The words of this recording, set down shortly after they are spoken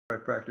I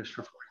practiced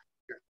for 40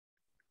 years.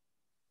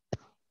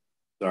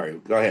 Sorry,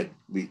 go ahead.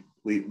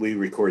 We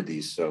record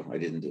these, so I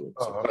didn't do it.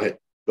 So okay. Go ahead,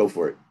 go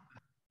for it.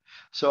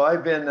 So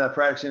I've been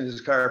practicing as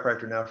a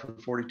chiropractor now for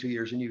 42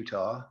 years in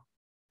Utah.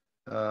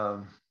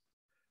 I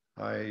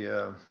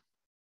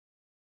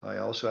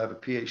also have a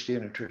PhD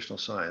in nutritional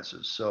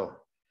sciences. So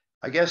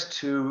I guess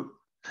to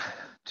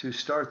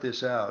start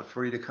this out,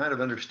 for you to kind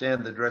of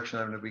understand the direction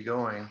I'm going to be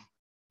going,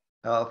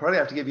 I'll probably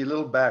have to give you a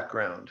little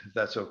background, if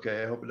that's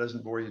okay. I hope it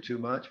doesn't bore you too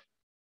much.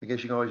 I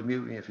guess you can always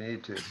mute me if you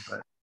need to.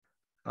 But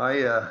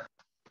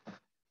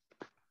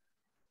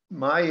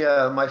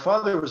my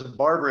father was a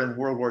barber in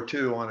World War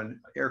II on an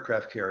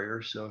aircraft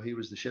carrier, so he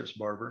was the ship's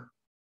barber.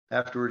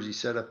 Afterwards, he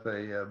set up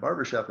a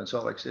barber shop in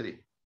Salt Lake City.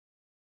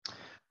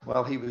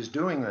 While he was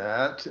doing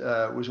that,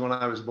 was when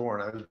I was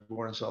born. I was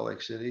born in Salt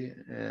Lake City,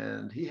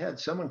 and he had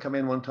someone come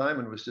in one time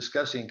and was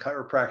discussing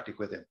chiropractic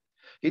with him.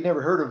 He'd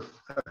never heard of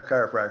a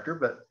chiropractor,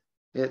 but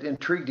it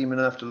intrigued him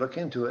enough to look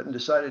into it and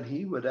decided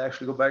he would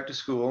actually go back to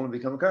school and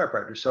become a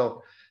chiropractor.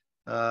 So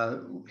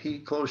he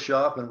closed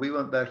shop and we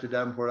went back to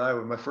Davenport,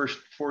 Iowa. My first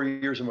 4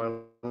 years of my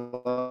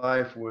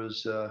life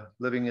was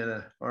living in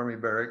an Army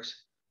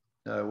barracks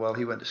while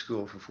he went to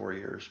school for 4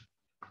 years.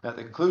 At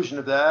the conclusion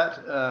of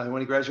that,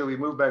 when he graduated, we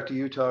moved back to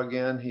Utah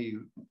again.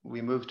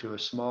 We moved to a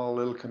small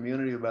little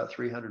community of about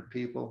 300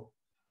 people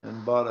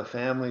and bought a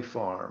family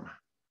farm.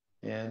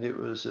 And it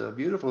was a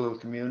beautiful little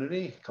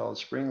community called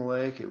Spring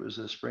Lake. It was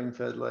a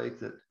spring-fed lake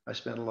that I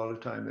spent a lot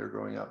of time there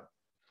growing up.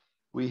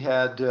 We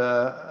had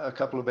a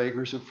couple of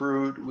acres of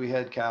fruit. We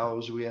had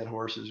cows, we had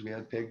horses, we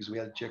had pigs, we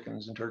had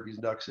chickens and turkeys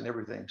and ducks and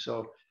everything.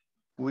 So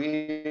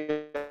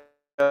we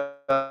had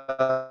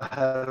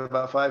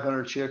about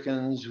 500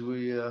 chickens.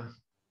 We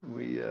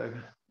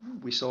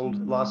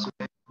sold lots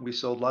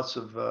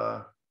of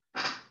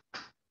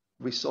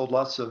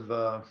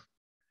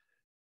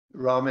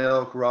raw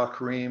milk, raw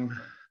cream.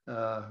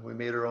 We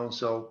made our own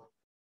soap.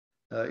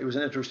 It was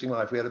an interesting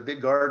life. We had a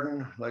big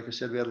garden. Like I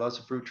said, we had lots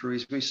of fruit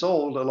trees. We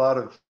sold a lot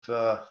of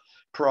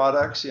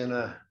products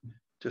in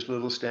just a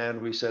little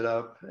stand we set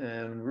up.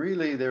 And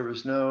really there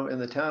was in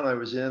the town I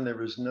was in, there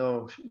was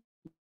no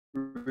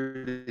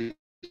really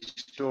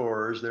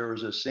stores. There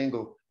was a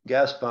single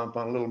gas pump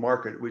on a little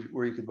market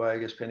where you could buy, I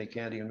guess, penny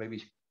candy and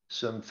maybe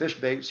some fish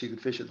bait so you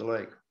could fish at the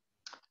lake.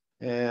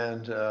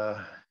 And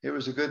it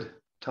was a good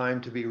time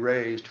to be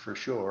raised for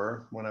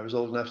sure. When I was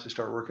old enough to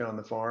start working on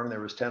the farm,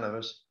 there was 10 of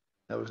us.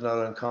 That was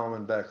not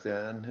uncommon back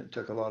then. It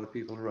took a lot of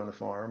people to run a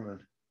farm. And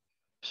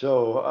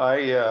so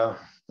I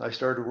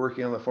started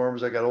working on the farm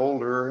as I got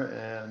older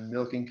and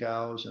milking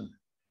cows and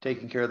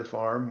taking care of the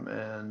farm.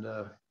 And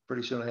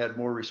pretty soon I had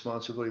more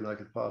responsibility than I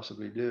could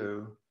possibly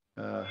do.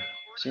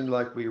 Seemed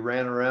like we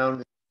ran around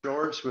in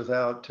shorts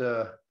without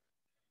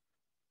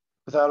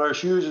our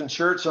shoes and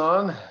shirts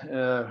on.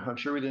 I'm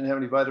sure we didn't have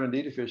any vitamin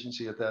D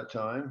deficiency at that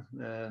time,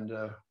 and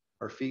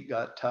our feet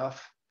got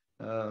tough.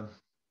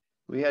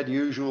 We had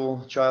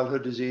usual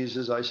childhood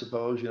diseases, I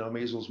suppose,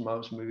 measles,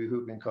 mumps, maybe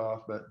whooping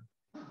cough, but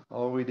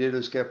all we did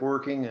is kept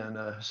working and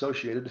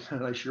associated,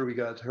 and I'm sure we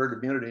got herd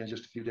immunity in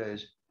just a few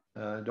days.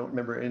 Don't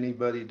remember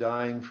anybody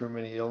dying from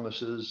any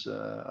illnesses.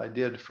 I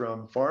did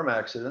from farm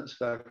accidents.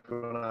 Back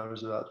when I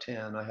was about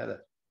 10, I had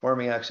a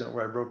farming accident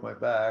where I broke my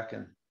back,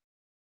 and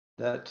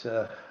that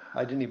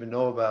I didn't even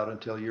know about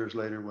until years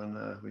later when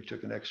we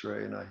took an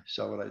x-ray and I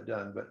saw what I'd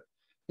done. But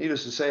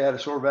needless to say, I had a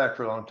sore back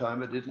for a long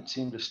time. It didn't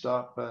seem to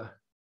stop the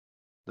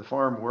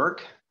farm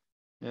work.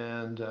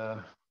 And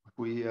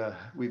we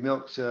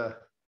milked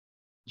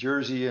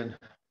Jersey and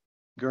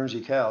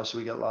Guernsey cows, so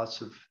we got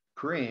lots of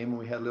cream.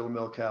 We had a little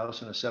milk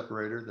house and a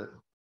separator that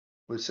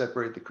would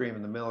separate the cream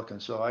and the milk.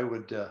 And so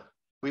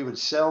we would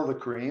sell the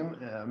cream.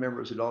 I remember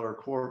it was $1 a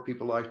quart.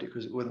 People liked it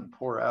because it wouldn't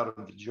pour out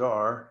of the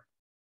jar.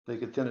 They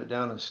could thin it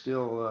down and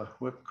still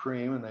whip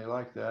cream, and they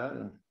liked that.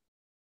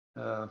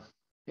 And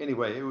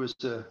anyway, it was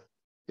a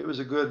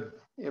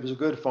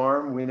good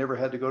farm. We never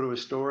had to go to a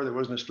store. There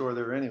wasn't a store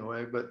there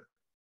anyway, but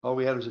all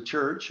we had was a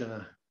church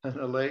and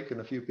a lake and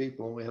a few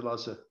people, and we had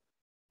lots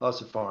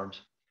of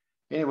farms.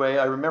 Anyway,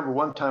 I remember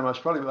one time I was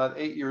probably about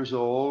 8 years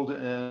old,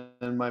 and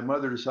my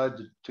mother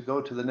decided to go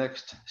to the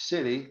next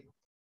city,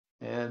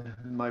 and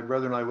my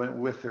brother and I went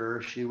with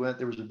her.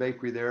 There was a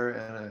bakery there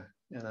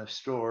and a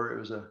store. It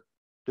was a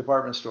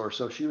department store,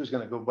 so she was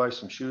going to go buy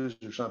some shoes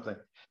or something.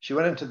 She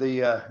went into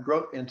the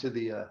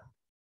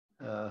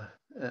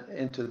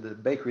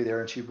bakery there,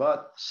 and she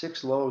bought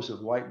 6 loaves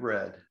of white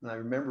bread. And I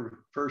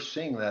remember first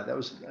seeing that. That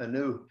was a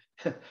new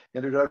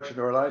introduction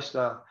to our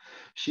lifestyle.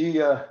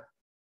 She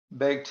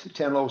baked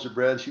 10 loaves of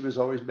bread. She was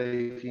always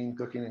baking,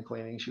 cooking, and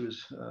cleaning. She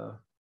was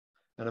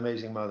an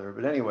amazing mother.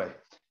 But anyway,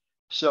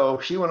 so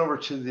she went over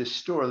to this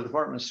store, the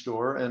department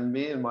store, and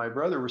me and my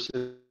brother were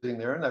sitting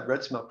there, and that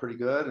bread smelled pretty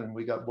good, and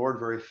we got bored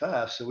very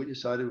fast. So we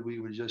decided we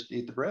would just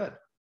eat the bread.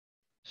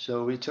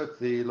 So we took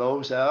the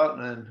loaves out,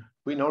 and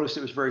we noticed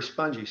it was very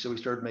spongy. So we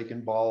started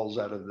making balls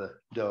out of the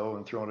dough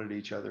and throwing it at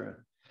each other. And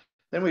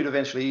then we'd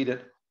eventually eat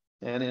it.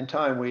 And in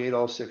time, we ate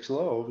all 6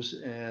 loaves,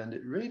 and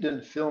it really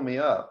didn't fill me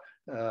up.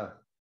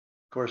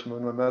 course,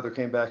 when my mother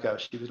came back out,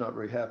 she was not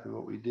very happy with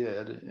what we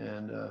did.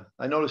 And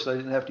I noticed I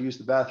didn't have to use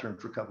the bathroom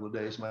for a couple of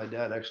days. My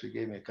dad actually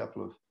gave me a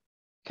couple of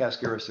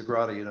Cascara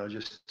Sagrada, you know,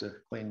 just to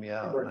clean me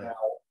out.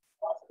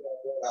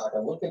 Now, I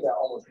look at that,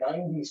 almost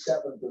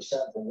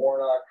 97% for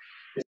Warnock.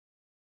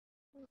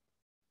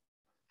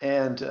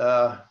 And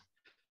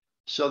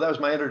so that was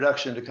my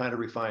introduction to kind of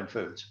refined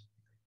foods.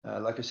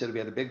 Like I said, we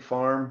had a big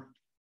farm.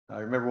 I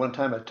remember one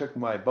time I took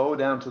my bow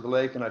down to the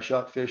lake and I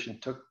shot fish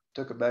and took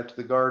it back to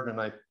the garden,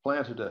 and I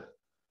planted a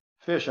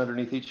fish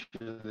underneath each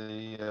of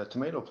the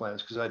tomato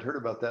plants because I'd heard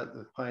about that.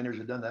 The pioneers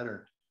had done that,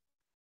 or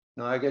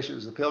no, I guess it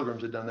was the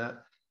Pilgrims had done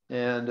that.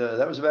 And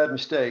that was a bad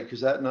mistake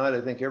because that night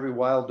I think every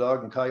wild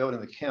dog and coyote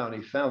in the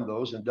county found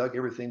those and dug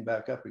everything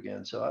back up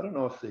again. So I don't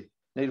know if the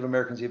Native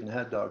Americans even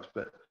had dogs,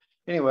 but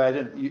anyway, I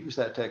didn't use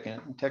that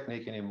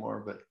technique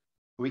anymore. But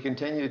we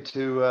continued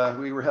to,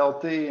 we were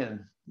healthy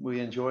and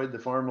we enjoyed the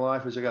farm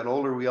life. As I got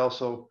older, we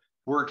also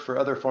worked for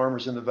other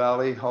farmers in the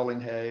valley,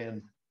 hauling hay,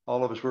 and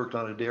all of us worked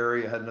on a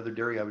dairy. I had another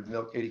dairy. I would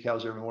milk 80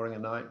 cows every morning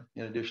and night,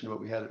 in addition to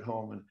what we had at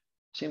home. And it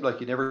seemed like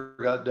you never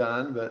got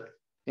done, but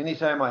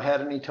anytime I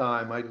had any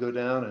time, I'd go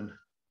down and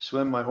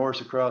swim my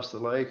horse across the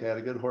lake. I had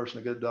a good horse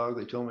and a good dog.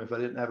 They told me if I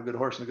didn't have a good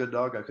horse and a good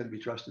dog, I couldn't be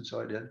trusted,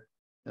 so I did.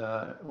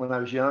 When I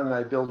was young,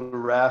 I built a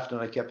raft and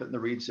I kept it in the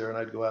reeds there, and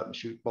I'd go out and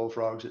shoot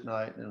bullfrogs at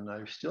night. And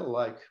I still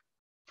like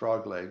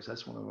frog legs.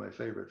 That's one of my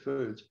favorite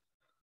foods.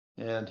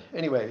 And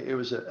anyway, it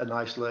was a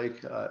nice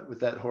lake. With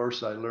that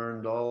horse, I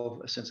learned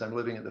since I'm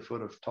living at the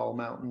foot of tall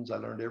mountains, I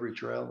learned every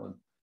trail and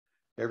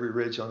every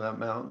ridge on that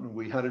mountain.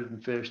 We hunted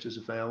and fished as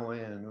a family,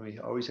 and we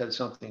always had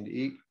something to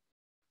eat.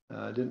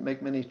 Didn't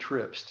make many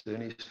trips to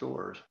any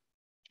stores.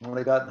 When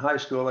I got in high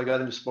school, I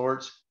got into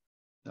sports.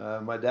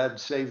 My dad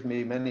saved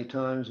me many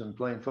times in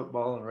playing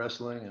football and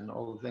wrestling and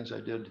all the things I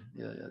did.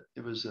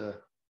 It was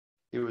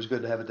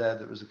good to have a dad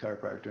that was a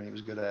chiropractor, and he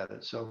was good at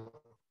it. So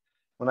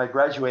when I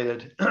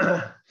graduated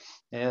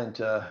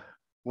and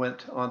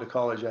went on to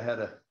college,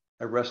 I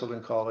wrestled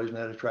in college and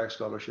had a track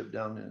scholarship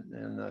down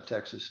in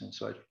Texas. And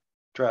so I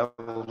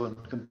traveled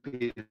and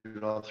competed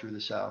all through the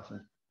South.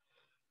 And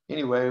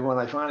anyway, when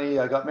I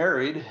got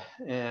married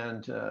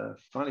and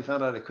finally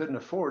found out I couldn't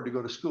afford to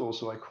go to school,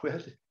 so I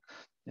quit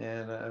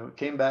and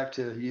came back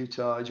to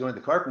Utah. I joined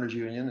the Carpenters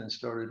Union and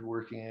started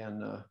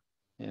working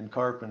in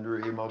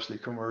carpentry, mostly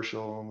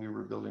commercial, and we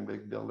were building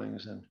big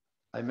buildings. And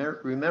I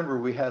remember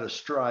we had a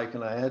strike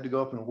and I had to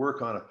go up and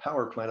work on a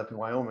power plant up in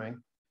Wyoming.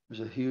 It was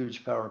a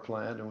huge power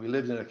plant, and we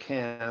lived in a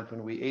camp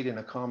and we ate in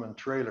a common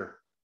trailer.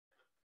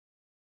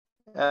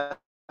 After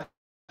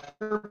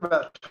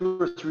about 2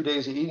 or 3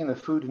 days of eating the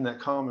food in that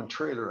common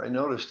trailer, I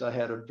noticed I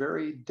had a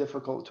very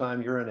difficult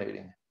time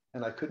urinating,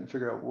 and I couldn't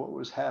figure out what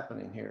was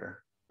happening here.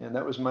 And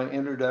that was my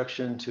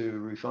introduction to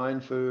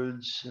refined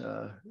foods,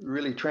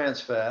 really trans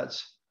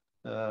fats,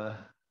 at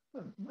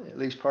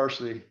least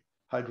partially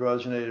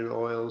hydrogenated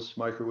oils,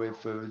 microwave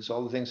foods,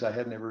 all the things I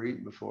had never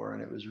eaten before.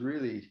 And it was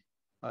really,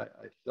 I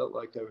felt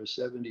like I was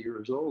 70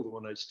 years old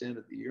when I'd stand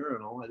at the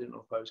urinal. I didn't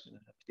know if I was going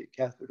to have to get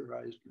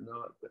catheterized or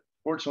not. But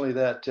fortunately,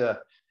 that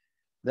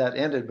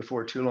ended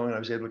before too long. And I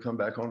was able to come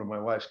back home to my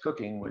wife's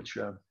cooking, which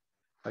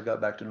I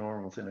got back to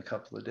normal within a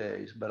couple of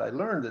days. But I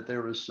learned that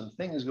there was some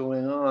things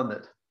going on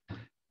that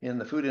in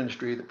the food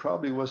industry that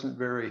probably wasn't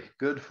very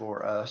good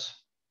for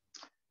us.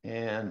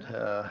 And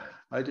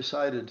I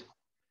decided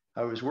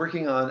I was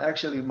working on,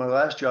 actually my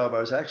last job, I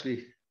was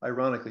actually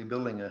ironically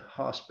building a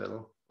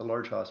hospital, a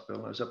large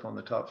hospital. I was up on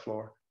the top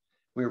floor.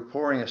 We were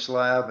pouring a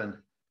slab and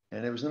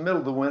it was in the middle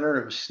of the winter.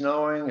 It was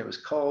snowing, it was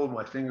cold,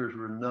 my fingers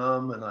were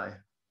numb. And I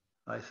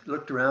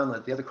looked around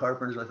at the other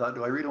carpenters. I thought,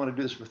 do I really want to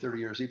do this for 30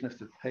 years, even if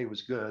the pay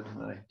was good?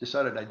 And I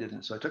decided I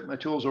didn't. So I took my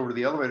tools over to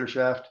the elevator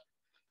shaft.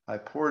 I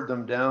poured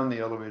them down the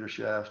elevator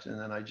shaft, and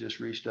then I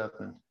just reached up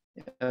and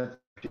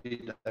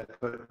emptied. I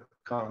put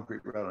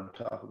concrete right on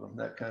top of them.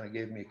 That kind of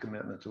gave me a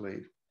commitment to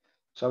leave.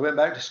 So I went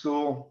back to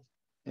school,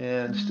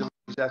 and still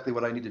exactly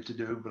what I needed to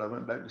do, but I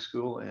went back to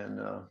school and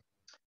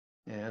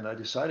I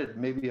decided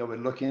maybe I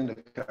would look into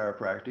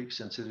chiropractic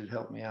since it had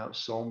helped me out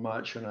so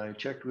much. And I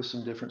checked with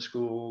some different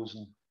schools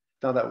and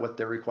found out what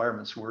their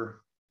requirements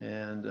were.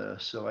 And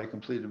so I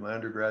completed my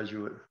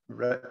undergraduate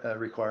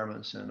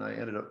requirements, and I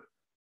ended up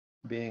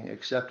being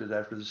accepted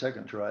after the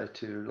second try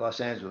to Los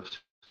Angeles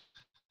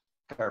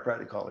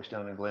Chiropractic College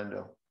down in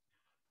Glendale.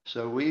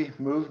 So we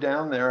moved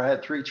down there. I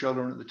had 3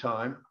 children at the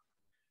time,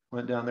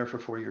 went down there for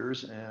 4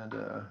 years, and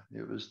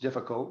it was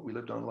difficult. We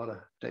lived on a lot of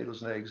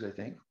potatoes and eggs, I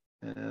think,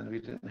 and we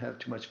didn't have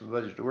too much of a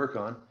budget to work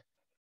on.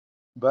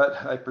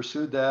 But I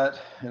pursued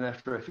that, and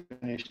after I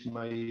finished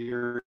my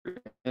year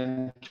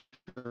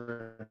internship,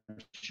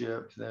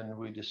 then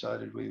we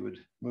decided we would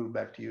move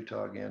back to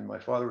Utah again. My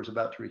father was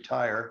about to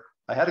retire.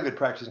 I had a good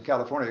practice in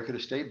California. I could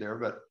have stayed there,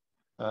 but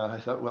I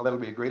thought, well, that'll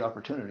be a great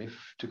opportunity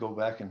to go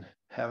back and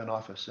have an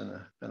office and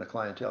a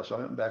clientele. So I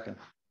went back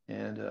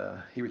and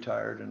he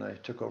retired, and I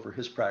took over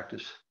his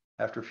practice.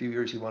 After a few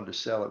years, he wanted to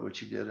sell it, which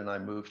he did, and I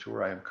moved to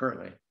where I am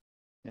currently.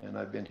 And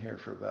I've been here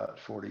for about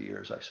 40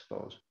 years, I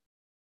suppose.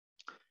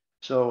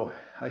 So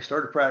I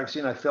started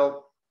practicing. I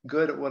felt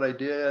good at what I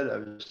did. I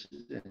was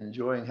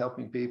enjoying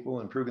helping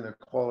people, improving their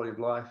quality of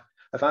life.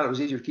 I found it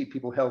was easier to keep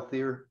people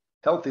healthy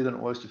than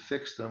it was to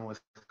fix them with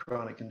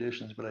chronic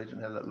conditions, but I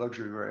didn't have that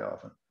luxury very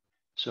often.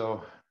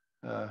 So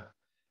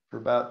for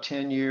about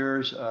 10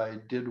 years, I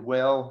did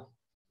well.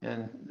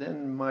 And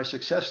then my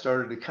success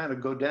started to kind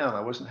of go down.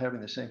 I wasn't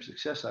having the same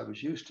success I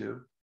was used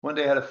to. One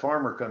day I had a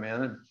farmer come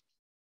in and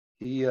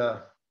he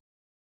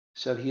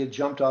said he had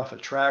jumped off a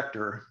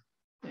tractor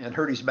and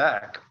hurt his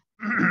back.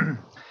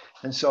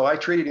 And so I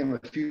treated him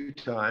a few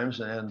times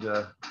and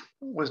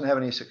wasn't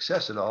having any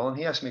success at all. And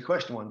he asked me a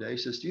question one day. He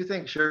says, "Do you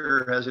think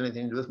sugar has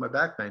anything to do with my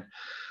back pain?"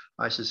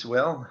 I says,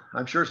 "Well,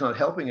 I'm sure it's not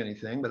helping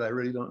anything, but I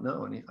really don't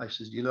know." And I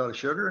says, "Do you eat a lot of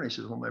sugar?" And he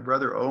says, "Well, my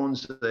brother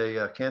owns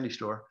a candy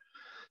store,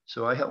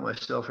 so I help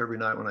myself every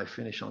night when I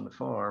finish on the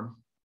farm."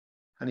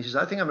 And he says,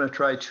 "I think I'm going to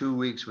try 2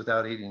 weeks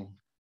without eating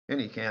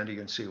any candy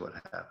and see what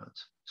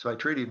happens." So I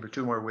treated him for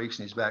 2 more weeks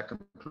and he's back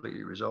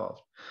completely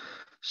resolved.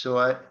 So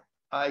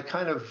I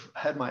kind of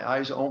had my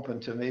eyes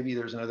open to maybe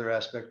there's another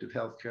aspect of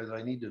healthcare that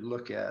I need to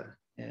look at.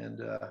 And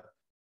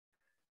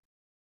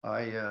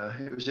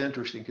it was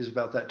interesting because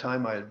about that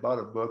time I had bought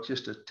a book,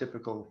 just a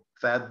typical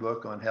fad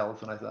book on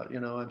health. And I thought,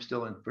 I'm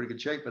still in pretty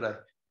good shape, but I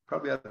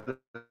probably have to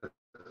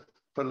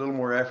put a little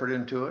more effort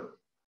into it.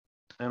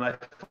 And I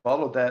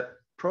followed that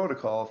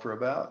protocol for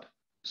about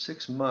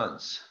 6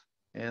 months.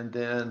 And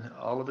then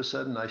all of a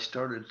sudden I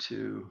started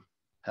to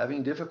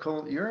having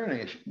difficult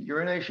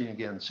urination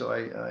again. So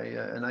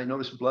I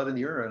noticed blood in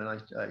the urine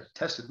and I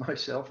tested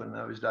myself and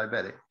I was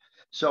diabetic.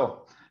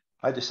 So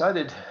I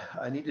decided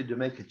I needed to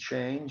make a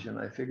change, and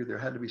I figured there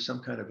had to be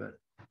some kind of an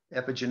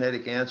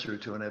epigenetic answer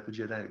to an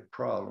epigenetic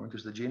problem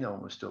because the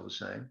genome was still the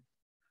same.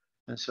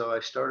 And so I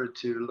started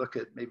to look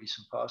at maybe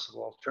some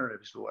possible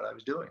alternatives to what I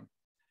was doing.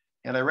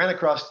 And I ran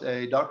across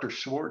a Dr.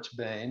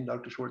 Schwartzbein.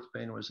 Dr.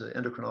 Schwartzbein was an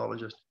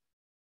endocrinologist.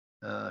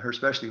 Her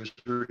specialty was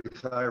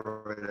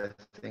thyroid,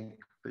 I think,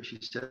 but she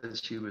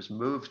says she was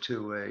moved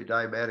to a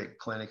diabetic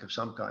clinic of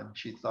some kind.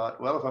 She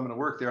thought, well, if I'm going to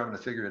work there, I'm going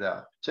to figure it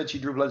out. Said she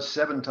drew blood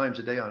 7 times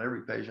a day on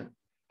every patient,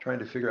 trying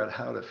to figure out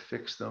how to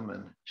fix them.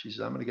 And she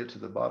said, I'm going to get to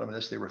the bottom of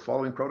this. They were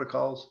following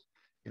protocols.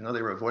 They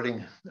were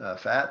avoiding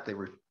fat. They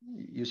were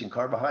using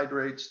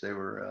carbohydrates. They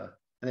were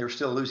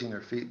still losing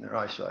their feet and their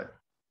eyesight.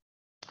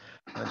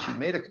 And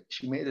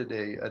she made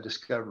it a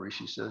discovery.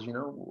 She says,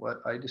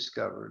 what I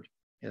discovered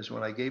is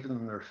when I gave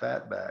them their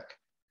fat back,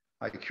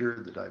 I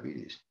cured the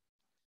diabetes.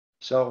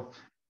 So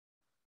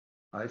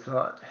I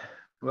thought,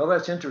 well,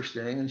 that's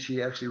interesting. And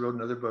she actually wrote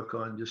another book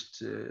on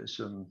just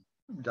some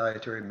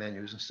dietary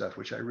menus and stuff,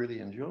 which I really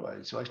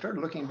enjoyed. So I started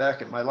looking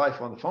back at my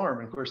life on the farm.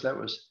 And of course,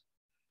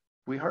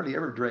 we hardly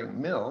ever drank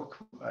milk.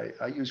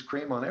 I use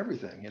cream on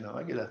everything.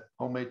 I get a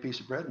homemade piece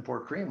of bread and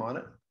pour cream on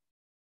it.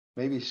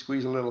 Maybe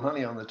squeeze a little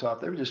honey on the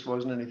top. There just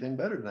wasn't anything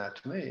better than that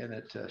to me. And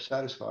it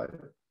satisfied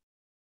it.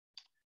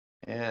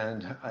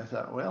 And I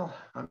thought, well,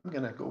 I'm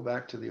going to go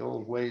back to the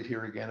old way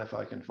here again if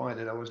I can find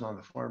it. I wasn't on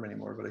the farm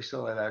anymore, but I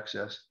still had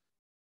access.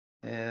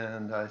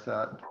 And I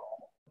thought,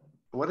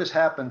 what has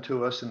happened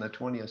to us in the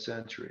 20th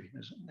century?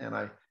 And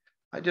I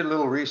did a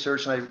little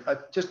research, and I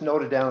just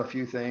noted down a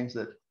few things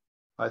that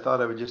I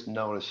thought I would just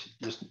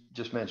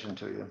mention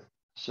to you.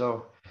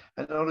 So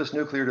I noticed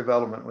nuclear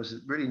development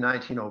was really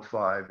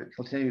 1905. It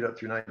continued up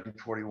through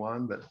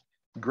 1941, but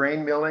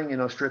grain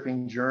milling,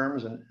 stripping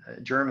germs and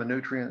germ and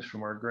nutrients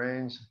from our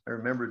grains. I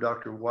remember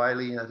Dr.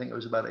 Wiley, I think it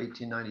was about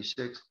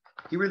 1896.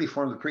 He really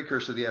formed the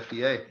precursor to the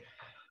FDA.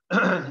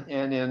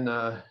 And in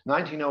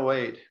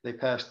 1908, they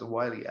passed the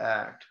Wiley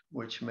Act,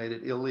 which made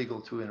it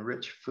illegal to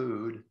enrich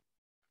food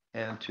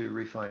and to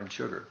refine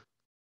sugar.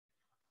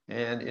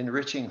 And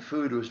enriching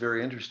food was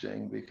very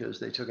interesting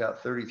because they took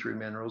out 33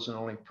 minerals and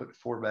only put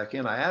 4 back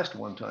in. I asked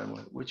one time,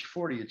 which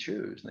 4 do you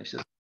choose? And they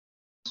said,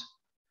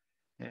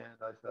 and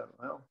I thought,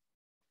 well,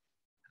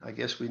 I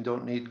guess we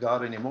don't need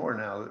God anymore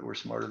now that we're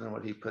smarter than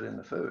what he put in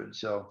the food.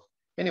 So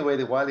anyway,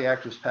 the Wiley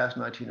Act was passed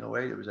in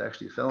 1908. It was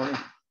actually a felony.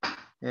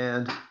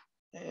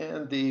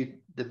 And the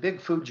big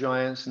food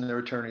giants and their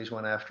attorneys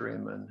went after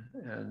him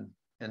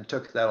and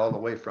took that all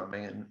away from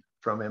him.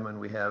 And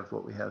we have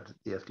what we have at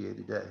the FDA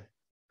today.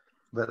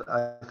 But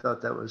I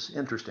thought that was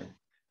interesting.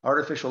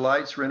 Artificial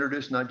lights were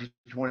introduced in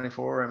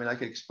 1924. I mean, I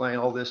could explain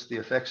all this, the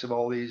effects of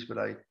all these, but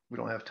we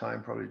don't have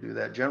time probably to do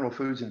that. General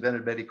Foods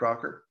invented Betty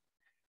Crocker.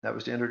 That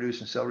was to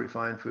introduce and sell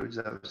refined foods.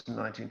 That was in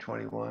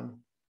 1921.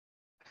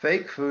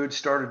 Fake foods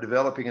started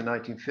developing in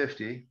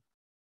 1950.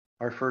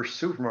 Our first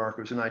supermarket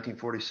was in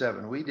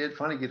 1947. We did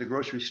finally get a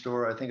grocery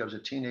store. I think I was a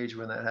teenager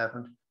when that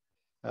happened,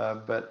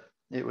 but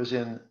it was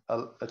in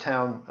a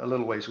town a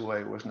little ways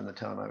away. It wasn't in the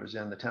town I was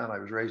in. The town I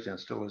was raised in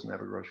still doesn't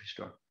have a grocery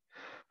store.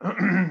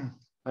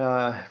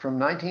 From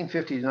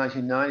 1950 to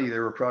 1990,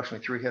 there were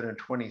approximately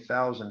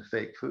 320,000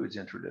 fake foods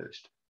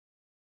introduced.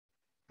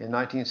 In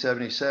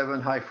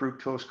 1977, high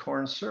fructose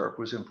corn syrup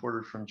was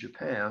imported from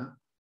Japan.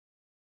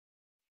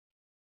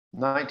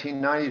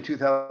 1990 to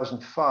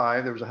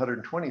 2005, there was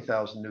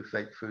 120,000 new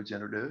fake foods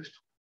introduced.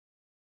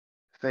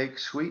 Fake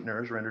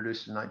sweeteners were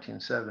introduced in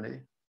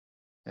 1970.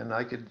 And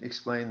I could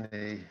explain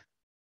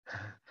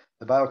the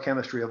the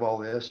biochemistry of all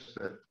this,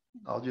 but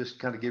I'll just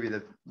kind of give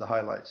you the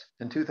highlights.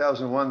 In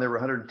 2001, there were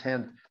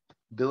 $110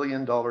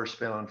 billion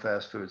spent on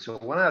fast food. So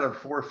 1 out of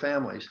 4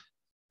 families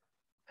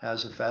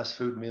has a fast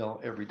food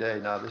meal every day.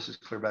 Now, this is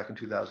clear back in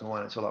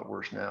 2001. It's a lot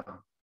worse now,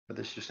 but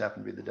this just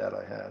happened to be the data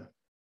I had.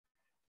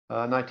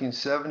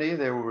 1970,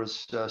 there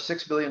was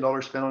 $6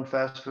 billion spent on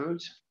fast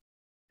foods.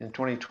 In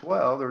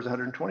 2012, there was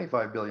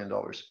 $125 billion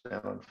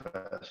spent on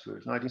fast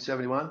foods.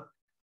 1971,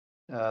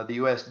 the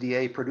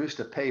USDA produced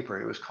a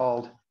paper. It was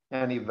called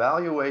An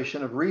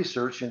Evaluation of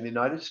Research in the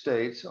United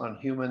States on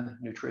Human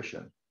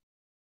Nutrition.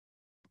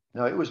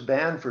 Now, it was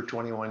banned for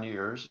 21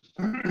 years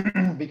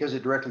because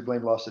it directly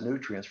blamed loss of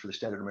nutrients for the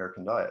standard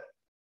American diet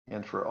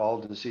and for all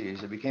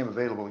disease. It became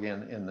available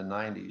again in the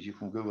 90s. You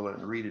can Google it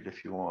and read it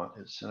if you want.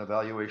 It's an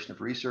evaluation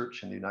of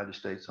research in the United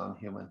States on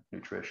human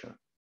nutrition.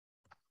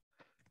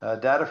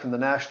 Data from the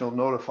National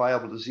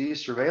Notifiable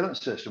Disease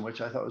Surveillance System,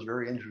 which I thought was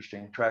very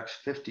interesting, tracks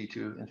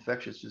 52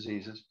 infectious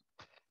diseases.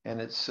 And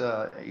it's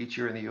each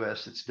year in the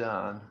US it's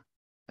done.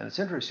 And it's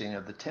interesting,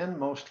 of the 10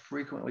 most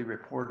frequently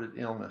reported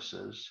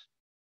illnesses,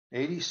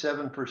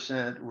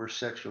 87% were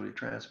sexually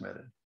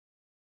transmitted.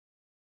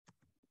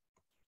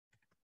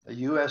 The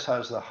US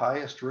has the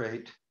highest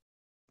rate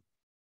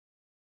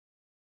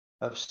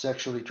of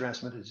sexually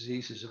transmitted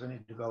diseases of any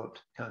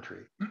developed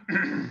country.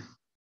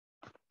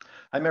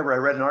 I remember I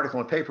read an article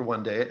in a paper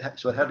one day,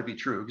 so it had to be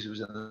true because it was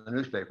in the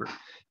newspaper.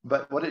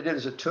 But what it did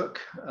is it took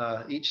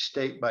each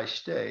state by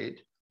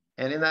state,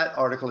 and in that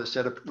article it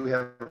said we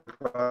have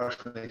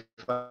approximately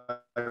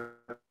 5%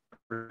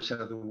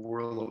 of the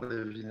world that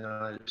lives in the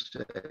United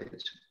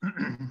States,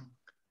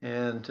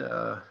 and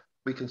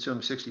we consume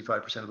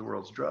 65% of the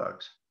world's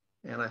drugs.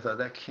 And I thought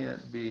that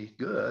can't be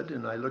good.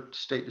 And I looked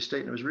state to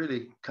state, and it was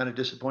really kind of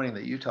disappointing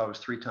that Utah was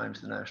 3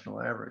 times the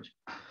national average.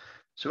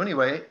 So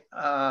anyway,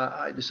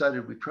 I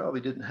decided we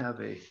probably didn't have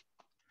a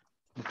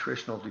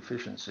nutritional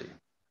deficiency.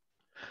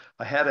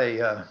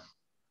 I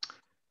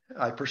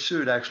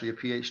pursued actually a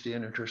PhD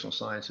in nutritional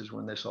sciences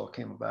when this all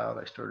came about.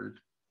 I started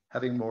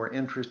having more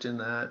interest in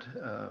that.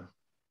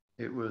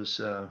 It was,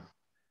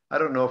 I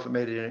don't know if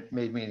it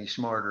made me any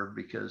smarter,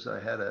 because I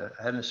had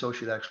an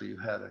associate actually who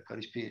got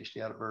his PhD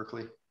out of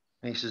Berkeley.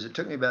 And he says, it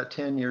took me about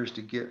 10 years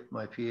to get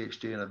my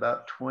PhD and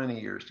about 20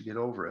 years to get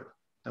over it.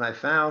 And I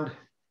found,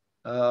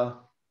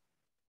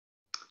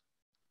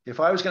 if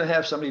I was going to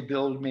have somebody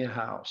build me a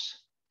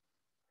house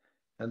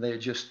and they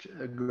had just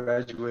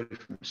graduated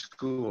from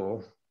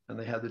school and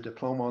they had the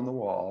diploma on the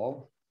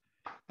wall,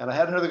 and I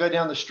had another guy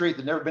down the street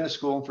that never been to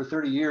school, and for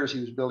 30 years he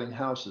was building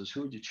houses,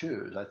 who would you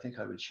choose? I think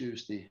I would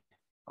choose the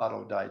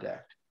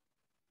autodidact,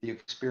 the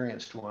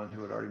experienced one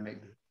who had already made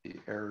the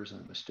errors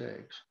and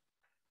mistakes.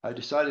 I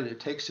decided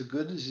it takes a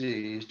good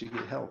disease to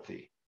get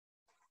healthy.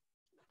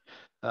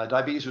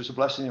 Diabetes was a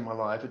blessing in my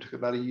life. It took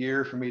about a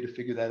year for me to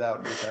figure that out,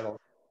 and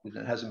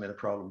it hasn't been a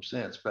problem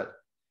since, but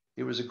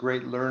it was a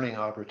great learning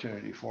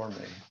opportunity for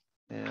me.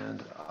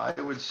 And I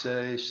would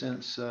say,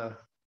 since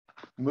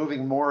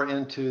moving more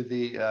into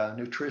the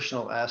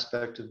nutritional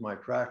aspect of my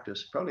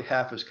practice, probably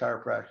half is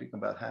chiropractic,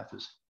 about half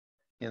is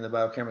in the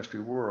biochemistry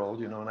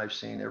world, and I've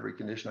seen every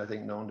condition I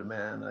think known to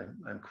man.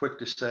 I'm quick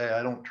to say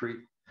I don't treat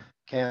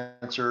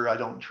cancer, I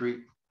don't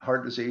treat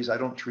heart disease, I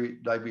don't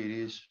treat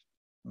diabetes,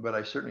 but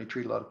I certainly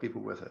treat a lot of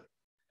people with it.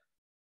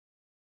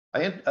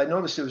 I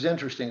noticed it was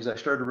interesting as I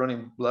started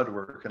running blood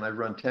work, and I've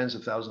run tens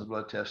of thousands of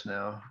blood tests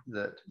now,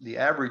 that the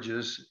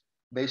averages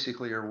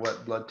basically are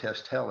what blood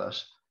tests tell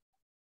us.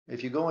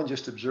 If you go and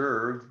just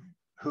observe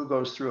who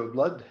goes through a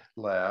blood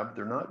lab,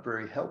 they're not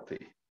very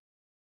healthy.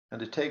 And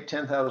to take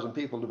 10,000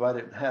 people, divide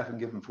it in half, and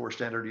give them 4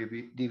 standard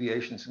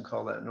deviations and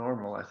call that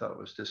normal, I thought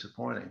was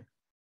disappointing.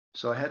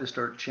 So I had to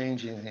start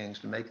changing things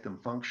to make them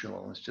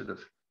functional instead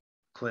of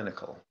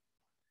clinical.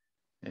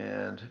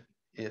 And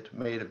it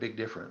made a big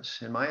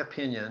difference. In my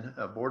opinion,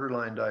 a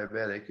borderline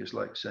diabetic is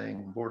like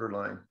saying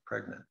borderline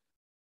pregnant.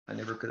 I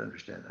never could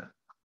understand that.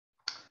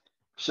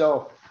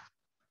 So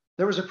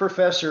there was a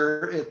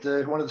professor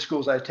at one of the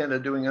schools I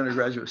attended doing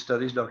undergraduate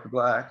studies, Dr.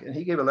 Black, and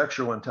he gave a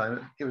lecture one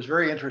time. It was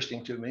very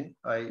interesting to me.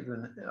 I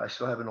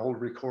still have an old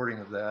recording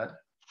of that.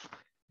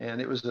 And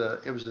it was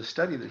a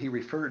study that he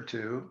referred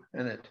to,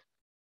 and it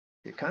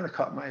kind of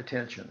caught my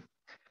attention.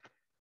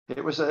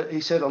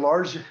 He said a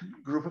large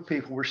group of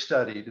people were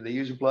studied. They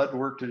used blood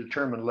work to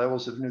determine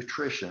levels of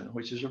nutrition,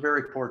 which is a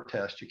very poor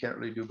test. You can't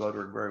really do blood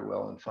work very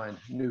well and find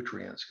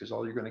nutrients, because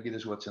all you're going to get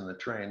is what's in the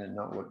train and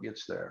not what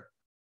gets there.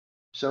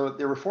 So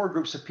there were 4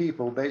 groups of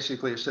people.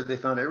 Basically, it said they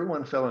found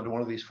everyone fell into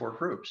one of these 4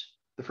 groups.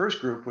 The first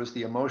group was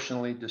the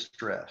emotionally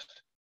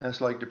distressed. That's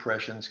like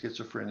depression,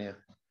 schizophrenia.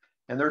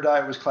 And their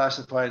diet was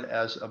classified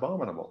as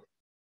abominable.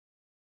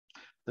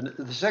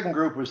 The second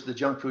group was the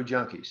junk food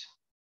junkies.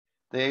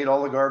 They ate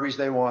all the garbage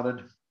they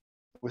wanted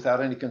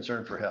without any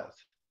concern for health,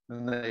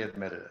 and they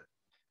admitted it.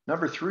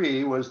 Number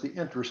 3 was the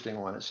interesting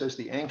one. It says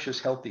the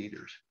anxious health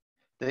eaters.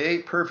 They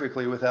ate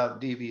perfectly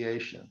without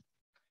deviation.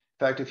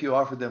 In fact, if you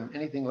offered them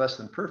anything less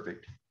than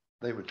perfect,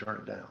 they would turn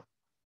it down.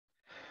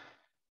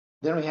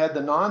 Then we had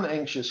the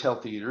non-anxious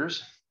health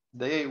eaters.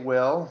 They ate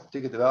well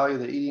to get the value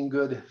that eating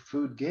good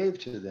food gave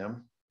to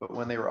them, but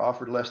when they were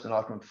offered less than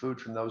optimum food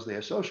from those they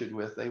associated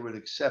with, they would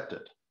accept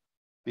it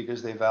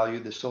because they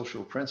valued the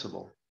social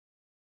principle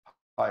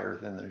higher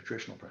than the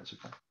nutritional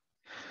principle.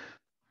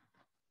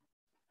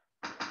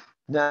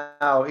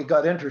 Now, it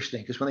got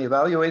interesting because when they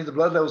evaluated the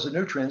blood levels of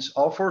nutrients,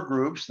 all 4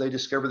 groups, they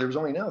discovered there was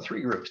only now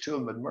 3 groups, 2 of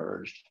them had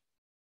merged.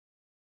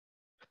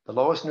 The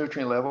lowest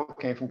nutrient level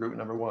came from group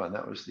number 1.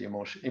 That was the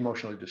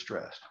emotionally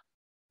distressed.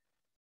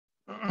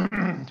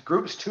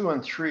 Groups 2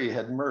 and 3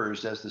 had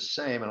merged as the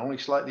same and only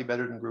slightly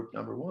better than group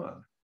number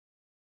 1.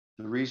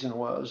 The reason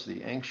was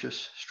the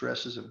anxious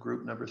stresses of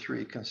group number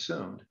 3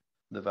 consumed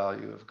the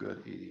value of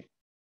good eating.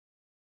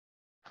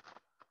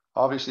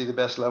 Obviously, the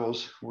best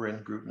levels were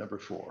in group number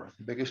 4.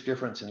 The biggest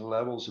difference in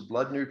levels of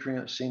blood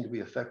nutrients seemed to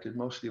be affected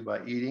mostly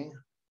by eating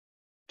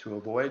to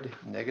avoid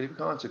negative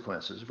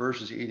consequences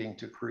versus eating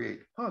to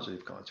create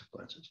positive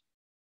consequences.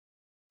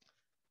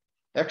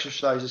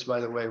 Exercises, by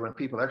the way, when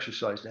people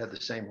exercised, had the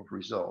same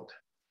result.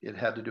 It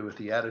had to do with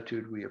the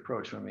attitude we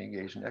approach when we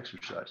engage in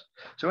exercise.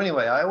 So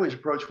anyway, I always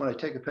approach when I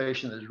take a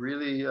patient that's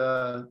really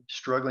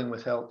struggling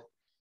with health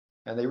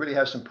and they really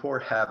have some poor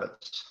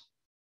habits.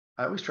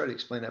 I always try to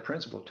explain that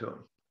principle to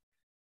them.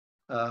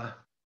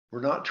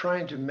 We're not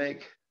trying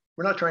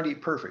to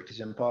eat perfect. It's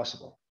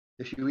impossible.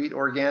 If you eat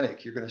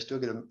organic, you're going to still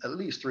get at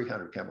least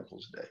 300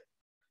 chemicals a day.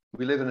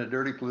 We live in a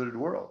dirty, polluted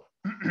world.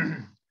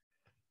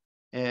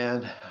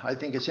 And I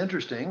think it's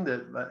interesting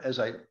that as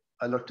I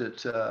looked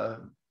at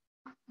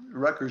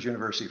Rutgers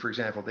University, for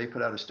example, they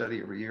put out a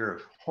study every year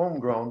of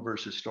homegrown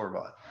versus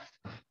store-bought.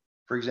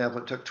 For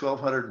example, it took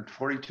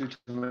 1,242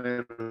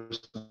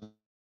 tomatoes in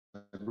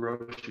the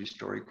grocery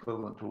store,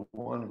 equivalent to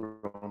 1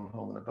 grown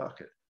home in a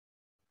bucket.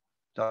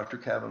 Dr.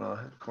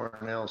 Kavanaugh at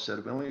Cornell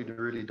said, we only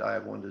really die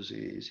of one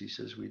disease. He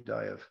says we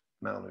die of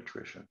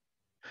malnutrition.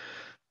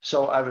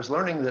 So I was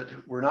learning that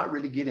we're not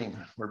really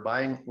we're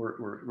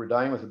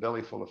dying with a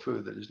belly full of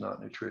food that is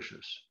not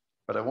nutritious.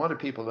 But I wanted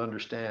people to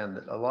understand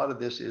that a lot of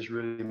this is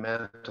really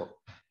mental.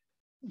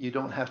 You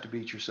don't have to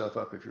beat yourself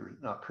up if you're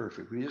not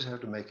perfect. We just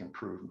have to make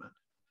improvement.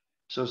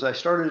 So as I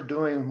started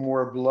doing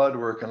more blood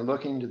work and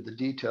looking into the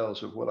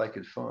details of what I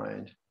could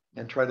find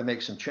and try to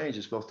make some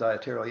changes, both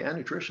dietarily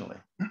and nutritionally,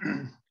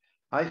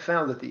 I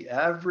found that the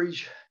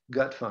average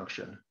gut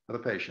function of a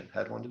patient,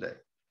 had one today,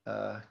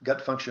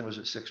 gut function was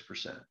at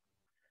 6%.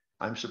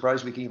 I'm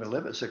surprised we can even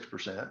live at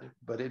 6%,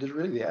 but it is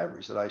really the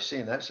average that I've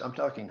seen. I'm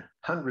talking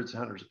hundreds and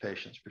hundreds of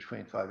patients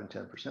between 5 and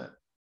 10%.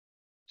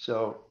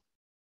 So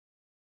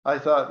I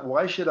thought,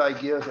 why should I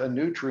give a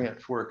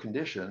nutrient for a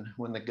condition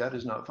when the gut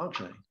is not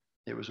functioning?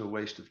 It was a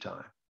waste of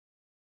time.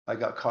 I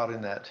got caught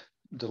in that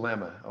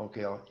dilemma.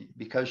 Okay,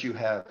 because you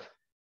have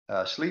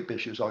sleep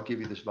issues, I'll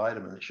give you this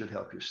vitamin that should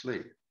help you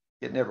sleep.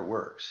 It never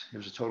works. It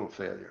was a total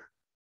failure.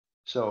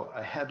 So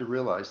I had to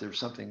realize there was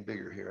something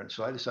bigger here. And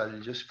so I decided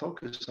to just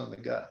focus on the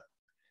gut.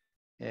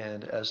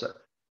 And as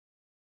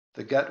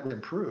the gut would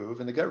improve,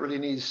 and the gut really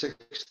needs 6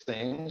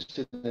 things.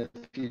 And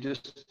if you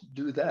just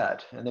do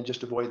that and then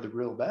just avoid the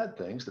real bad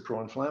things, the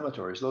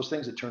pro-inflammatories, those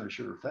things that turn to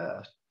sugar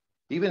fast,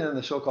 even in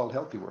the so-called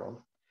healthy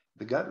world,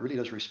 the gut really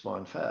does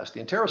respond fast.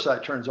 The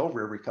enterocyte turns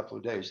over every couple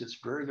of days. It's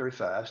very, very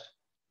fast.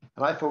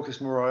 And I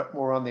focused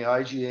more on the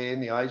IgA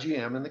and the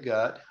IgM in the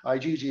gut,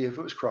 IgG if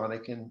it was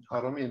chronic and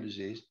autoimmune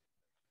disease.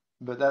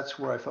 But that's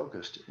where I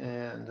focused.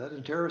 And that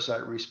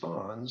enterocyte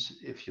responds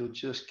if you'll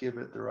just give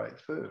it the right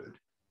food.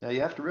 Now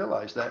you have to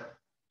realize that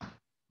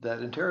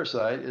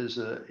enterocyte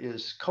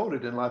is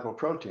coated in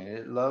lipoprotein.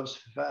 It loves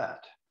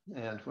fat.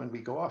 And when we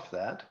go off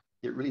that,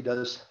 it really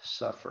does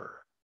suffer.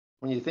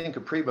 When you think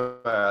of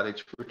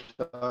prebiotics, we're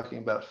talking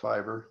about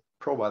fiber.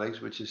 Probiotics,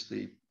 which is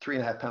the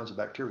 3.5 pounds of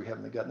bacteria we have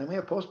in the gut. And then we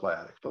have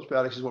postbiotics.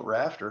 Postbiotics is what we're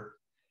after.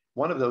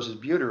 One of those is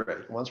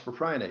butyrate, one's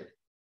propionate.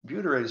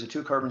 Butyrate is a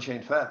 2-carbon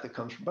chain fat that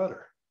comes from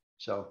butter.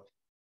 So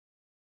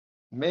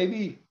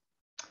maybe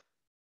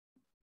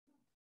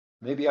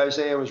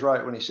Isaiah was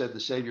right when he said the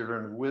Savior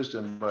learned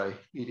wisdom by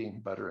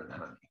eating butter and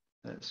honey.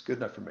 That's good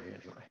enough for me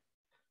anyway.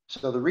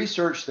 So the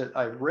research that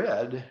I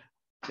read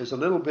is a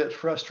little bit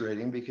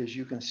frustrating because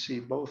you can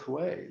see both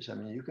ways. I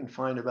mean, you can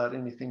find about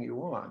anything you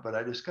want, but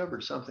I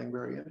discovered something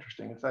very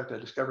interesting. In fact, I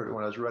discovered it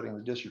when I was writing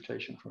the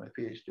dissertation for my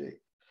PhD,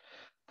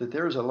 that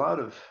there's a lot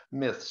of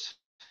myths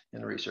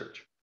in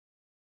research.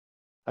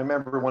 I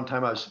remember one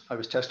time I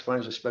was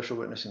testifying as a special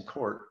witness in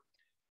court,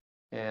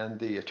 and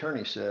the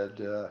attorney said,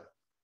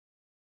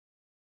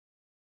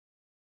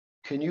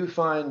 can you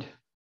find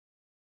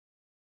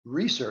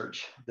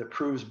research that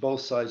proves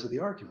both sides of the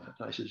argument?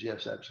 And I said,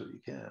 yes,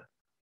 absolutely you can.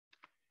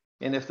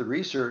 And if the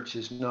research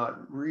is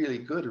not really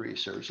good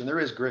research, and there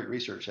is great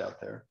research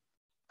out there,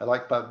 I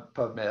like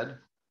PubMed.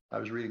 I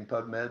was reading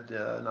PubMed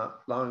not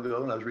long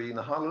ago, and I was reading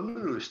the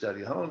Honolulu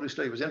study. The Honolulu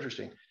study was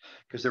interesting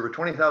because there were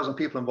 20,000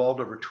 people involved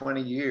over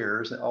 20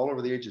 years, and all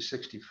over the age of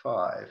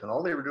 65. And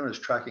all they were doing is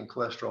tracking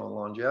cholesterol and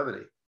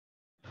longevity.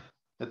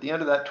 At the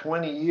end of that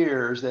 20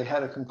 years, they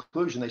had a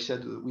conclusion. They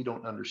said that we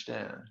don't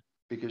understand,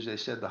 because they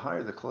said the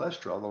higher the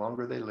cholesterol, the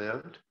longer they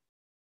lived,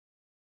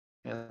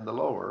 and the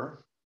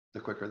lower, the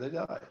quicker they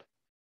died.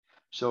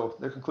 So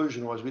their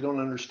conclusion was, we don't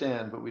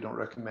understand, but we don't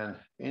recommend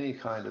any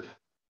kind of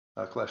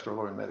cholesterol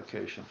lowering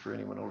medication for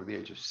anyone over the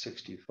age of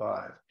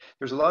 65.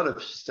 There's a lot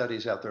of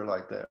studies out there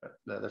like that.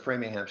 The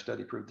Framingham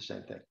study proved the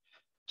same thing.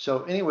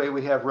 So anyway,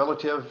 we have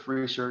relative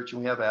research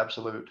and we have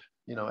absolute.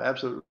 You know,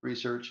 absolute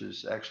research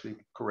is actually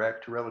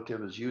correct.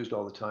 Relative is used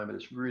all the time, and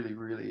it's really,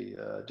 really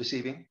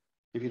deceiving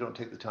if you don't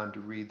take the time to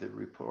read the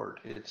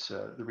report. It's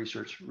the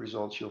research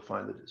results, you'll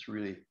find that it's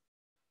really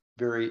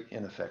very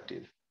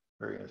ineffective,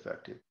 very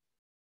ineffective.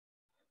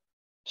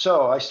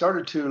 So I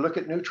started to look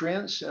at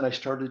nutrients and I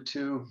started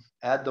to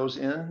add those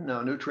in.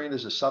 Now, nutrient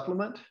is a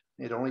supplement.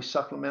 It only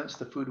supplements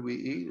the food we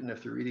eat. And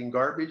if they're eating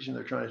garbage and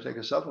they're trying to take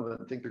a supplement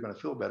and think they're going to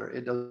feel better,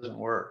 it doesn't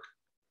work.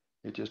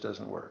 It just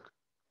doesn't work.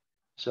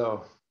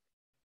 So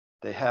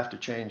they have to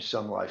change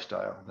some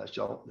lifestyle. That's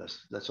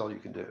all you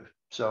can do.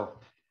 So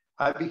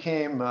I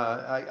became,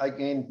 I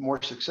gained more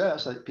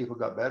success. People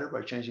got better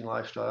by changing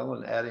lifestyle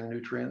and adding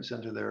nutrients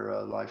into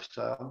their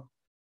lifestyle.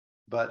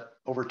 But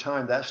over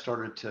time, that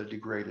started to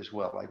degrade as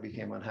well. I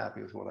became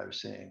unhappy with what I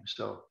was seeing.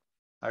 So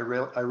I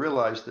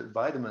realized that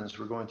vitamins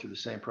were going through the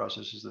same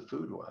process as the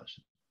food was.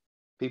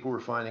 People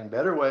were finding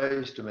better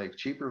ways to make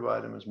cheaper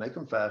vitamins, make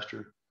them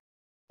faster,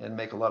 and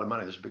make a lot of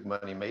money. There's big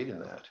money made in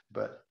that.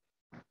 But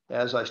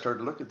as I started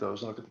to look at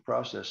those and look at the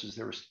processes,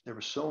 there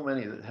were so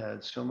many that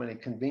had so many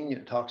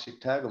convenient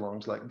toxic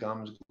tag-alongs like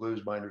gums,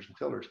 glues, binders, and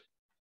fillers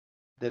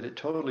that it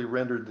totally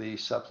rendered the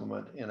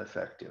supplement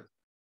ineffective.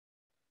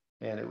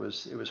 And it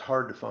was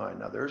hard to find.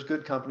 Now, there's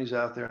good companies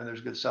out there and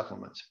there's good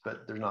supplements,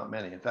 but there's not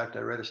many. In fact,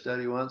 I read a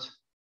study once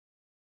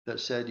that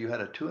said you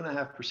had a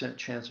 2.5%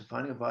 chance of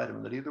finding a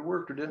vitamin that either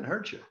worked or didn't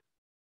hurt you.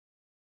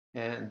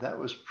 And that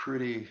was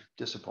pretty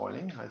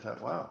disappointing. I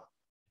thought, wow.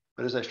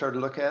 But as I started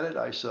to look at it,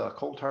 I saw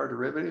coal tar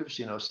derivatives,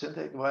 you know,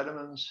 synthetic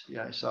vitamins.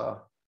 Yeah, I saw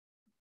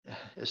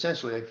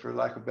essentially, for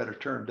lack of a better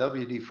term,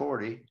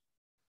 WD-40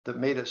 that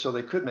made it so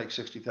they could make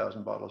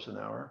 60,000 bottles an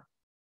hour.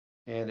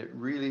 And it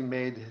really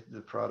made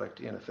the product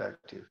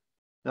ineffective.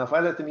 Now, if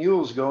I let the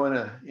mules go in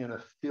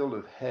a field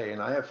of hay,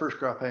 and I have first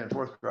crop hay and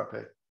fourth crop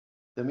hay,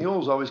 the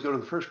mules always go to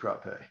the first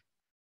crop hay.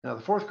 Now,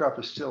 the fourth crop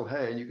is still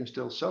hay, and you can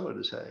still sell it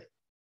as hay.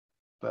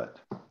 But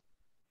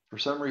for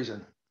some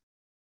reason,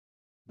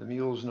 the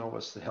mules know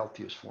what's the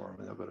healthiest for them,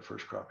 and they'll go to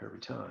first crop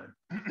every time.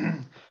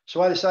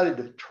 So I decided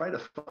to try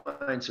to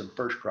find some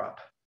first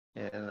crop.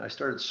 And I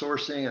started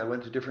sourcing. I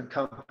went to different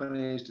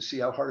companies to see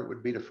how hard it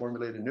would be to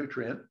formulate a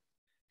nutrient.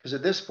 Because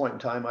at this point in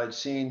time, I'd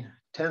seen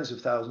tens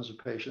of thousands of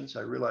patients.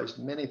 I realized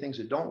many things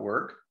that don't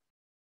work.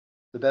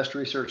 The best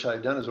research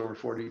I've done is over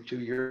 42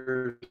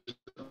 years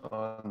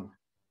on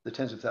the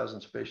tens of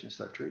thousands of patients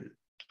that I've treated.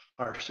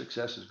 Our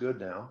success is good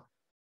now,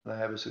 and I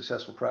have a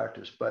successful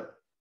practice. But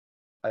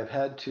I've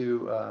had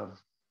to,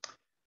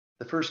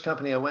 the first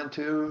company I went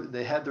to,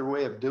 they had their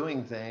way of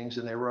doing things,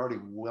 and they were already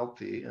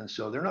wealthy. And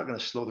so they're not going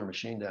to slow their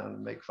machine down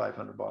and make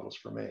 500 bottles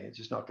for me. It's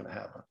just not going to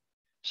happen.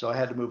 So I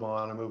had to move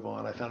on and move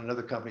on. I found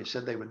another company that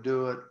said they would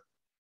do it,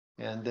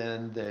 and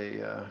then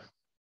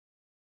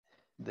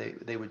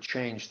they would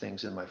change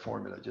things in my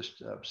formula. It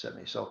just upset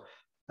me. So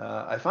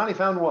I finally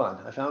found one.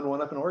 I found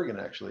one up in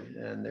Oregon actually,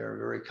 and they're a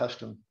very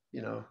custom,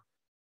 you know,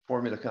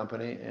 formula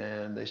company.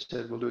 And they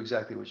said, we'll do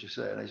exactly what you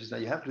say. And I said, now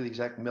you have to do the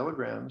exact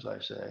milligrams I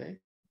say,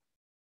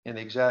 and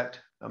the exact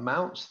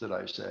amounts that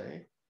I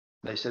say.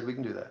 And they said we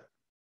can do that.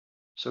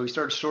 So we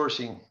started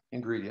sourcing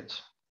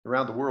ingredients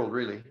around the world,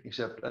 really,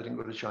 except I didn't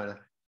go to China.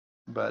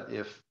 But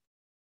if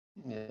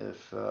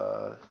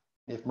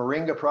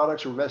moringa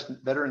products were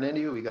better in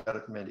India, we got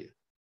it from India.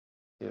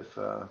 If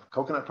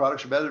coconut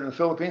products are better in the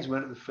Philippines, we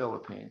went to the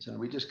Philippines, and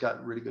we just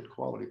got really good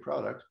quality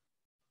product.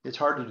 It's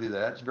hard to do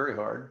that. It's very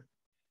hard.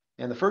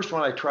 And the first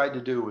one I tried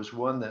to do was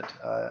one that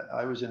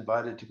I was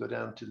invited to go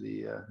down to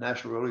the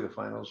National Rodeo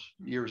Finals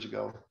years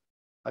ago.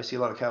 I see a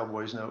lot of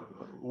cowboys now.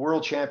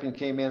 World champion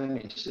came in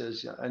and he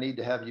says, I need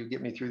to have you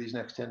get me through these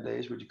next 10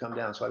 days. Would you come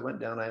down? So I went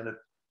down. I ended up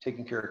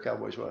taking care of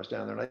cowboys while I was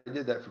down there. And I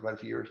did that for quite a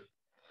few years.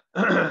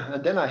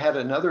 And then I had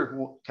another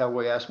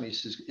cowboy ask me, he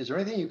says, is there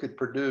anything you could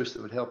produce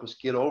that would help us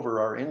get over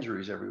our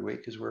injuries every week?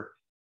 Because we're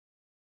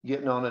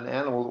getting on an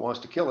animal that wants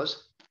to kill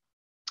us.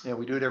 And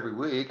we do it every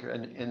week.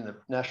 And in the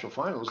national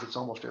finals, it's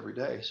almost every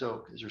day.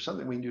 So is there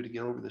something we can do to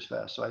get over this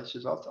fast? So I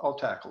says, I'll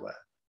tackle that.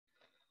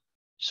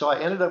 So I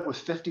ended up with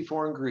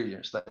 54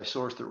 ingredients that I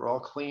sourced that were all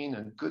clean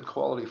and good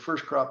quality,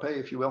 first crop hay,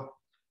 if you will.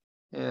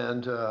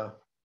 And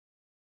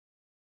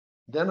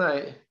then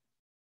I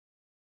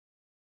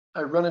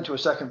run into a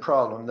second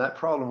problem. That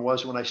problem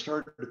was when I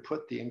started to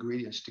put the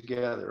ingredients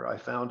together, I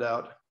found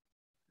out,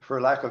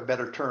 for lack of a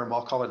better term,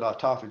 I'll call it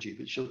autophagy,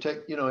 but she'll take,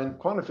 you know, in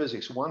quantum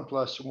physics, 1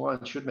 +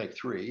 1 should make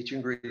 3. Each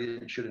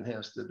ingredient should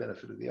enhance the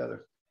benefit of the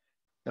other.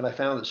 And I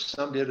found that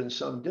some did and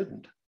some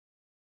didn't.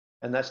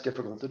 And that's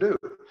difficult to do.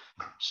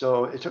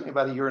 So it took me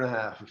about 1.5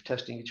 years of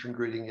testing each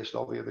ingredient against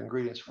all the other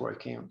ingredients before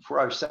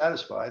I was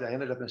satisfied. I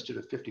ended up, instead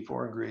of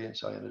 54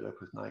 ingredients, I ended up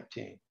with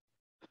 19.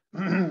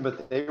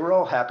 But they were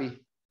all happy.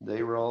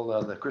 they were all,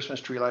 the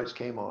Christmas tree lights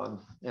came on,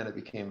 and it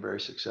became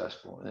very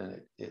successful. And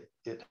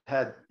it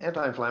had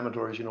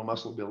anti-inflammatories, you know,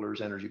 muscle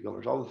builders, energy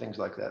builders, all the things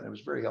like that. And it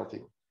was very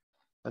healthy.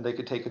 And they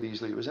could take it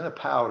easily. It was in a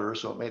powder,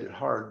 so it made it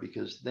hard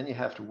because then you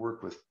have to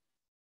work with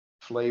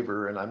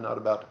flavor. And I'm not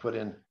about to put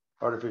in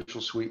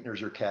artificial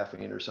sweeteners or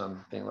caffeine or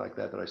something like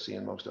that I see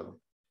in most of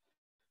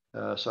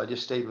them. So I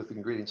just stayed with the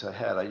ingredients I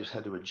had. I just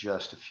had to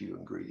adjust a few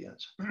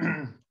ingredients.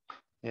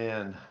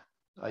 And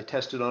I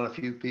tested on a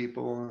few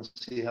people and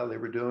see how they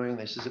were doing.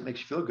 They says, it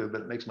makes you feel good,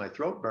 but it makes my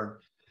throat burn.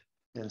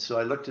 And so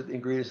I looked at the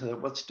ingredients and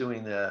thought, what's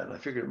doing that? And I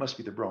figured it must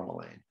be the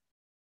bromelain.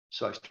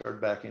 So I started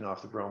backing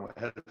off the bromelain.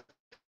 I had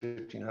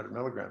 1,500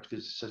 milligrams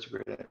because it's such a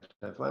great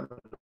anti-inflammatory.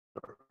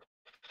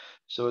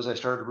 So as I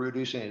started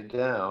reducing it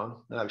down,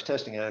 and I was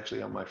testing it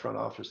actually on my front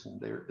office,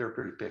 and they're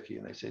pretty picky,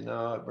 and they say,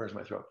 no, it burns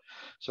my throat.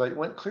 So I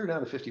went clear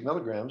down to 50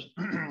 milligrams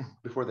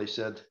before they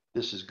said,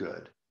 this is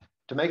good.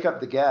 To make up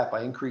the gap,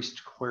 I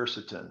increased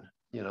quercetin,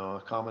 you know,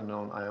 a common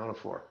known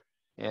ionophore.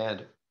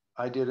 And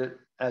I did it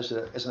as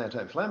an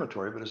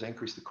anti-inflammatory, but as I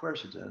increased the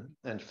quercetin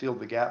and filled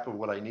the gap of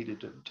what I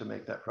needed to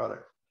make that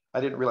product. I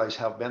didn't realize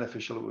how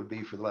beneficial it would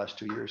be for the last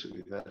 2 years that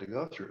we've had to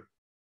go through.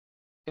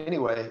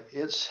 Anyway,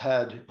 it's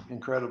had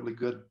incredibly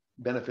good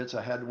benefits.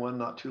 I had one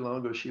not too long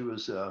ago. She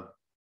was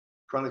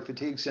chronic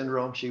fatigue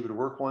syndrome. She would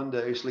work one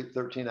day, sleep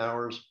 13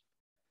 hours,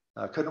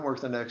 couldn't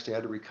work the next day,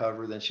 had to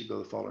recover. Then she'd go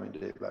the following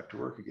day back to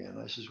work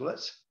again. I says, well,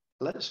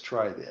 let's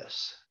try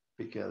this,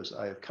 because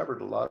I have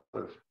covered a lot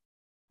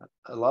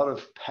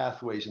of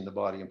pathways in the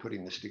body and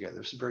putting this together.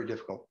 This is very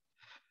difficult.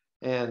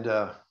 And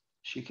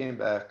she came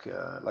back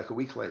like a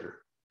week later,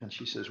 and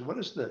she says,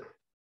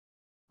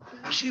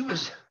 she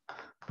was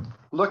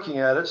looking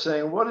at it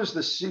saying, what is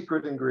the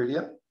secret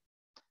ingredient?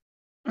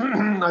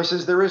 I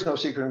says, there is no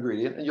secret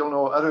ingredient, and you'll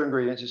know other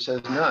ingredients. It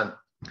says none.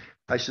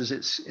 I says,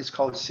 it's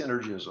called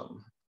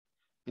synergism.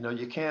 You know,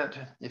 you can't,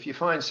 if you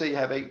find, say you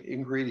have 8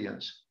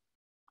 ingredients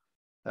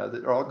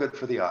that are all good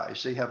for the eye.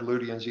 Say you have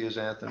lutein,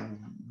 zeaxanthin,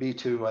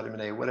 B2,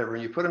 vitamin A, whatever,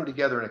 and you put them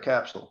together in a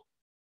capsule.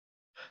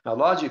 Now,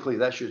 logically,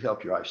 that should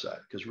help your eyesight,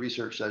 because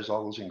research says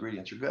all those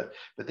ingredients are good.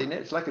 But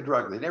it's like a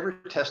drug. They never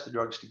test the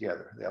drugs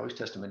together. They always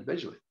test them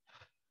individually.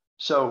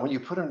 So when you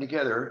put them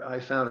together, I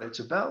found it's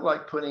about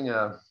like putting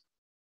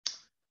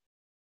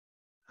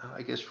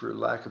I guess for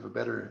lack of a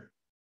better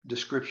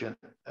description,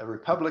 a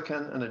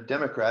Republican and a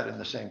Democrat in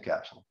the same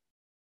capsule.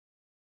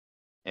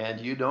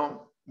 And you don't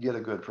get a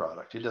good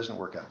product. It doesn't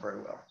work out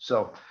very well.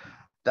 So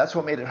that's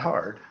what made it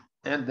hard.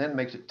 And then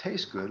makes it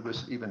taste good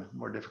was even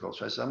more difficult.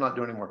 So I said, I'm not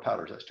doing any more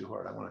powders. That's too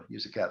hard. I want to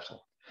use a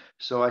capsule.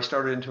 So I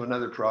started into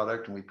another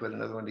product, and we put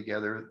another one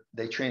together.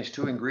 They changed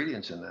 2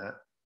 ingredients in that.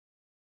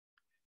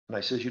 And I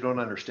says, you don't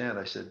understand.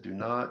 I said, do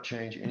not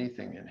change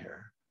anything in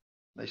here.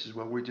 And they says,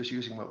 well, we're just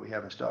using what we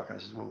have in stock. And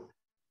I says, well,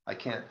 I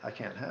can't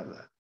have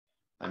that.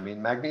 I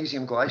mean,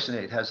 magnesium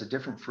glycinate has a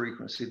different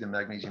frequency than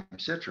magnesium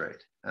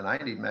citrate, and I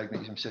need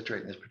magnesium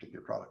citrate in this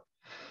particular product.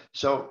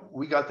 So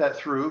we got that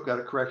through, got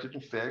it corrected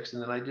and fixed,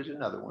 and then I did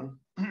another one,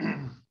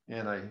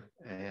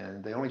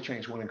 and they only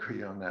changed 1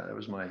 ingredient on that. That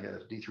was my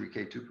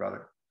D3K2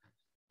 product,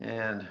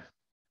 and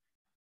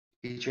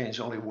he changed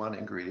only 1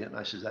 ingredient. And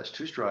I said, that's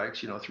 2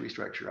 strikes. You know, 3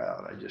 strikes you're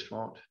out.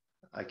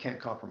 I can't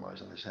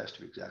compromise on this. It has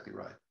to be exactly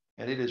right,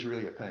 and it is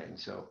really a pain.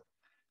 So.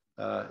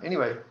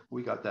 Anyway,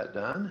 we got that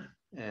done.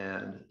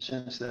 And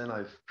since then,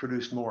 I've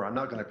produced more. I'm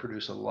not going to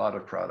produce a lot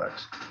of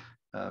products.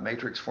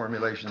 Matrix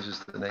Formulations is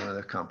the name of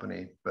the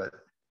company, but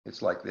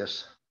it's like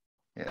this.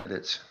 And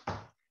it's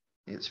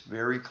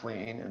very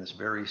clean, and it's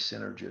very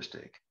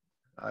synergistic.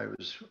 I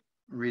was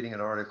reading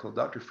an article.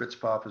 Dr. Fritz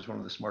Popp is one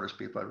of the smartest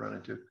people I've run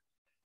into.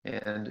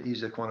 And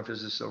he's a quantum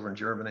physicist over in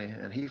Germany.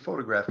 And he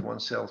photographed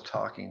one cell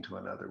talking to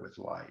another with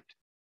light.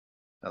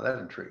 Now that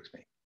intrigues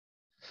me.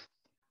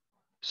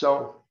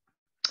 So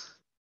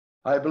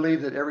I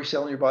believe that every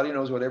cell in your body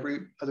knows what every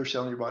other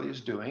cell in your body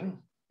is doing.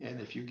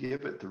 And if you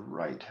give it the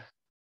right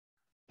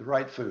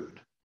food,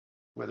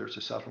 whether it's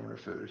a supplement or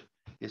food,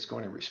 it's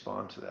going to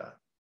respond to that.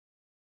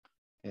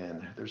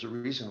 And there's a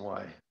reason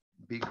why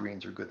beet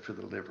greens are good for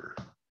the liver.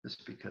 It's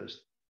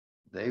because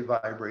they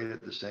vibrate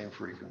at the same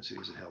frequency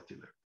as a healthy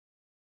liver.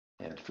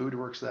 And food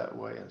works that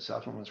way, and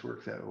supplements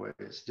work that way.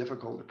 It's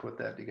difficult to put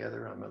that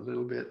together. I'm a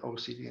little bit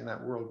OCD in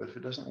that world, but if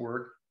it doesn't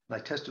work, and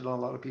I tested on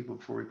a lot of people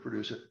before we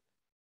produce it,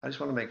 I just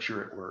want to make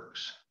sure it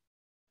works.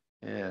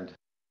 And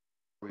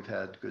we've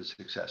had good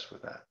success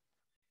with that.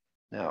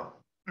 Now,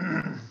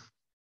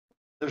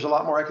 there's a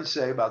lot more I could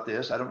say about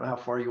this. I don't know how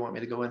far you want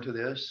me to go into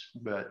this,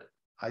 but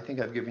I think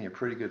I've given you a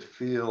pretty good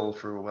feel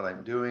for what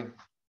I'm doing.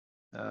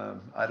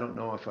 I don't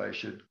know if I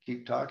should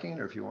keep talking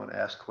or if you want to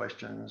ask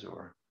questions,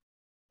 or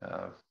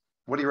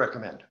what do you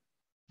recommend?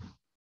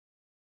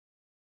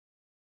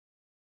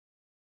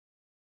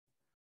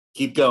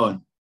 Keep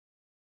going.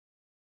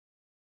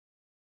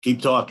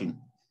 Keep talking.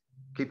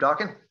 Keep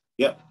talking?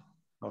 Yep.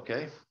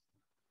 Okay.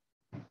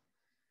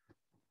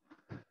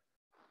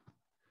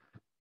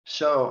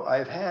 So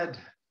I've had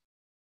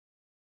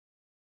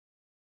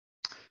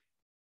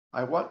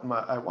I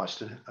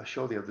watched a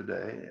show the other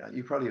day.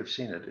 You probably have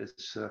seen it.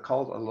 It's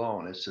called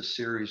Alone. It's a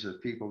series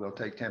of people. They'll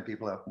take 10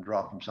 people out and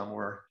drop them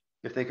somewhere.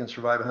 If they can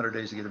survive 100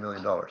 days, they get $1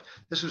 million.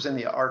 This was in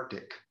the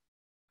Arctic.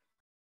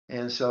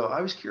 And so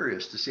I was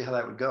curious to see how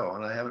that would go.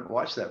 And I haven't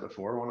watched that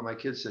before. One of my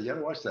kids said, you got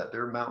to watch that.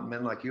 They're mountain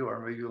men like you are.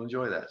 Maybe you'll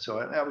enjoy that. So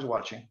I was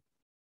watching.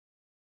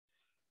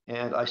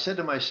 And I said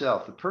to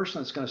myself, the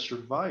person that's going to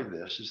survive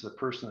this is the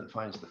person that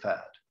finds the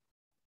fat.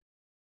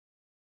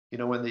 You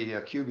know, when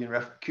the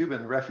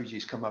Cuban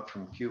refugees come up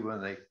from Cuba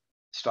and they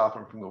stop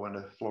them from going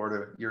to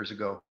Florida years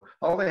ago,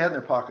 all they had in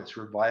their pockets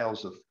were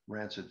vials of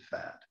rancid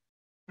fat.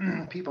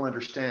 People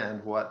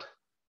understand what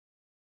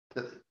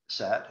the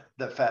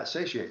fat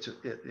satiates.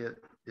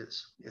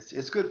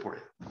 It's good for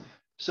you.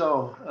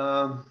 So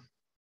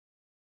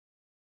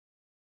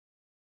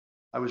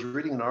I was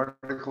reading an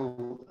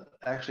article.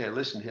 Actually, I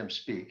listened to him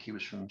speak. He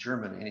was from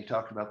Germany, and he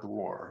talked about the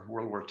war,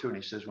 World War II. And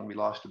he says, when we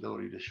lost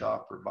ability to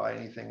shop or buy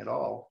anything at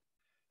all,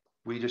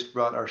 we just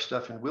brought our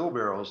stuff in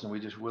wheelbarrows and we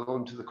just wheeled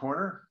them to the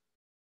corner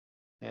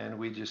and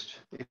we just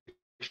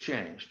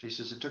exchanged. He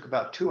says it took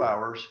about 2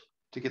 hours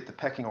to get the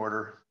pecking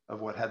order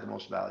of what had the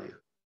most value.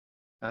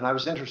 And I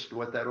was interested in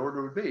what that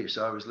order would be.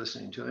 So I was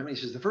listening to him. He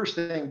says the first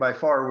thing by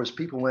far was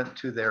people went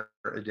to their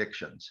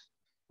addictions.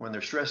 When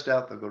they're stressed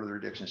out, they'll go to their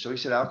addictions. So he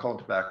said alcohol and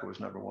tobacco was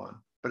number one.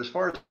 But as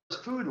far as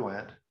food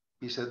went,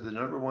 he said the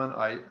number one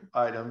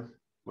item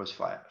was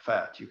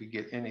fat. You could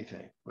get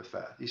anything with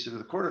fat. He said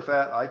with a quart of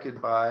fat, I could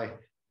buy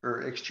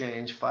or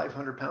exchange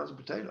 500 pounds of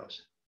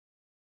potatoes.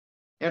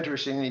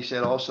 Interesting, he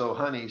said also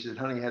honey. He said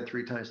honey had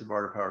 3 times the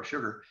barter power of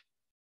sugar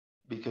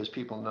because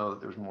people know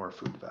that there's more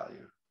food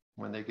value.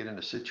 When they get in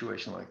a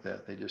situation like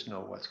that, they just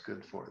know what's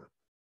good for them.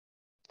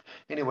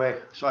 Anyway,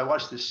 so I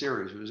watched this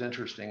series. It was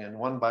interesting, and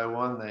one by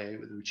one, they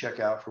would check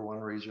out for one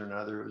reason or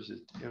another.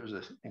 It was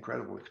an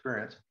incredible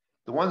experience.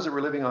 The ones that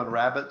were living on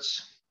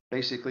rabbits,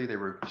 basically, they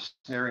were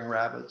snaring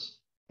rabbits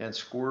and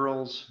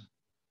squirrels.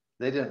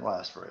 They didn't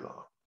last very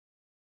long.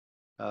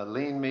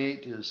 Lean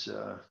meat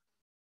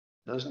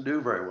doesn't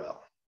do very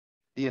well.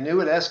 The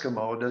Inuit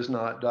Eskimo does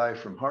not die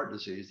from heart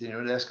disease. The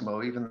Inuit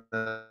Eskimo, even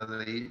though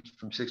they eat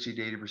from 60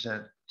 to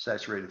 80%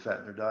 saturated fat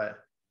in their diet,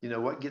 you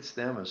know, what gets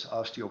them is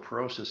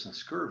osteoporosis and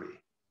scurvy.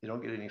 You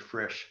don't get any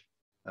fresh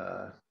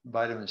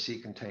vitamin C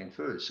contained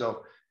food.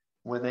 So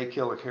when they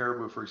kill a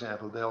caribou, for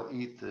example, they'll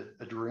eat the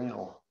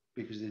adrenal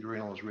because the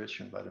adrenal is rich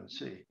in vitamin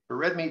C. But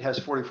red meat has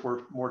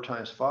 44 more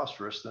times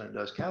phosphorus than it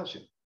does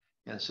calcium.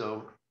 And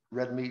so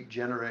red meat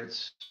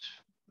generates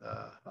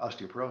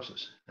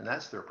osteoporosis, and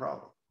that's their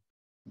problem.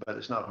 But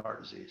it's not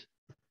heart disease.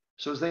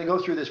 So as they go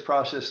through this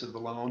process of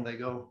Alone, they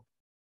go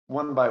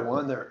one by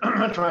one. They're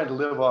trying to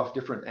live off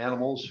different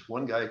animals.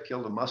 One guy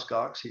killed a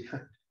muskox.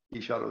 He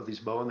shot it with his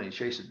bow and then he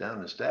chased it down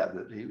and stabbed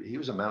it. He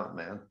was a mountain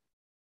man,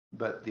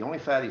 but the only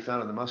fat he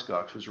found in the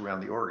muskox was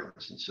around the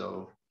organs, and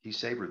so he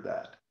savored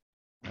that.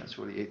 That's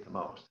what he ate the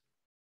most.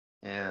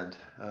 And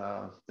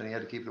then he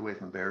had to keep it away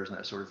from bears and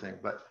that sort of thing.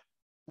 But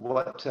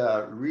what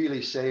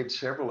really saved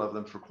several of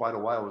them for quite a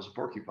while was a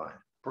porcupine.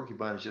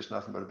 Porcupine is just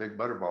nothing but a big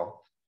butterball.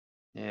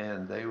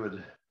 And they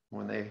would,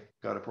 when they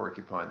got a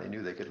porcupine, they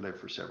knew they could live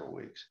for several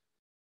weeks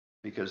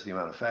because of the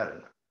amount of fat in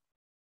it.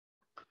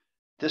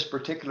 This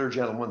particular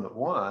gentleman that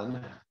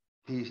won,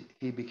 he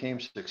became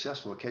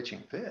successful at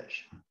catching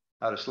fish.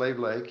 Out of Slave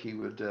Lake, he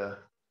would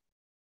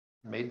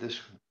made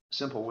this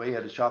simple way. He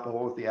had to chop a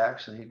hole with the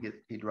axe, and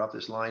he'd drop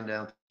this line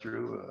down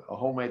through a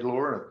homemade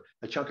lure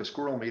and a chunk of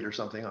squirrel meat or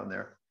something on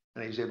there,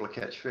 and he was able to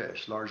catch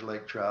fish, large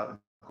lake trout.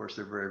 Of course,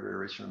 they're very, very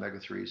rich in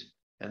omega-3s.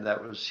 And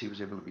he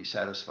was able to be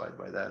satisfied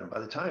by that. And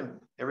by the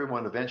time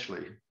everyone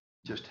eventually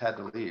just had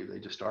to leave, they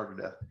just starved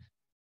to death,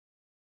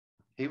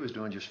 he was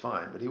doing just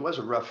fine. But he was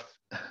a rough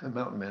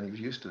mountain man. He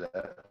was used to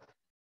that.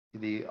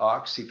 The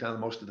ox, he found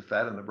most of the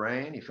fat in the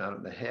brain. He found it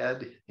in the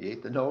head. He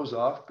ate the nose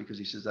off because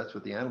he says that's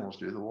what the animals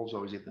do. The wolves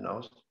always eat the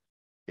nose.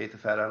 He ate the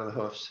fat out of the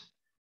hoofs.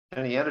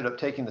 And he ended up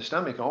taking the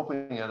stomach,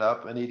 opening it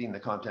up and eating the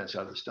contents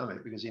out of the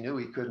stomach because he knew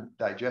he couldn't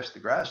digest the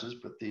grasses,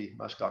 but the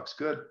muskox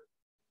could.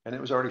 And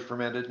it was already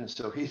fermented. And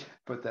so he'd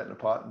put that in a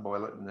pot and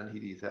boil it, and then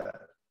he'd eat that.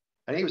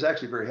 And he was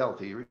actually very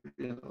healthy. He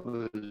didn't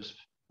lose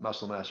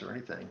muscle mass or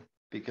anything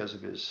because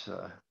of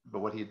but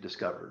what he had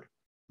discovered.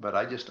 But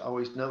I just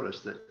always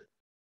noticed that,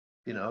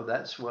 you know,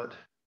 that's what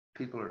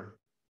people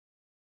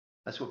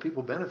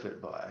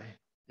benefit by.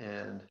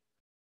 And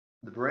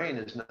the brain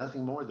is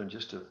nothing more than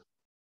just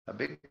a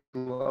big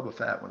glob of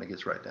fat when it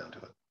gets right down to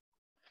it.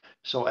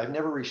 So I've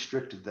never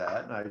restricted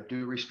that. And I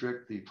do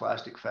restrict the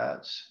plastic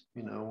fats.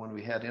 You know, when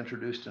we had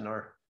introduced in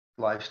our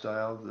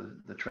lifestyle,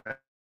 the trans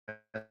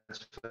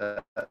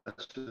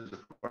fats, the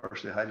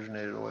partially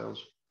hydrogenated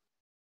oils,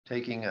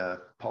 taking a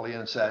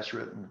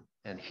polyunsaturated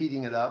and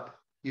heating it up,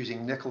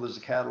 using nickel as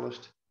a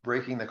catalyst,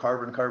 breaking the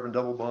carbon-carbon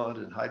double bond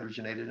and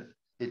hydrogenated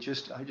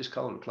it. I just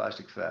call it a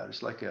plastic fat.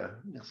 It's like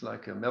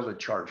a melted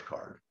charge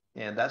card.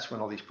 And that's when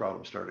all these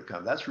problems started to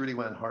come. That's really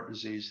when heart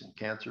disease and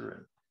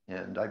cancer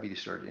and diabetes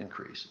started to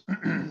increase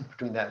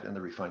between that and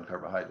the refined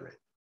carbohydrate.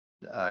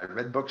 I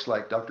read books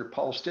like Dr.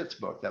 Paul Stitt's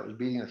book that was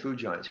Beating the Food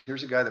Giants.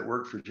 Here's a guy that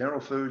worked for General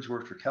Foods,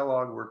 worked for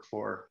Kellogg, worked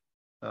for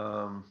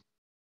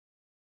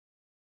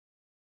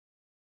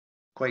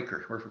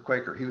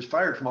Quaker. He was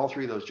fired from all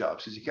three of those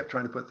jobs because he kept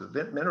trying to put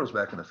the minerals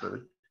back in the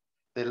food.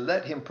 They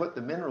let him put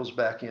the minerals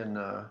back in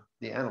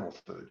the animal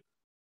food,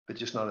 but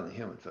just not in the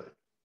human food.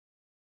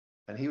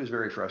 And he was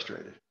very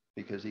frustrated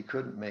because he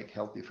couldn't make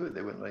healthy food.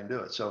 They wouldn't let him do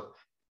it. So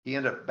he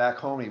ended up back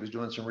home. He was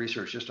doing some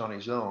research just on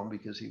his own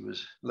because he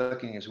was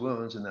licking his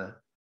wounds, and a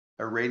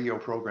radio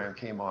program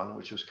came on,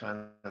 which was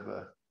kind of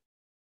a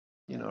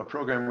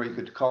program where you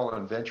could call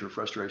and vent your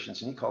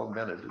frustrations. And he called and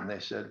vented, and they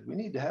said, we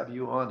need to have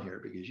you on here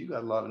because you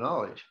got a lot of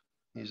knowledge.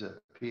 He's a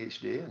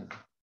PhD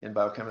in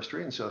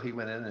biochemistry. And so he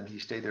went in and he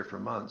stayed there for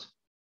months.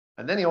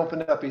 And then he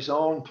opened up his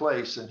own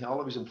place, and all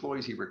of his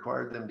employees, he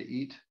required them to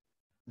eat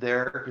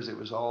there because it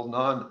was all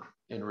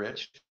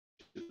non-enriched.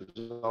 It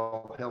was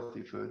all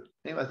healthy food.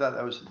 Anyway, I thought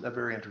that was a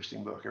very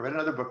interesting book. I read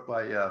another book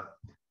by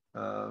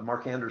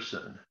Mark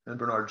Anderson and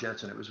Bernard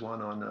Jensen. It was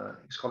one on,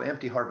 it's called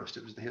Empty Harvest.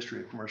 It was the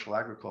history of commercial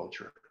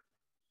agriculture.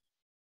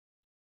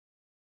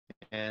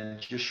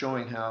 And just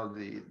showing how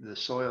the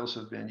soils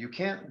have been, you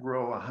can't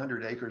grow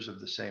 100 acres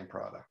of the same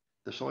product.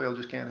 The soil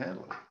just can't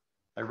handle it.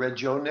 I read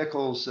Joe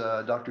Nichols,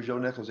 Dr. Joe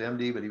Nichols,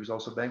 MD, but he was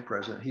also bank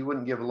president. He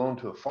wouldn't give a loan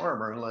to a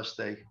farmer unless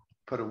they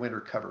put a winter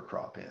cover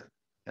crop in,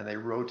 and they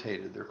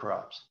rotated their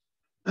crops.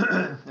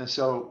 And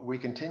so we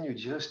continue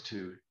just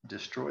to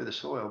destroy the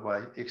soil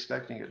by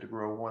expecting it to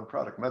grow one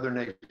product. Mother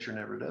Nature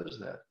never does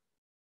that.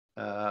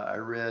 I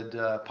read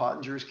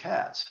Pottinger's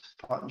Cats.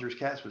 Pottinger's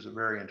Cats was a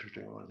very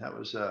interesting one. That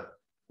was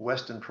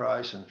Weston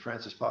Price and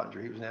Francis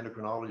Pottinger. He was an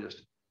endocrinologist.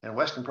 And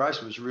Weston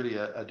Price was really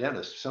a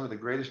dentist. Some of the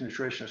greatest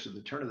nutritionists at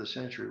the turn of the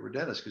century were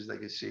dentists because they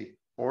could see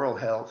oral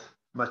health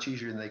much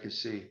easier than they could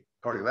see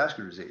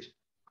cardiovascular disease.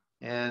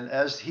 And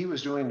as he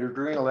was doing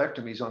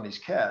adrenalectomies on these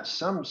cats,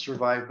 some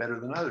survived better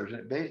than others.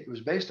 And it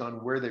was based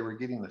on where they were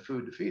getting the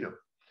food to feed them.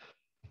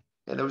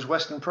 And it was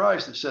Weston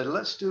Price that said,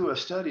 let's do a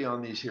study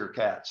on these here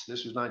cats.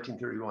 This was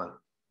 1931.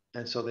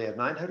 And so they had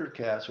 900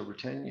 cats over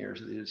 10 years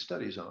that they did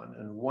studies on.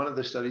 And one of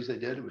the studies they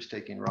did was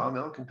taking raw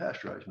milk and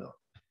pasteurized milk.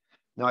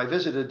 Now, I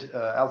visited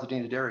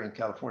Altadena Dairy in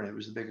California. It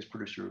was the biggest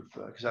producer of,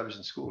 because I was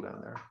in school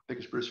down there,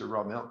 biggest producer of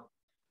raw milk.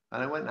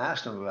 And I went and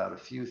asked them about a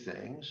few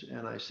things.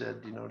 And I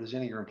said, does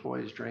any of your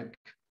employees drink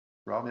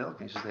raw milk?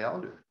 And he says, they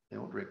all do. They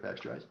won't drink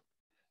pasteurized.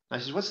 I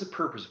said, what's the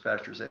purpose of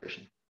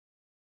pasteurization?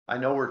 I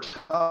know we're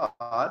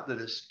taught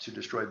that it's to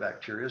destroy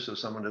bacteria so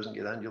someone doesn't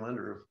get undulant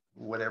or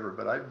whatever,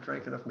 but I've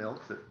drank enough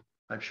milk that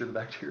I'm sure the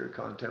bacteria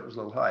content was a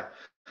little high.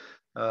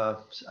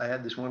 I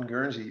had this one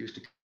Guernsey used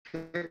to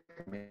kick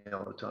me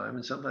all the time,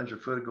 and sometimes her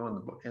foot would go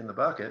in the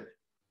bucket.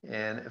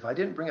 And if I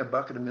didn't bring a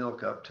bucket of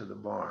milk up to the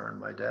barn,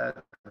 my dad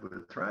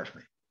would thrash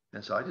me.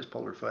 And so I just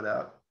pulled her foot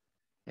out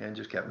and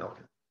just kept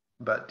milking.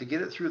 But to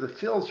get it through the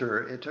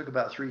filter, it took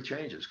about 3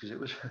 changes because it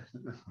was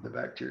the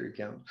bacteria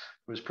count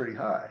was pretty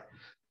high.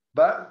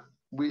 But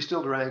we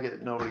still drank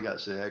it. Nobody got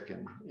sick,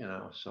 and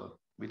so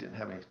we didn't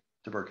have any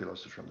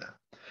tuberculosis from that.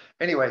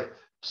 Anyway,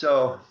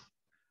 so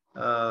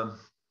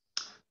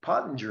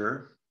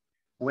Pottinger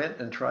went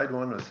and tried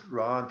one with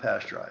raw and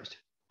pasteurized.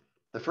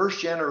 The first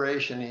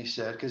generation, he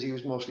said, because he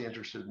was mostly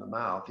interested in the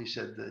mouth, he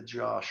said the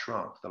jaw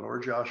shrunk, the lower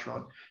jaw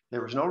shrunk.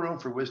 There was no room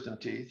for wisdom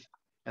teeth,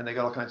 and they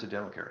got all kinds of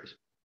dental caries.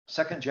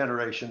 Second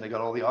generation, they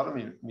got all the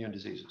autoimmune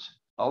diseases,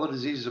 all the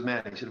diseases of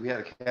man. He said, we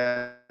had a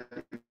cat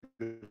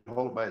could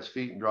hold it by its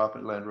feet and drop it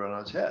and land right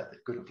on its head.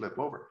 It couldn't flip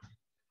over.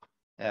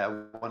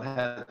 One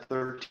had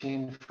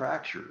 13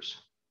 fractures.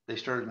 They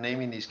started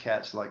naming these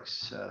cats like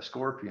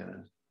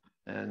Scorpion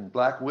and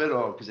Black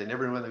Widow because they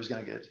never knew when they was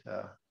going to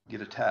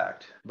get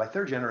attacked. By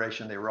third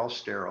generation, they were all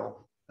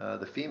sterile.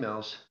 The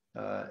females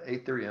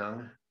ate their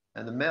young,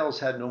 and the males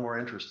had no more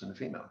interest in the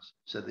females,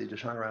 so they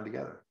just hung around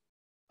together.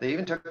 They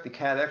even took the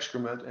cat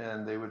excrement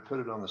and they would put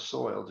it on the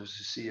soil just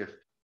to see if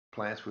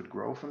plants would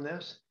grow from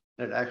this,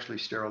 and it actually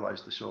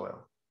sterilized the soil,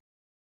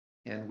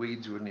 and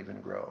weeds wouldn't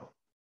even grow.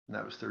 And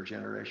that was third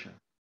generation.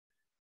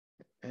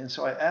 And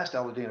so I asked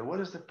Altadena, what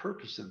is the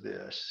purpose of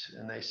this?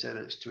 And they said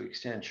it's to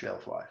extend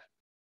shelf life.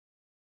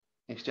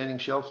 Extending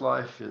shelf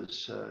life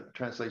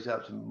translates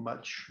out to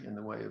much in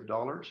the way of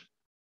dollars,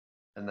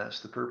 and that's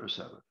the purpose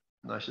of it.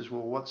 And I says,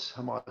 well, what's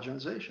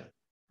homogenization?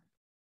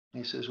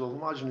 And he says, well,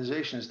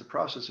 homogenization is the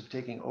process of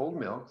taking old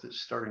milk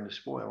that's starting to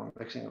spoil and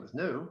mixing it with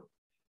new,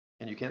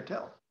 and you can't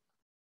tell.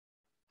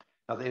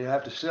 Now, they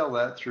have to sell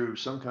that through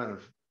some kind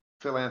of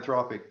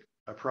philanthropic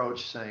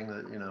approach, saying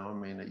that,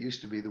 it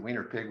used to be the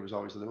wiener pig was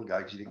always the little guy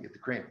because you didn't get the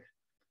cream.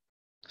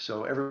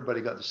 So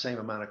everybody got the same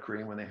amount of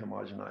cream when they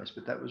homogenized,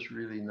 but that was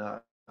really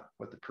not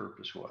what the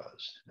purpose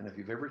was. And if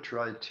you've ever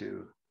tried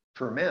to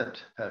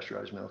ferment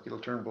pasteurized milk, it'll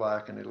turn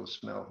black and it'll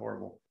smell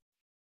horrible,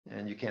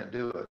 and you can't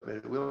do it, but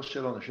it will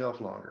sit on the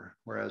shelf longer.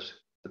 Whereas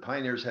the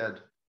pioneers had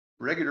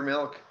regular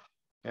milk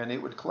and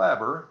it would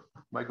clabber.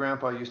 My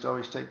grandpa used to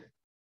always take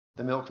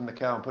the milk from the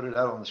cow and put it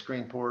out on the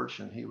screen porch,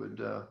 and he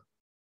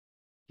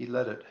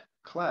let it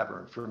clabber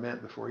and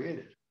ferment before he ate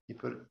it. He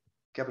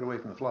kept it away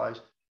from the flies.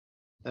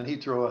 Then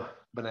he'd throw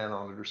banana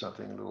on it or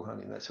something, a little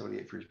honey, and that's what he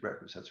ate for his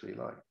breakfast. That's what he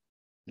liked.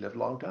 He lived a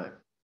long time.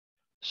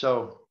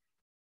 So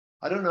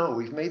I don't know,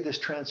 we've made this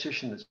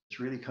transition that's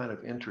really kind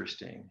of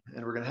interesting,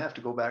 and we're going to have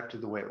to go back to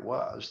the way it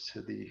was.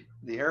 To the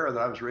era that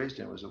I was raised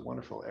in was a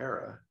wonderful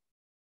era,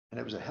 and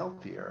it was a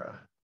healthy era,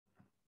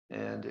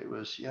 and it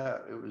was, yeah,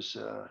 it was,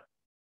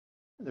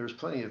 there was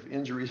plenty of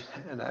injuries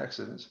and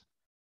accidents,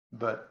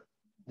 but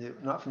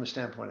not from the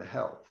standpoint of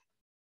health.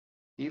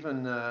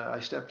 Even I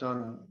stepped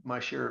on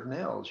my share of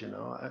nails, you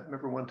know. I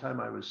remember one time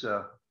I was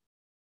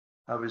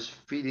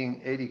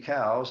feeding 80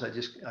 cows.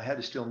 I had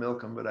to still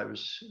milk them, but I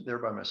was there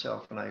by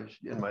myself, and I was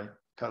in my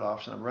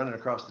cutoffs, and I'm running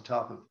across the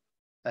top of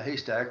a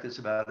haystack that's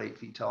about 8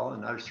 feet tall,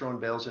 and I was throwing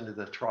bales into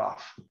the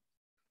trough.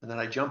 And then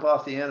I jump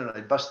off the end and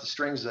I bust the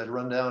strings as I'd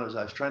run down, as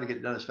I was trying to get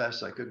it done as fast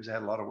as I could because I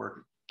had a lot of work.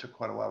 It took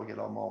quite a while to get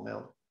them all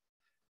milked.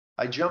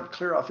 I jumped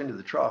clear off into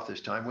the trough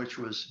this time, which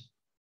was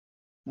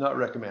not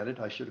recommended.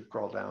 I should have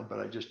crawled down, but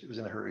it was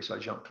in a hurry. So I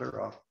jumped clear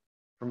off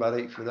from about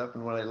 8 feet up.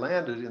 And when I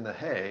landed in the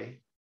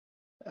hay,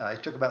 I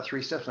took about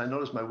 3 steps and I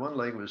noticed my one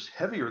leg was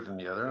heavier than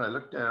the other. And I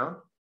looked down.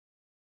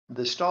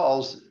 The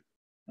stalls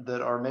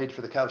that are made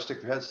for the cows to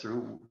stick their heads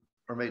through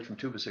are made from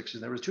 2x6s.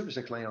 And there was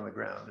 2x6 laying on the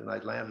ground, and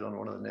I'd landed on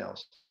one of the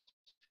nails.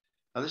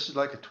 Now this is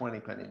like a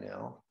 20-penny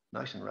nail,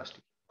 nice and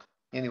rusty.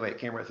 Anyway, it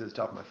came right through the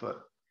top of my foot.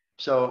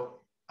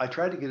 So I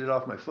tried to get it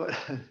off my foot.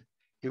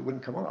 It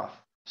wouldn't come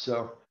off.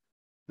 So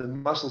the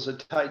muscles had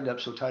tightened up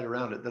so tight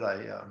around it that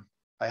I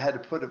had to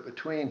put it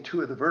between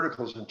 2 of the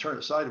verticals and turn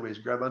it sideways,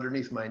 grab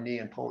underneath my knee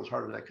and pull as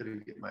hard as I could to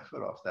get my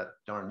foot off that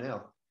darn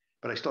nail.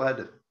 But I still had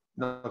to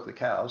milk the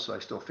cows, so I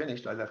still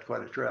finished. I left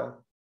quite a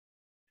trail.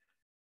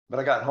 But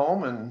I got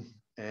home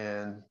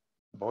and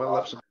boiled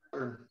up some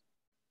water.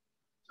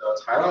 So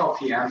Tylenol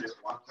PM just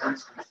one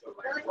person. So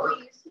like work.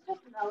 We used to take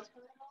melatonin a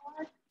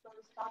lot, so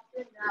we stopped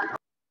doing that.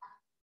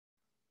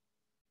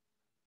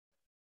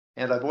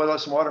 And I boiled up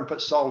some water and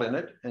put salt in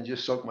it and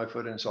just soaked my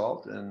foot in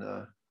salt. And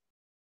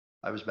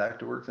I was back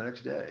to work the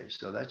next day.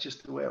 So that's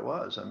just the way it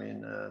was. I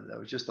mean, that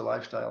was just the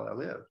lifestyle I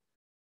lived.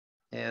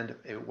 And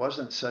it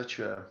wasn't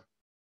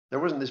there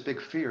wasn't this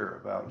big fear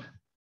about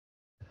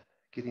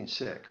getting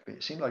sick.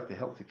 It seemed like the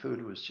healthy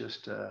food was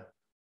just,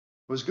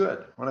 was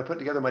good. When I put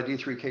together my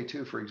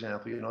D3K2, for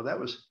example, you know, that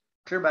was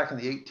clear back in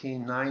the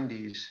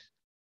 1890s.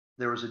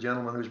 There was a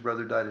gentleman whose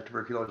brother died of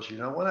tuberculosis. You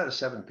know, 1 out of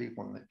 7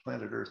 people on the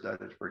planet Earth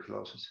died of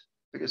tuberculosis,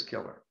 biggest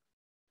killer.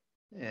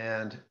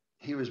 And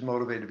he was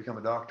motivated to become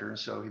a doctor. And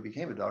so he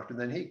became a doctor.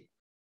 And then he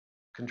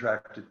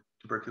contracted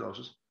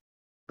tuberculosis.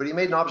 But he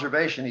made an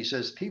observation. He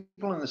says,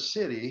 people in the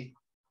city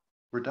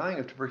were dying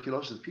of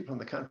tuberculosis. People in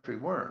the country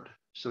weren't.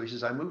 So he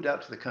says, I moved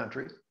out to the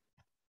country,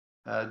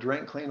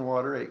 drank clean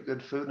water, ate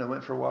good food, and I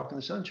went for a walk in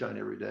the sunshine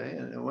every day,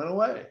 and it went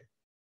away.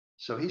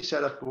 So he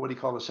set up what he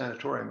called a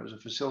sanatorium. It was a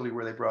facility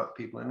where they brought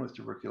people in with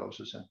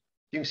tuberculosis. And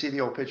you can see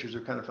the old pictures.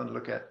 They're kind of fun to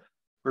look at,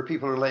 where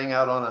people are laying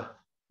out on a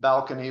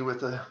balcony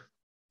with a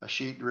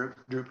sheet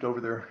drooped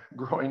over their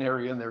groin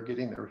area, and they're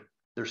getting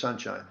their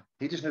sunshine.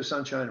 He just knew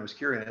sunshine was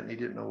curing it, and he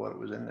didn't know what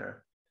was in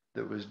there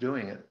that was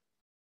doing it.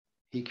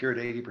 He cured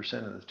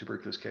 80% of the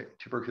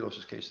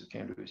tuberculosis cases that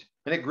came to us.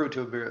 And it grew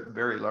to a very,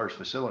 very large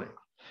facility.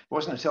 It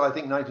wasn't until I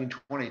think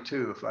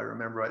 1922, if I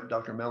remember right,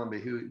 Dr.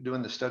 Blvd, who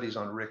doing the studies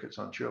on rickets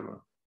on children,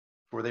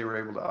 where they were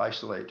able to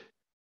isolate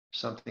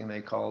something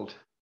they called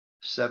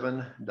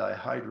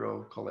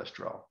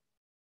 7-dihydrocholesterol,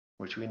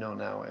 which we know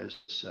now as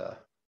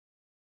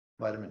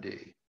vitamin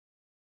D.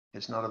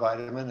 It's not a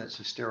vitamin, it's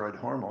a steroid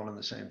hormone in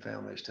the same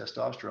family as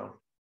testosterone.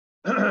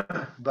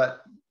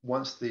 But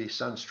once the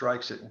sun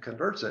strikes it and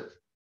converts it,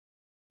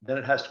 then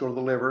it has to go to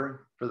the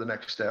liver for the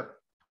next step,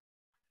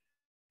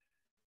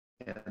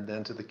 and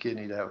then to the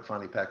kidney to have it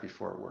finally packaged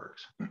before it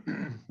works.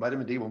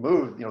 Vitamin D will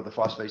move, you know, the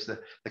phosphates, the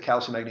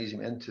calcium,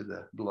 magnesium into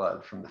the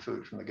blood from the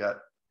food, from the gut,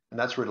 and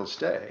that's where it'll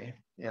stay.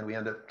 And we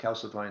end up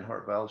calcifying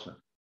heart valves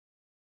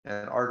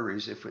and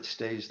arteries if it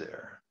stays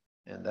there.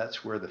 And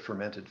that's where the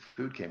fermented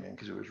food came in,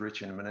 because it was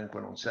rich in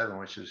meninquinone 7,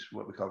 which is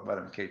what we call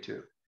vitamin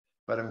K2.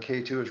 Vitamin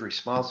K2 is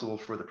responsible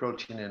for the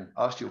protein in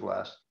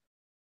osteoblasts,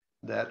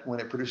 that when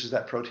it produces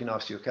that protein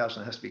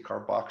osteocalcin, it has to be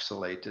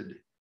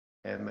carboxylated,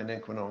 and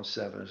meninquinone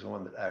 7 is the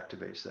one that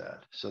activates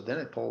that. So then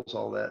it pulls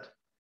all that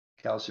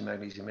calcium,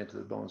 magnesium into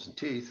the bones and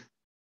teeth,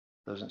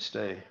 doesn't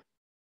stay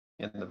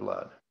in the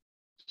blood.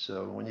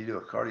 So when you do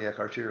a cardiac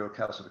arterial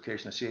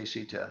calcification, a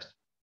CAC test,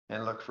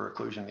 and look for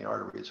occlusion in the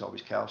artery, it's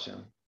always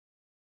calcium.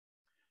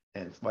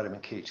 And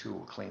vitamin K2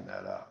 will clean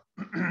that up.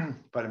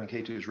 Vitamin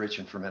K2 is rich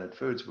in fermented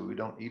foods, but we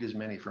don't eat as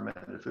many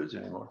fermented foods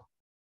anymore.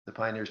 The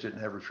pioneers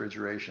didn't have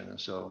refrigeration, and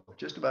so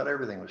just about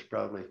everything was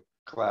probably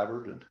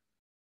clabbered,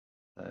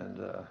 and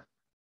the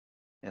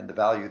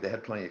value, they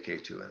had plenty of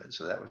K2 in it,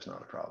 so that was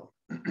not a problem.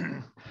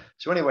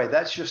 So anyway,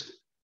 that's just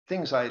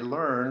things I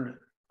learned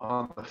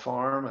on the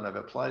farm, and I've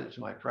applied it to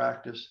my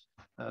practice.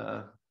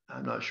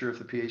 I'm not sure if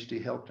the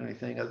PhD helped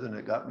anything other than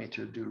it got me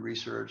to do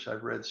research.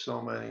 I've read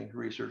so many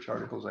research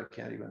articles, I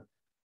can't even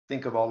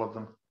think of all of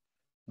them,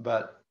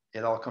 but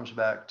it all comes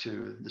back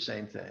to the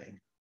same thing.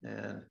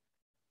 And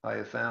I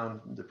have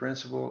found the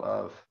principle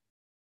of,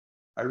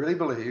 I really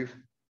believe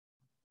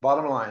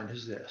bottom line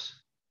is this.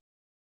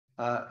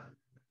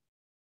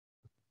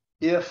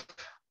 If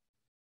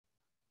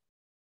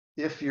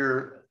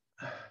your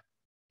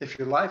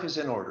life is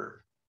in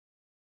order,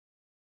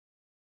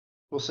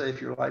 we'll say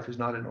if your life is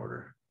not in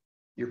order,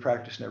 your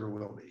practice never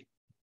will be.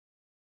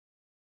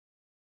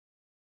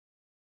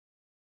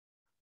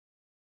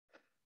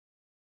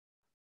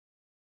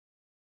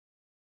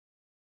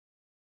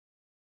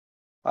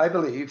 I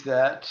believe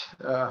that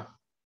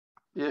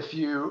if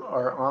you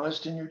are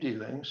honest in your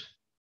dealings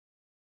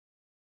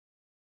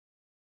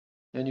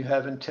and you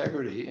have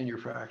integrity in your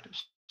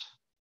practice,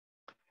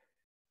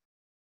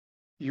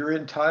 you're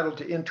entitled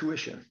to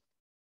intuition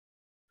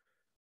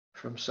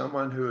from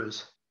someone who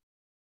is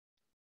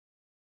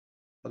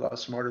a lot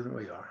smarter than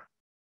we are.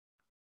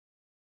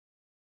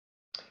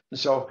 And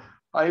so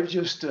I've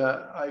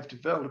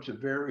developed a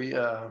very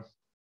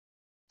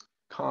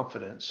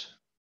confidence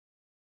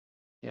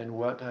in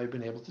what I've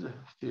been able to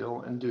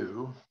feel and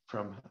do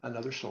from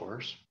another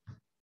source.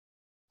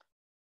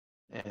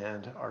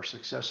 And our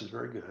success is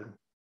very good.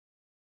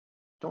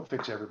 Don't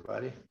fix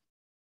everybody,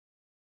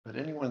 but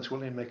anyone that's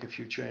willing to make a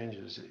few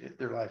changes,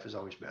 their life is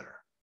always better.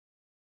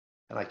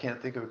 And I can't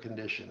think of a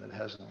condition that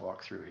hasn't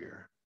walked through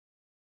here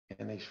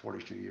in these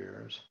 42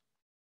 years.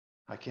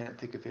 I can't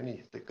think of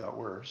any that got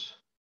worse.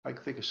 I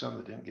can think of some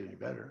that didn't get any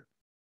better,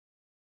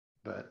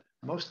 but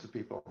most of the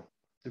people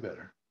do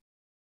better.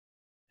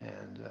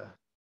 And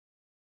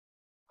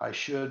I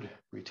should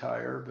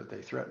retire, but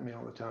they threaten me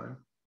all the time.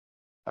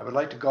 I would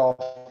like to golf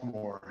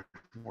more,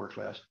 work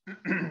less.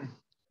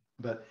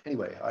 But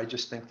anyway, I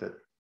just think that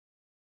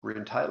we're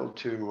entitled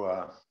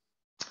to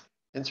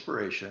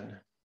inspiration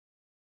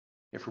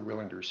if we're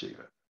willing to receive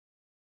it.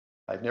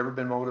 I've never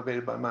been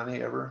motivated by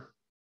money ever.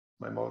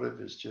 My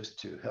motive is just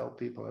to help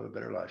people have a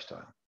better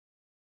lifestyle.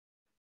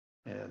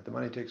 And the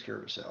money takes care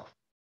of itself.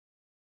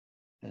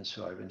 And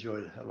so I've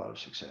enjoyed a lot of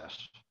success.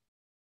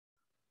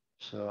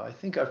 So I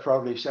think I've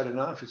probably said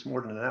enough. It's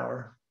more than an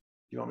hour.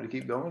 Do you want me to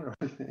keep going? Or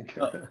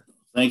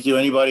Thank you.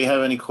 Anybody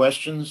have any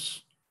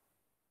questions?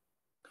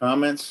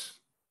 Comments?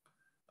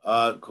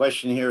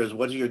 Question here is,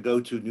 what is your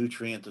go-to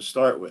nutrient to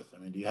start with? I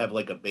mean, do you have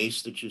like a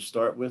base that you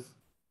start with?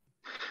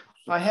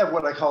 I have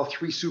what I call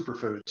 3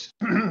 superfoods.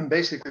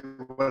 Basically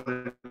what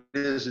it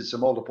is, it's a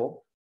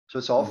multiple. So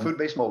it's all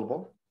food-based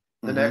multiple.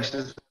 The next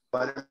is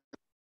vitamin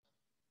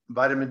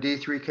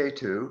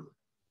D3K2.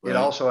 It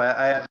also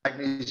adds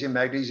magnesium.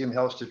 Magnesium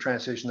helps to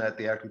transition that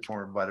the active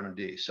form of vitamin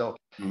D. So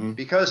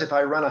because if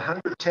I run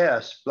 100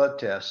 tests, blood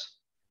tests,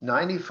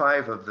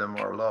 95 of them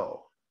are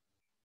low.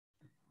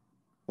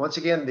 Once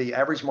again, the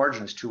average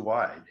margin is too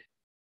wide.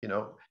 You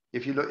know,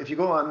 if you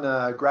go on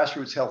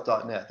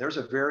grassrootshealth.net, there's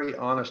a very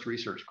honest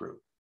research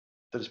group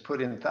that has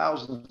put in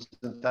thousands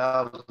and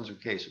thousands of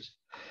cases.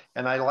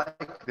 And I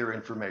like their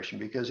information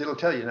because it'll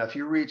tell you, now, if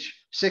you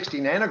reach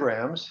 60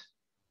 nanograms,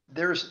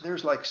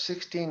 there's like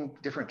 16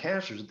 different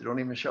cancers that don't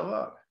even show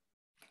up.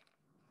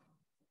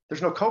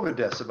 There's no COVID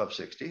deaths above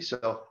 60.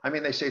 So, I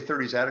mean, they say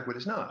 30 is adequate.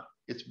 It's not.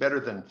 It's better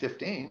than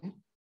 15,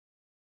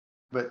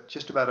 but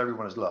just about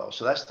everyone is low.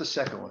 So that's the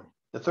second one.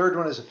 The third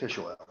one is a fish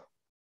oil.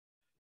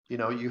 You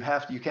know, you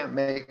can't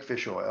make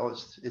fish oil.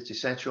 It's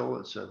essential.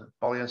 It's a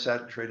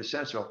polyunsaturated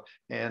essential,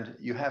 and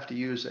you have to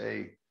use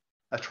a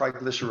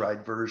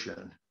triglyceride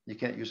version. You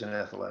can't use an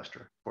ethyl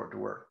ester for it to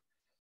work.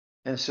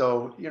 And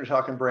so you're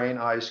talking brain,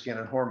 eyes, skin,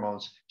 and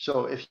hormones.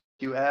 So if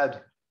you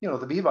add, you know,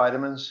 the B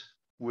vitamins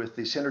with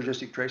the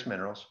synergistic trace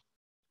minerals,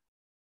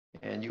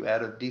 and you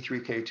add a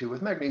D3K2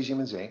 with magnesium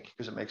and zinc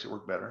because it makes it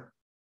work better,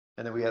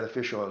 and then we add a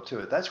fish oil to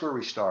it. That's where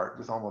we start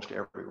with almost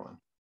everyone.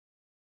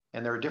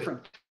 And there are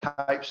different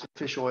types of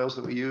fish oils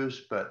that we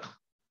use, but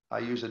I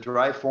use a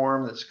dry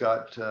form that's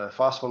got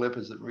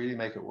phospholipids that really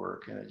make it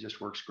work, and it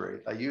just works great.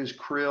 I use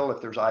krill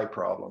if there's eye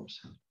problems.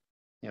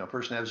 You know, a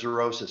person has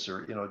xerosis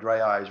or, you know,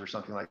 dry eyes or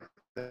something like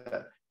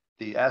that.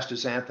 The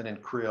astaxanthin in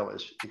krill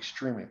is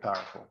extremely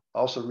powerful.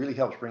 Also really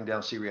helps bring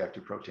down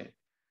C-reactive protein.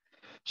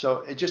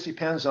 So it just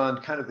depends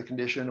on kind of the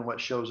condition and what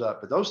shows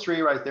up. But those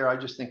 3 right there, I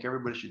just think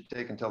everybody should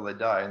take until they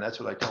die. And that's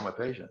what I tell my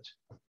patients.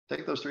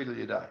 Take those 3 till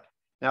you die.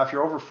 Now, if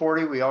you're over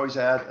 40, we always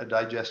add a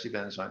digestive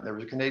enzyme. There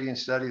was a Canadian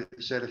study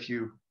that said if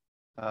you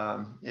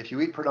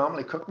eat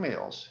predominantly cooked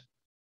meals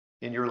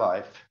in your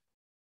life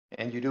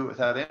and you do it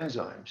without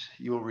enzymes,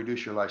 you will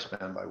reduce your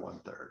lifespan by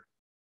 1/3.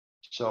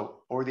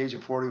 So over the age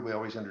of 40, we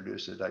always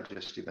introduce a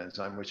digestive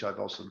enzyme, which I've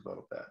also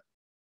developed that.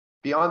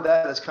 Beyond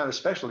that, it's kind of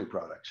specialty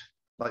products.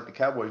 Like the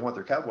cowboys want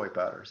their cowboy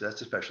powders.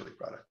 That's a specialty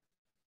product.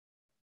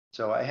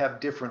 So I have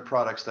different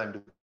products that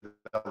I'm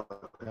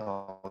developing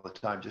all the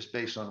time, just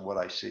based on what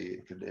I see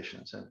in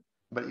conditions.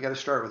 But you got to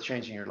start with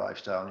changing your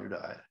lifestyle and your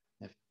diet.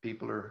 If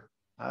people are,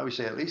 I always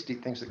say, at least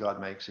eat things that God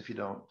makes. If you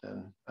don't,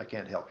 then I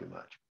can't help you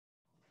much.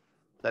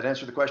 That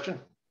answer the question?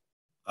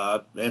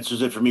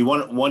 Answers it for me.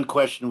 One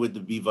question with the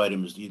B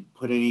vitamins. Do you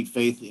put any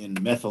faith in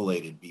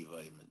methylated B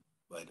vitamins?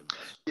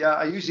 Yeah,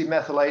 I usually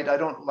methylate. I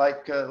don't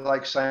like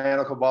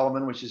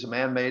cyanocobalamin, which is a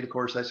man-made. Of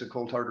course, that's a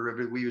coal tar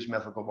derivative. We use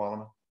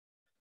methylcobalamin.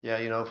 Yeah,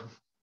 you know,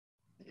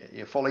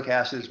 folic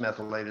acid is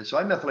methylated. So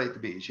I methylate the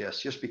Bs,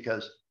 yes, just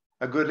because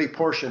a goodly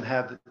portion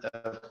have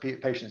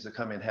patients that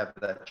come in have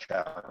that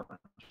challenge.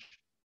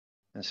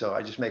 And so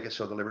I just make it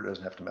so the liver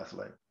doesn't have to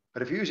methylate.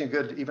 But if you're using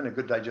even a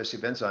good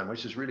digestive enzyme,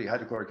 which is really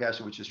hydrochloric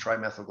acid, which is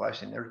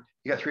trimethylglycine,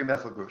 you got 3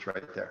 methyl groups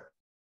right there.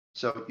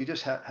 So you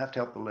just have to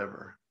help the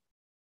liver.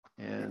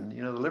 And,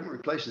 you know, the liver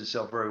replaces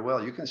itself very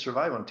well. You can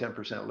survive on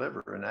 10%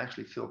 liver and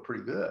actually feel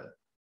pretty good,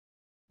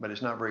 but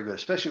it's not very good,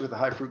 especially with the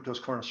high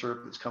fructose corn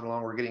syrup that's come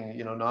along. We're getting,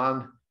 you know,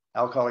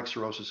 non-alcoholic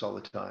cirrhosis all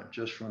the time,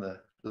 just from the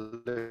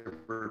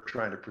liver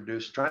trying to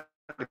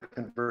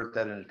convert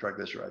that into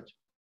triglycerides.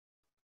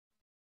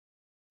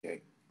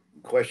 Okay.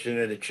 Question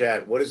in the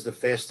chat. What is the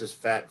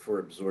fastest fat for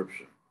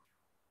absorption?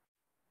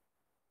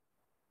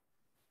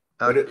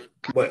 I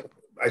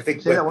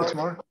think. Say that once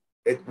more.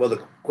 Well,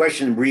 the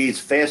question reads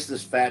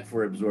fastest fat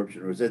for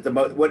absorption, or is it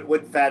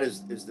what fat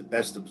is the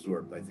best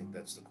absorbed? I think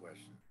that's the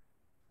question.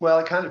 Well,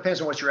 it kind of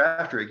depends on what you're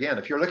after. Again,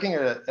 if you're looking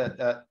at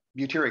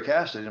butyric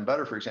acid in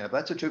butter, for example,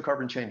 that's a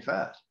 2-carbon chain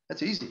fat.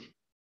 That's easy.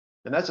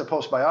 And that's a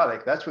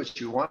postbiotic. That's what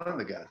you want in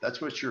the gut.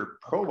 That's what your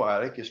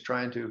probiotic is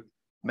trying to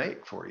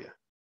make for you.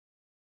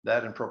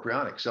 That and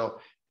propionic. So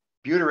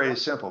butyrate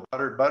is simple.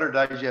 Butter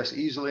digests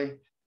easily.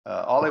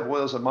 Olive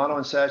oil is a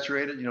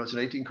monounsaturated. You know, it's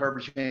an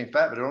 18-carbon chain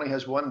fat, but it only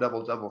has 1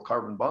 double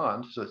carbon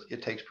bond, so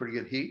it takes pretty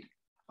good heat.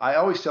 I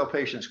always tell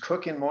patients,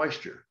 cook in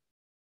moisture.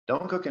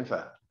 Don't cook in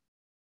fat.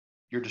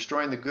 You're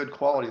destroying the good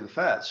quality of the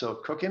fat. So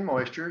cook in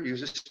moisture.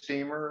 Use a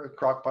steamer, a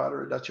crock pot,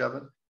 or a Dutch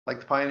oven, like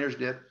the pioneers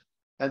did,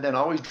 and then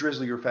always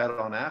drizzle your fat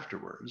on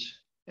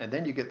afterwards, and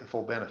then you get the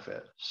full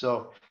benefit.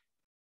 So,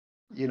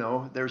 you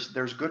know,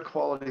 there's good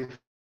quality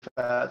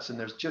fats, and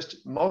there's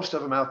just most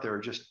of them out there are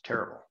just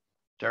terrible.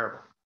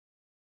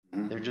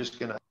 They're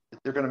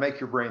gonna make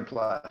your brain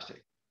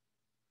plastic.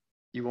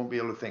 You won't be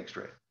able to think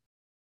straight.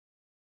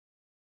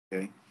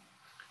 Okay.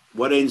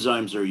 What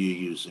enzymes are you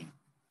using?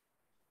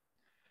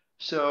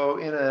 So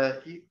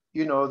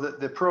you know,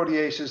 the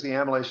proteases, the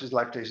amylases,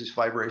 lactases,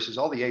 fibrases,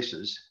 all the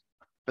aces,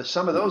 but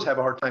some of those have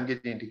a hard time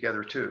getting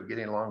together too,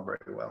 getting along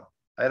very well.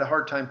 I had a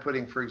hard time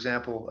putting, for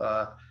example,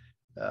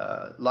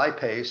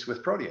 lipase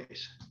with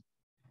protease.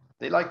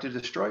 They like to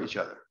destroy each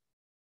other.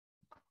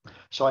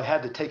 So I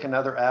had to take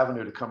another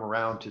avenue to come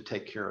around to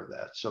take care of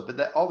that. So,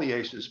 but all the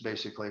aces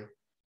basically,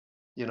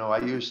 you know, I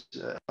use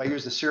the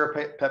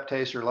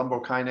serapeptase or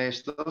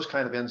lumbokinase, those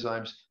kind of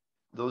enzymes.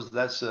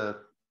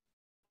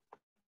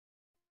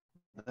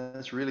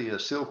 That's really a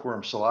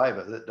silkworm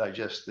saliva that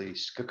digests the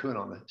cocoon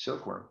on the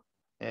silkworm,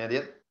 and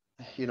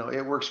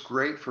it works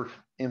great for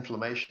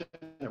inflammation.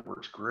 It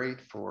works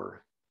great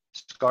for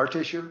scar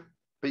tissue,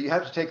 but you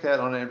have to take that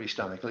on an empty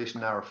stomach, at least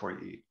an hour before you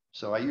eat.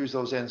 So I use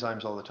those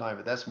enzymes all the time,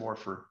 but that's more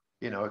for,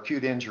 you know,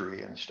 acute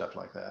injury and stuff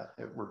like that.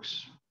 It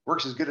works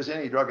as good as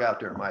any drug out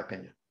there, in my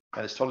opinion.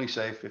 And it's totally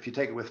safe. If you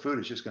take it with food,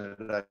 it's just going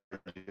to digest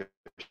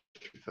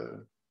your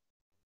food.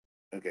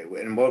 Okay,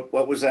 and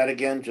what was that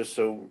again, just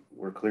so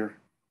we're clear?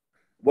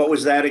 What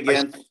was that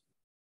again?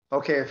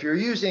 Okay, if you're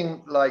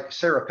using like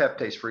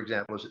serapeptase, for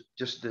example,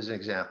 just as an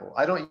example,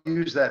 I don't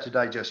use that to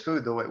digest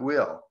food, though it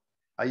will.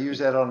 I use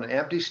that on an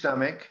empty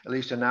stomach, at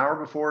least an hour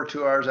before,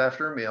 2 hours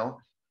after a meal.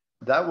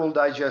 That will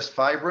digest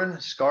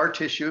fibrin, scar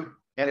tissue,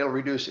 and it'll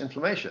reduce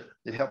inflammation.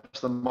 It helps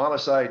the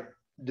monocyte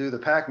do the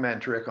Pac-Man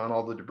trick on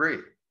all the debris.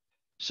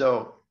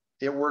 So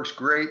it works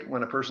great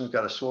when a person's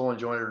got a swollen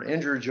joint or an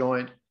injured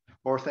joint,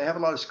 or if they have a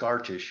lot of scar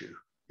tissue.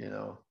 You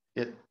know,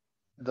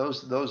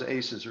 those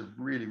ACEs are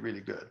really,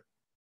 really good.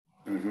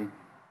 Mm-hmm.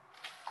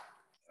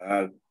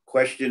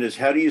 Question is,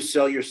 how do you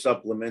sell your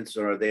supplements,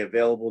 or are they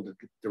available to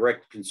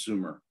direct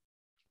consumer?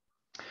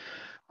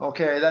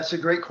 Okay, that's a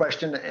great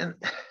question. And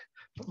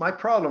my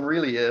problem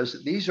really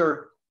is these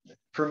are,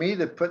 for me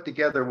to put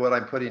together what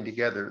I'm putting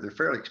together, they're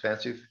fairly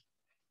expensive.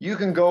 You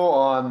can go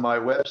on my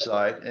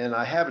website and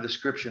I have a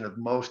description of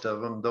most of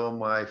them, though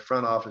my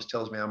front office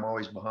tells me I'm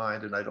always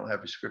behind and I don't have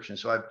a description.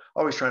 So I'm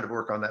always trying to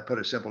work on that, put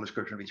a simple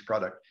description of each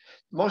product.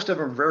 Most of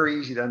them are very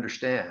easy to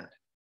understand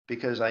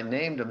because I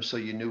named them so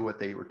you knew what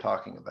they were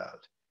talking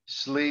about.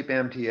 Sleep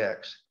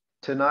MTX,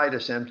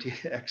 tinnitus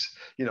MTX,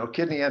 you know,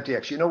 kidney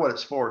MTX. You know what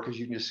it's for because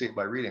you can just see it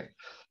by reading it.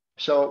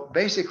 So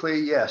basically,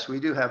 yes, we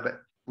do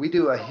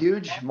a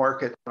huge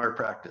market in our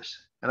practice.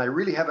 And I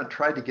really haven't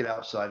tried to get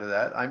outside of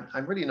that.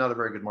 I'm really not a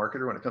very good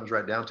marketer when it comes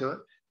right down to it.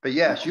 But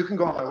yes, you can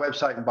go on my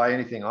website and buy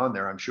anything on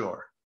there, I'm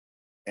sure.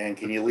 And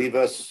can you leave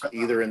us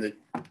either in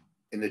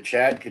the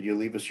chat, could you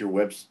leave us your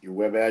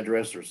web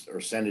address or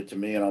send it to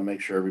me and I'll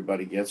make sure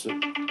everybody gets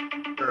it?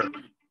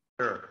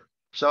 Sure.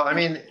 So, I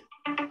mean,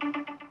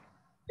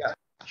 yeah,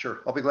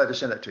 sure. I'll be glad to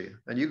send it to you.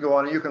 And you go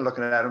on and you can look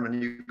at them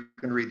and you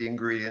can read the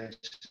ingredients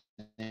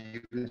and you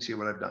can see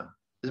what I've done.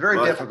 It's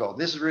very difficult.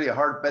 This is really a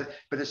hard, but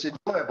it's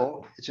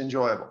enjoyable. It's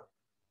enjoyable.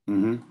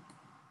 Mm-hmm.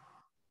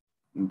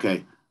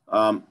 Okay.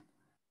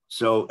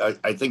 So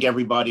I think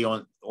everybody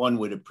on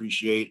would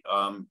appreciate,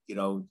 you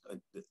know,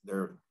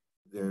 they're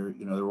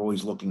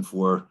always looking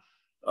for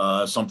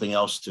something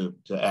else to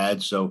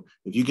add. So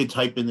if you could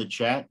type in the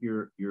chat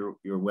your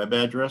web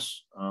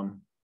address,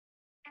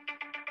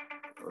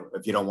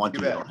 If you don't want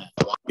You to, bet.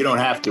 you don't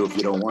have to if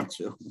you don't want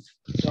to.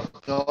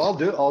 No, I'll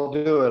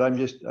do it.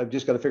 I've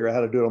just got to figure out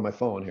how to do it on my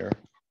phone here.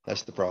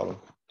 That's the problem.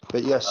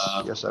 But yes,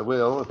 yes, I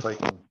will if I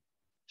can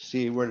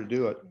see where to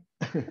do it.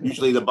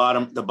 Usually the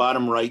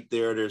bottom right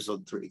there, there's a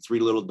three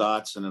little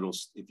dots, and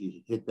if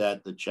you hit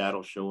that, the chat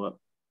will show up.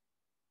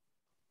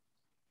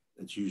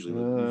 That's usually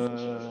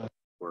what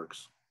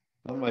works.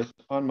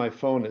 On my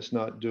phone, it's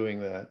not doing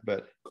that,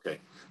 but okay.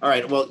 All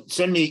right. Well,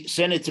 send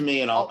it to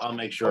me, and I'll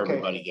make sure okay.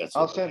 Everybody gets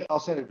it. I'll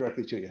send it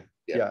directly to you.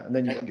 Yeah, and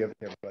then you can give it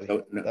to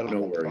everybody.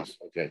 No worries.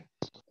 Okay.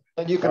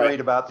 And you can read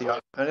about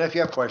and if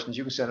you have questions,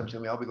 you can send them to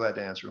me. I'll be glad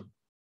to answer them.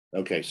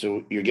 Okay,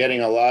 so you're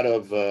getting a lot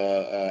of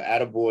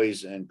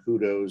attaboys and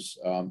kudos.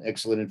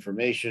 Excellent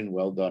information,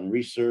 well done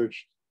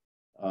research.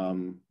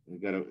 We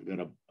got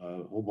a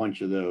whole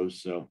bunch of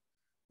those, so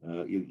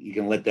you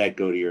can let that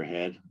go to your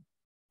head.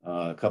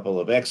 A couple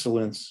of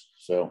excellence,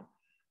 so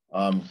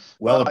I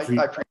appreciate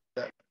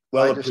that.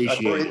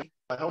 Appreciated.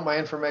 I hope my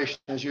information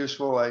is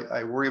useful.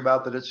 I worry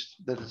about that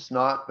it's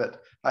not,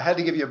 but I had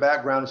to give you a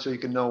background so you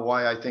can know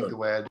why I think the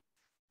way I do.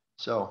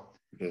 So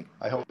okay.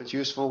 I hope it's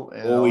useful,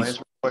 and I'll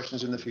answer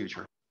questions in the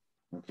future.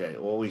 Okay,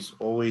 always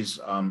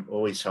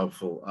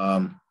helpful.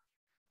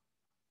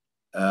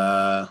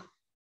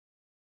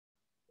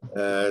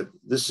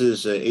 This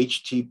is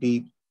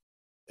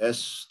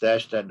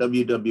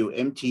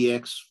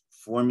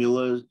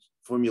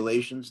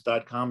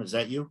https://www.mtxformulations.com. Is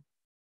that you?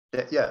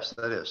 Yes,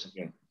 that is.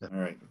 Okay. All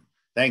right.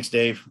 Thanks,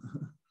 Dave.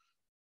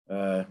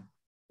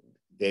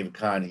 David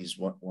Kahn, he's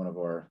one of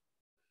our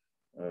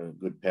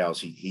good pals.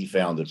 He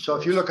found it. So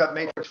if you look up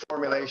matrix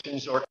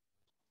formulations, or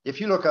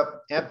if you look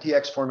up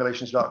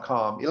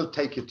mtxformulations.com, it'll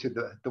take you to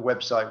the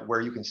website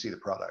where you can see the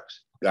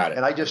products. Got it.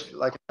 And I just,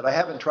 like I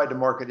haven't tried to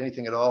market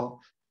anything at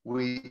all.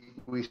 We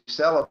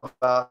sell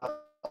about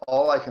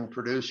all I can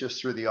produce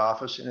just through the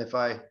office. And if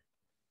I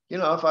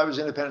was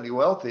independently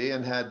wealthy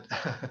and had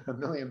 $1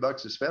 million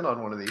to spend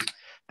on one of these,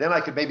 then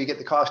I could maybe get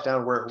the cost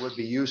down where it would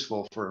be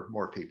useful for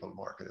more people to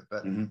market it.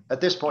 But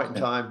at this point in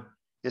time,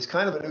 it's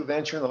kind of a new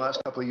venture in the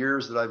last couple of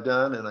years that I've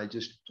done, and I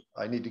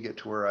need to get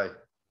to where I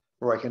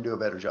can do a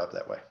better job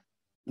that way.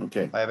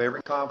 Okay. I have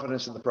every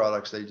confidence in the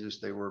products.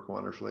 They work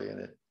wonderfully,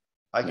 and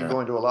I can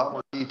go into a lot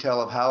more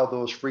detail of how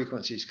those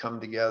frequencies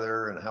come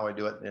together and how I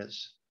do it. And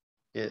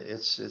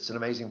it's an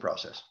amazing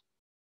process.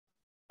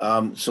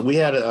 So we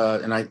had,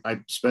 and I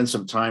spent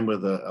some time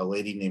with a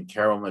lady named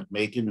Carol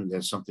McMakin, who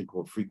has something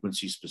called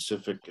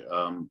frequency-specific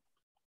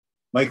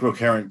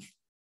microcurrent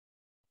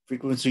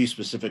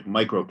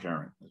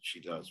that she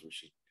does, where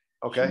she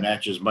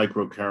matches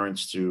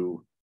microcurrents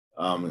to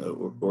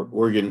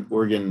organ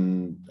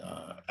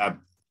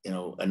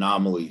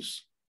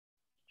anomalies.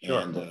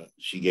 Sure. And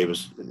she gave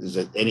us, is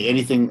it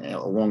anything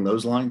along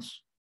those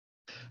lines?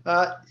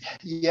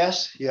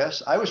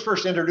 Yes. I was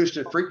first introduced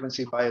to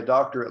frequency by a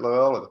doctor at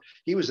Loyola.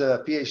 He was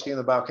a PhD in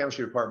the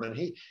biochemistry department,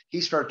 and he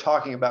started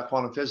talking about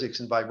quantum physics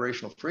and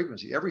vibrational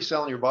frequency. Every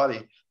cell in your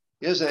body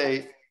is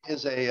a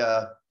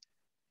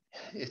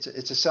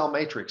cell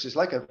matrix. It's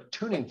like a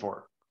tuning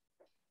fork.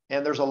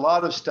 And there's a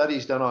lot of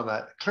studies done on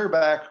that. Clear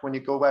back, when you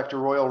go back to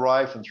Royal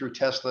Rife and through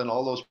Tesla and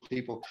all those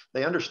people,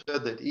 they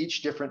understood that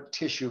each different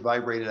tissue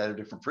vibrated at a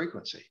different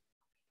frequency.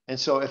 And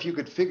so if you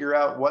could figure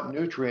out what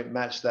nutrient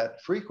matched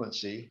that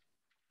frequency,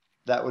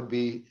 that would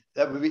be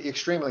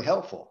extremely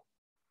helpful.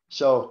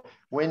 So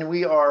when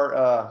we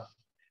are,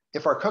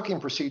 if our cooking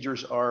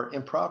procedures are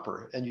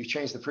improper and you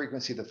change the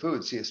frequency of the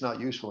food, see, it's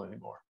not useful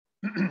anymore.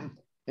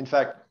 In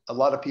fact, a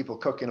lot of people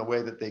cook in a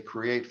way that they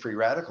create free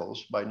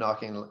radicals by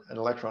knocking an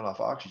electron off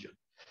oxygen.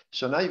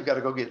 So now you've got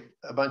to go get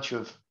a bunch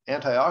of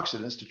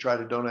antioxidants to try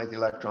to donate the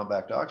electron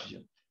back to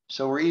oxygen.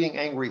 So we're eating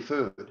angry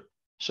food.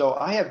 So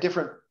I have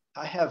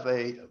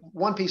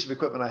one piece of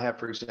equipment I have,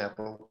 for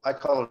example, I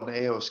call it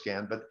an AO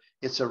scan, but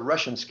it's a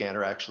Russian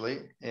scanner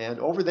actually. And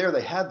over there,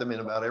 they had them in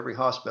about every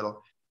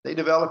hospital. They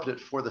developed it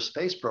for the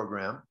space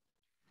program,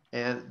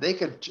 and they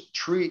could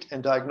treat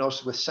and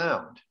diagnose with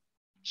sound.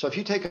 So if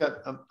you take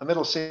a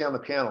middle C on the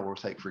piano, we'll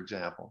take, for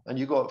example, and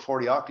you go up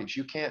 40 octaves,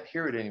 you can't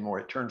hear it anymore.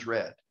 It turns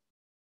red.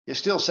 It's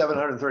still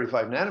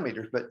 735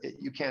 nanometers, but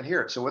you can't hear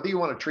it. So whether you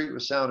want to treat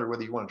with sound or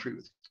whether you want to treat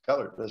with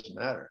color, it doesn't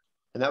matter.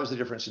 And that was the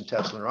difference in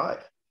Tesla and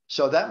Rife.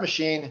 So that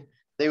machine,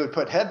 they would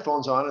put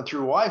headphones on, and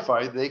through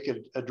Wi-Fi, they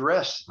could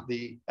address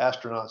the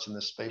astronauts in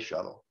the space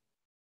shuttle.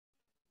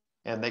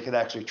 And they could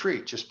actually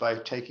treat just by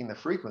taking the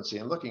frequency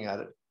and looking at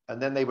it. And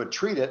then they would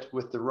treat it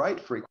with the right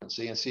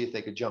frequency and see if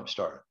they could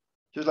jumpstart it.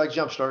 Just like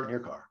jumpstarting your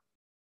car.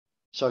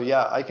 So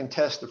yeah, I can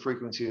test the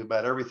frequency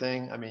about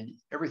everything. I mean,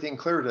 everything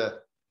clear to,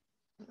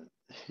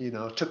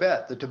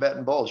 Tibet, the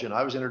Tibetan bulls.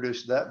 I was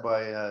introduced to that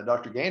by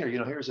Dr. Gaynor.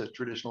 Here's a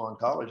traditional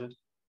oncologist.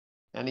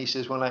 And he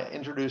says, when I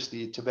introduced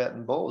the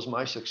Tibetan bulls,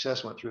 my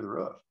success went through the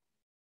roof.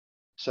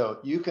 So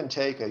you can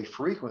take a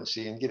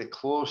frequency and get it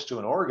close to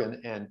an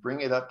organ and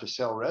bring it up to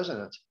cell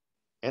resonance,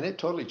 and it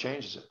totally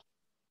changes it.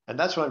 And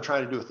that's what I'm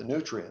trying to do with the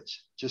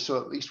nutrients, just so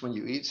at least when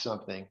you eat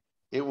something,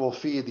 it will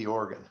feed the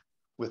organ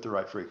with the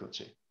right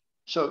frequency.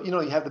 So, you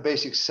have the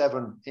basic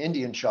 7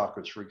 Indian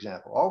chakras, for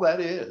example. All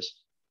that is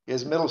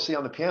is middle C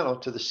on the piano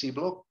to the C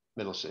below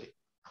middle C.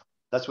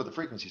 That's what the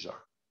frequencies are.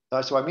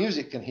 That's why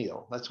music can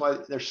heal. That's why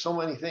there's so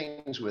many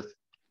things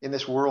in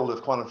this world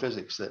of quantum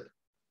physics that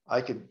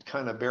I could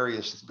kind of bury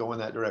us go in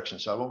that direction.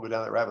 So I won't go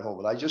down that rabbit hole,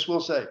 but I just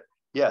will say,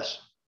 yes,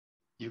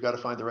 you've got to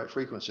find the right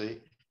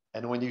frequency.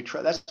 And when you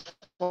try, that's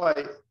why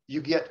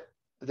you get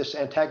this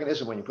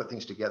antagonism when you put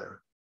things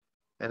together.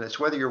 And it's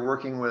whether you're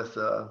working with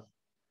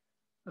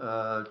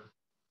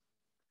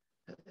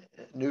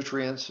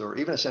nutrients or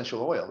even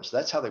essential oils.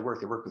 That's how they work.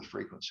 They work with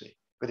frequency.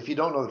 But if you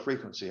don't know the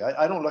frequency,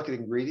 I don't look at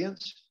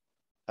ingredients.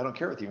 I don't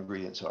care what the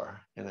ingredients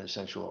are in an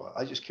essential oil.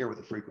 I just care what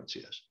the frequency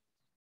is.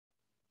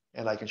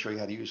 And I can show you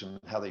how to use them,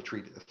 how they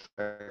treat it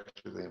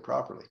effectively and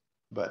properly.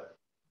 But,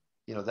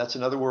 you know, that's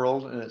another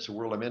world, and it's a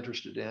world I'm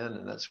interested in,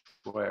 and that's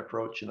why I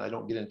approach, and I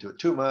don't get into it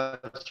too much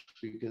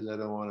because I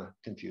don't want to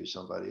confuse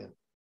somebody.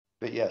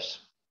 But yes,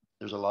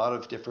 there's a lot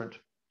of different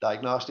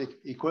diagnostic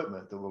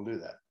equipment that will do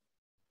that.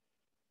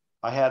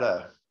 I had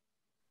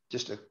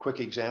just a quick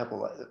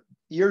example.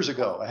 Years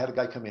ago, I had a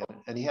guy come in,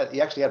 and he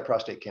actually had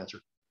prostate cancer.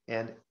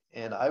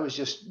 And I was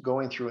just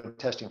going through and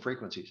testing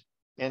frequencies.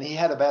 And he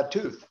had a bad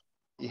tooth.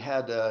 He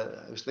had,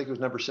 I think it was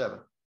number 7.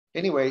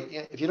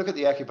 Anyway, if you look at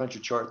the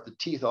acupuncture chart, the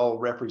teeth all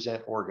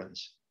represent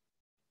organs.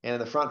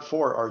 And the front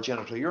 4 are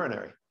genital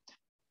urinary.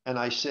 And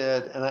I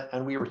said,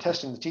 and we were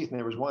testing the teeth, and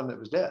there was one that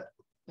was dead.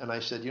 And I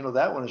said, you know,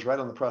 that one is right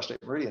on the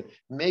prostate meridian.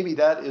 Maybe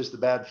that is the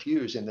bad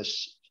fuse in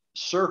this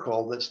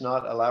circle that's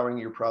not allowing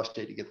your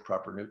prostate to get the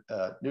proper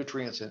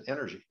nutrients and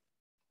energy.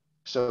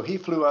 So he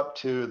flew up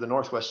to the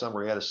Northwest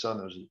somewhere. He had a son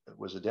that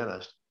was a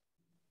dentist,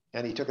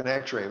 and he took an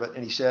x-ray of it,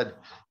 and he said,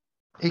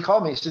 he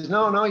called me, he says,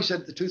 no, he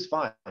said, the tooth's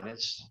fine.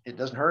 It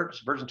doesn't hurt,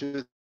 it's a virgin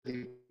tooth.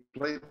 He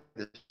played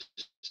the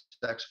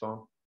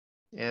saxophone.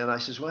 And I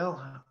says,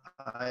 well,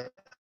 I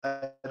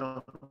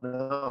don't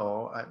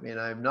know. I mean,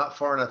 I'm not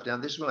far enough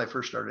down. This is when I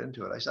first started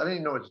into it. I said, I didn't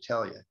even know what to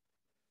tell you,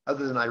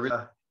 other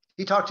than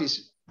he talked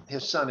his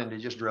son into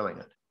just drilling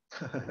it.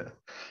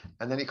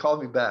 And then he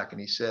called me back and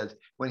he said,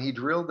 when he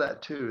drilled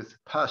that tooth,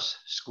 pus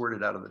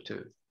squirted out of the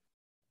tooth.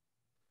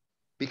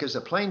 Because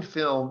the plain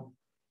film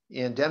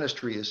in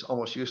dentistry is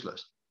almost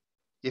useless.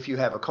 If you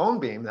have a cone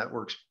beam, that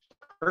works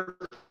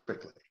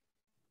perfectly.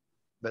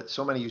 But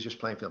so many use just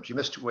plain films. You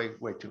missed way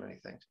too many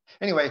things.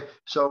 Anyway,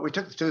 so we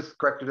took the tooth,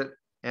 corrected it,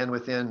 and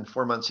within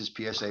 4 months, his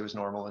PSA was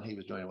normal and he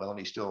was doing well, and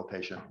he's still a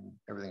patient and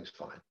everything's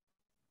fine.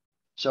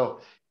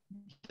 So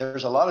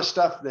there's a lot of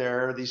stuff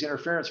there, these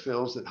interference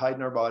fields that hide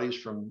in our bodies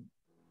from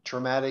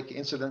traumatic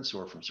incidents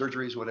or from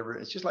surgeries, whatever.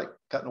 It's just like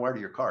cutting a wire to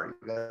your car.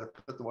 You got to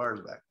put the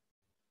wires back.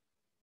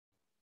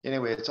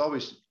 Anyway, it's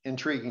always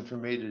intriguing for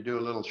me to do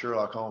a little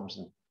Sherlock Holmes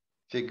and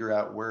figure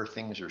out where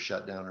things are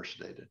shut down or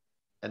sedated.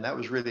 And that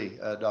was really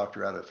a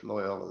doctor out of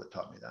Loyola that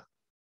taught me that.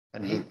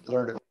 And he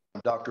learned it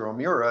from Dr.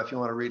 Omura. If you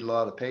want to read a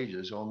lot of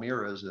pages,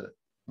 Omura is a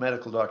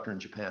medical doctor in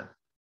Japan,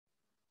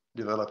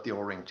 developed the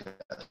O-ring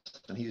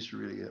test. And he's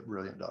really a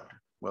brilliant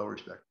doctor, well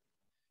respected.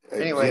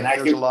 Anyway,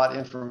 there's a lot of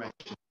information.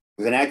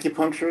 Was he an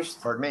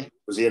acupuncturist? Pardon me?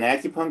 Was he an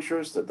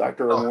acupuncturist, the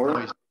Dr.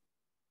 Omura?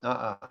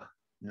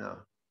 No.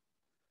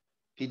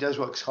 He does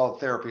what's called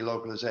therapy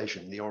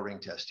localization, the O-ring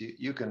test.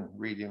 You can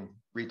read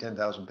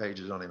 10,000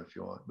 pages on him if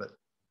you want, but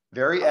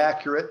very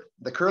accurate.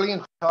 The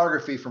Kirlian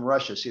photography from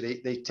Russia,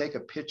 see, they take a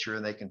picture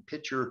and they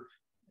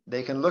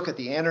can look at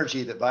the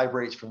energy that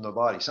vibrates from the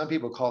body. Some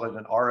people call it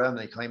an aura and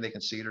they claim they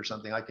can see it or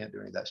something. I can't do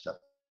any of that stuff.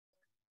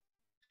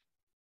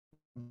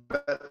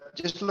 But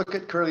just look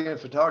at Kirlian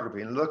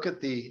photography and look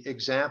at the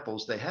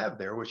examples they have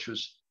there, which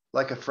was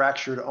like a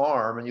fractured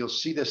arm, and you'll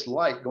see this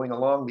light going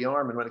along the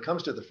arm. And when it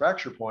comes to the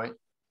fracture point,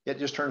 it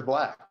just turns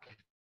black.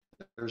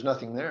 There's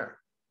nothing there.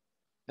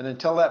 And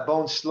until that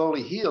bone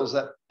slowly heals,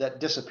 that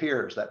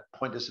disappears, that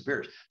point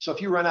disappears. So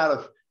if you run out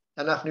of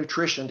enough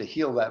nutrition to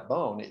heal that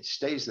bone, it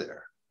stays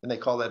there. And they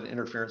call that an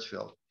interference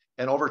field.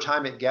 And over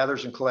time, it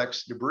gathers and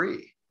collects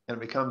debris and it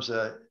becomes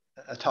a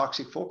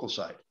toxic focal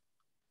site.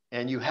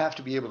 And you have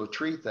to be able to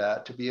treat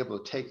that, to be able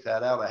to take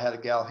that out. I had a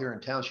gal here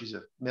in town, she's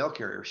a mail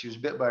carrier. She was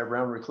bit by a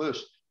brown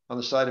recluse on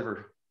the side of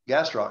her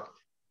gastroc.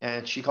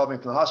 And she called me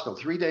from the hospital.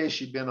 3 days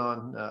she'd been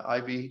on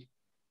IV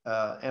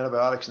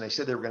antibiotics, and they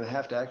said they were going to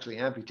have to actually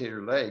amputate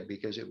her leg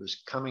because it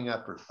was coming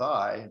up her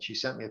thigh. And she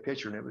sent me a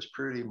picture, and it was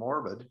pretty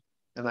morbid.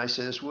 And I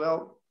says,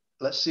 well,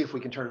 let's see if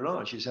we can turn it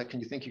on. She said, can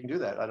you think you can do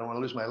that? I don't want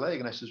to lose my leg.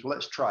 And I says, well,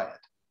 let's try it.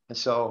 And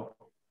so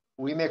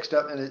we mixed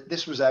up, and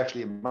this was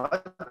actually a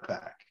mud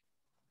pack.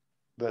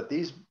 But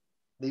these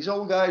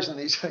old guys in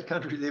these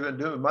countries, they've been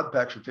doing mud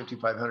packs for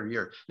 5,500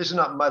 years. This is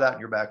not mud out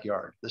in your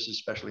backyard. This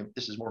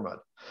is more mud.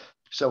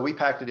 So we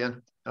packed it in,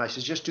 and I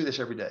said, just do this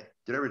every day.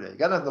 Do it every day. You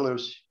got nothing to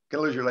lose. You're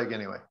going to lose your leg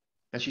anyway.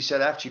 And she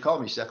said, after she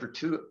called me, she said, after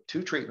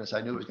two treatments,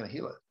 I knew it was going to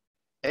heal it.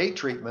 8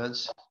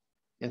 treatments,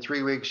 in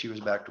 3 weeks, she was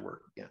back to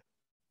work again.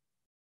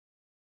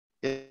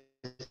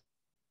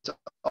 It's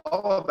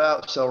all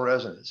about cell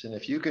resonance. And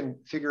if you can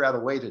figure out a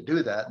way to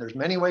do that, and there's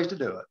many ways to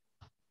do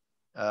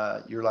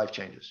it, your life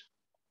changes.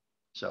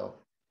 So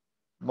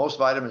most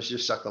vitamins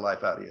just suck the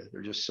life out of you.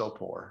 They're just so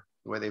poor.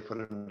 The way they put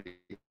them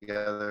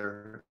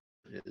together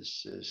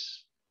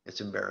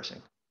it's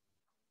embarrassing.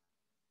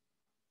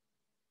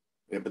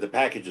 Yeah, but the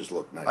packages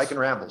look nice. I can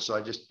ramble, so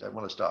I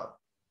want to stop.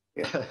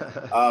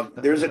 Yeah.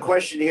 There's a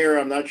question here.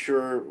 I'm not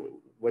sure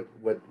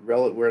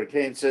where it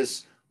came. It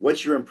says,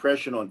 "What's your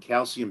impression on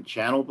calcium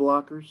channel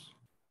blockers?"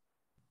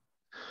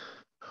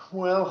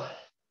 Well,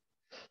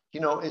 you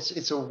know,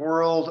 it's a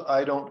world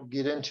I don't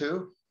get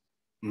into.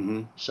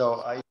 Mm-hmm.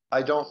 So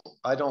I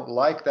don't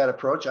like that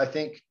approach. I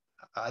think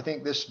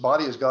this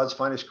body is God's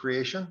finest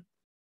creation,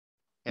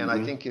 and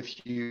I think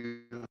if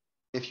you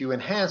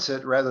enhance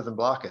it rather than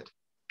block it,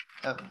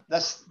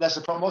 that's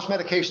the problem. Most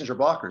medications are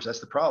blockers.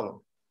 That's the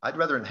problem. I'd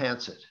rather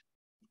enhance it.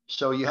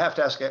 So you have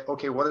to ask,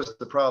 okay, what is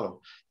the problem?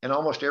 And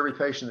almost every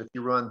patient, if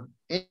you run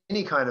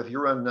any kind of,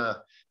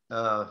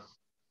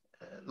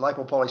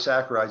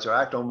 lipopolysaccharides or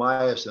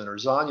actomyosin or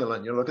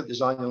zonulin, you look at the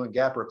zonulin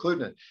gap or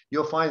occludenin,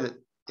 you'll find that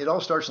it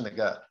all starts in the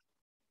gut.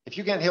 If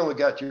you can't heal the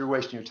gut, you're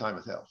wasting your time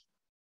with health.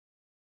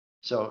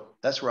 So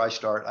that's where I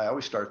start. I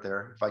always start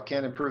there. If I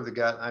can't improve the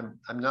gut, I'm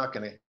not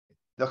going to.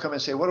 They'll come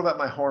and say, what about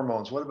my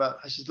hormones? What about?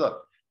 I said,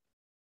 look,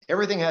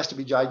 everything has to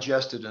be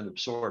digested and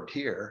absorbed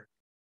here,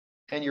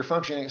 and you're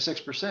functioning at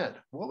 6%.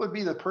 What would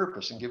be the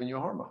purpose in giving you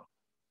a hormone?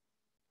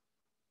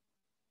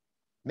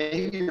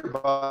 Maybe your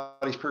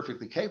body's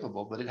perfectly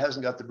capable, but it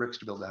hasn't got the bricks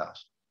to build the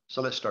house.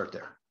 So let's start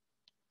there.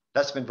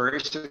 That's been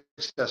very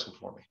successful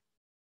for me.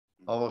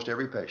 Almost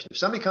every patient. If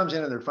somebody comes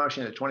in and they're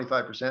functioning at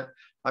 25%,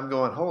 I'm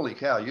going, holy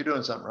cow, you're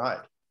doing something right.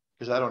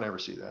 Because I don't ever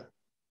see that.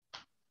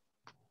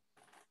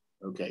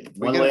 Okay.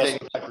 We get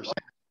 85%.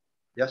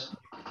 Yes.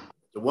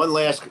 So one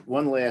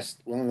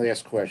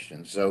last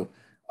question. So,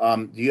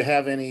 do you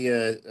have any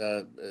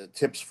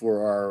tips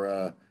for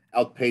our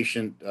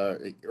outpatient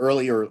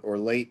early or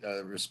late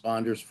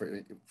responders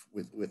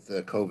with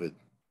COVID?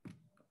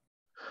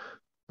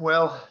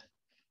 Well,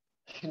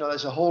 you know,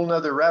 there's a whole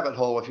nother rabbit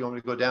hole if you want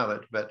me to go down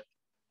it, but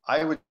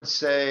I would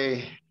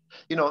say,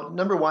 you know,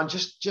 number one,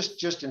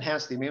 just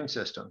enhance the immune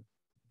system.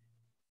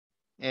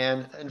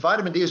 And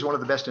vitamin D is one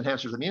of the best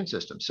enhancers of the immune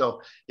system.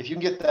 So if you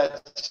can get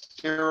that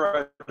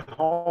steroid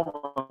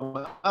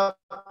hormone up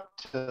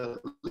to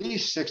at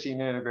least 60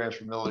 nanograms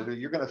per milliliter,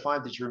 you're going to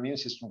find that your immune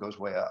system goes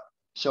way up.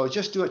 So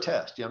just do a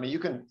test. I mean, you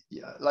can,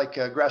 like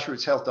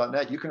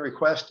grassrootshealth.net, you can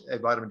request a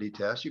vitamin D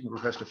test. You can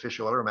request a fish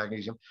oil or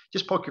magnesium.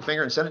 Just poke your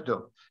finger and send it to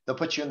them. They'll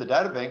put you in the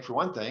data bank for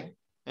one thing.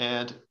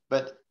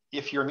 But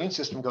if your immune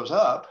system goes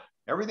up,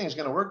 everything's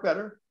going to work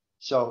better.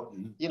 So,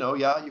 you know,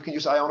 yeah, you can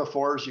use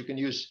ionophores. You can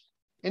use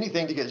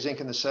anything to get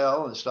zinc in the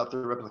cell and stop the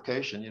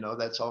replication. You know,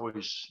 that's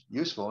always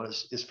useful. And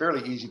it's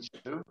fairly easy to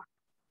do.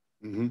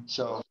 Mm-hmm.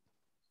 So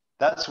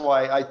that's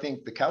why I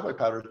think the cowboy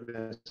powder has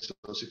been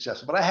so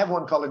successful. But I have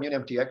one called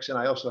Immune MTX, and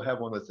I also have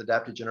one with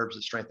adaptogen herbs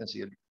that strengthens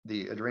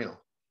the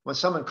adrenal. When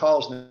someone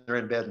calls and they're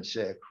in bed and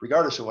sick,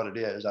 regardless of what it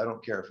is, I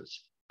don't care if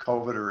it's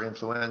COVID or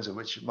influenza,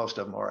 which most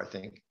of them are, I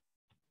think,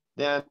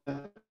 then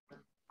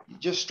you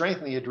just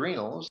strengthen the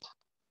adrenals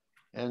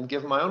and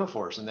give them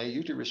ionophores, and they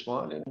usually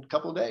respond in a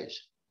couple of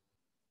days.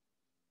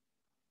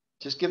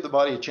 Just give the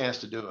body a chance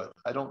to do it.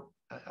 I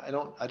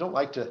don't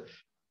like to.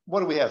 What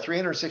do we have?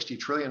 360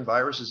 trillion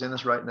viruses in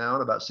us right now,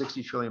 and about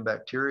 60 trillion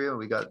bacteria.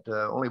 We got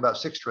only about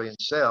 6 trillion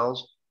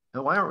cells.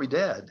 And why aren't we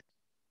dead?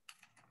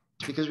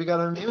 It's because we got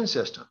an immune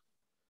system.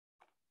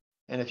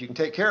 And if you can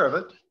take care of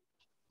it,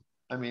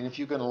 I mean, if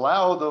you can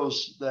allow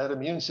that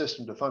immune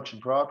system to function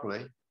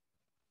properly,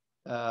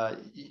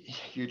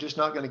 you're just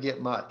not going to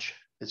get much.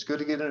 It's good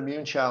to get an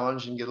immune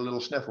challenge and get a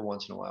little sniffle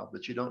once in a while,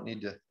 but you don't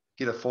need to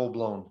get a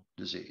full-blown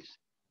disease.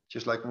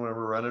 Just like when we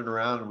were running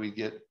around and we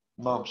get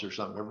mumps or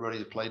something,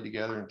 everybody played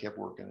together and kept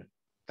working. A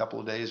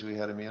couple of days we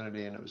had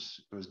immunity and it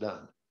was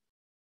done.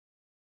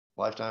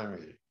 Lifetime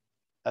immunity.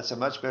 That's a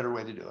much better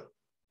way to do it.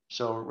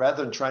 So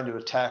rather than trying to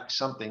attack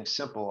something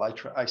simple,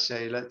 I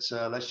say let's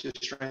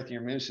just strengthen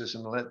your immune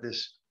system and let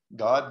this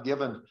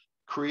God-given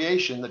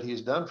creation that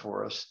He's done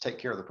for us take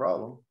care of the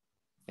problem.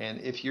 And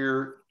if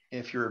you're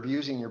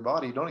abusing your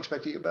body, don't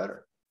expect to get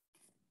better.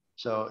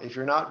 So if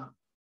you're not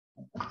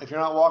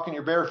walking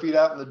your bare feet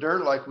out in the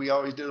dirt like we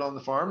always did on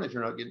the farm, if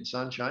you're not getting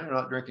sunshine, you're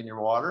not drinking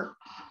your water,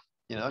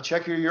 you know,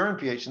 check your urine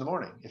pH in the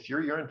morning. If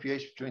your urine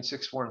pH between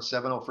 6.4 and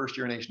 7.0, first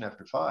urination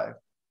after 5,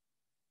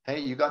 hey,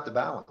 you got the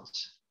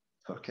balance.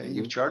 Okay,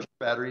 you've charged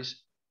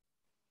batteries.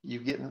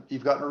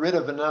 You've gotten rid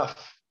of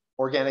enough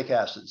organic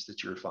acids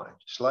that you're fine.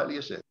 Slightly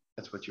acidic,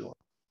 that's what you want.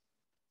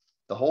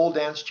 The whole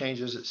dance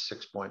changes at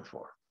 6.4.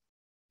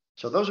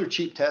 So those are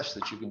cheap tests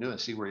that you can do and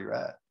see where you're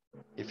at.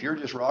 If you're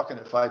just rocking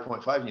at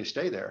 5.5 and you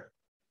stay there,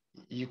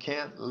 you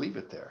can't leave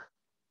it there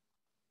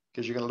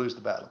because you're going to lose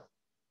the battle.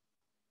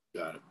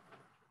 Got it.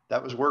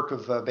 That was work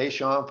of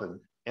Béchamp and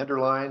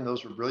Enderlein.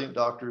 Those were brilliant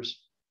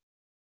doctors.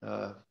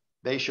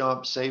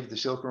 Béchamp saved the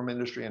silkworm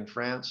industry in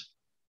France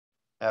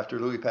after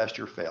Louis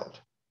Pasteur failed.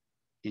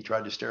 He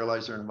tried to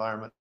sterilize their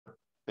environment.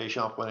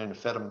 Béchamp went in and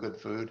fed them good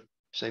food,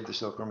 saved the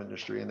silkworm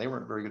industry, and they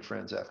weren't very good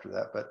friends after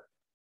that. But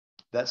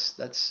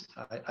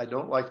I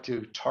don't like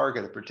to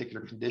target a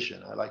particular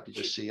condition. I like to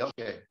just see,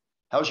 okay,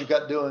 how's your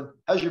gut doing?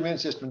 How's your immune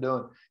system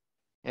doing?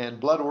 And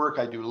blood work,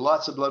 I do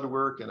lots of blood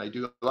work, and I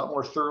do a lot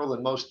more thorough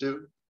than most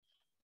do.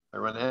 I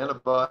run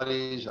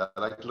antibodies. I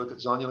like to look at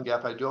zonulin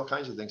gap. I do all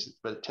kinds of things,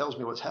 but it tells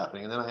me what's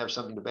happening. And then I have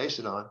something to base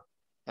it on.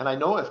 And I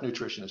know if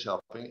nutrition is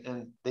helping,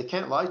 and they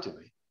can't lie to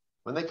me.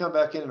 When they come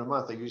back in a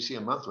month, I usually see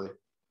them monthly.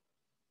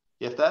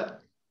 If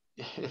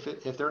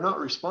they're not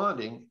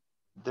responding,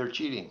 they're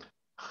cheating.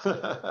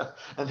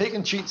 And they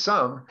can cheat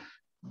some,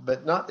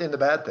 but not in the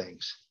bad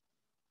things.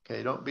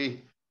 Okay, don't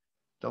be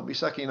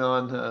sucking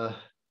on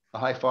a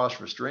high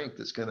phosphorus drink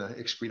that's going to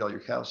excrete all your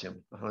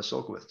calcium on a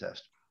soak with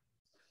test.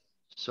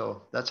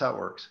 So that's how it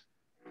works.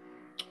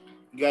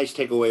 You guys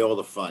take away all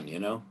the fun, you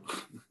know?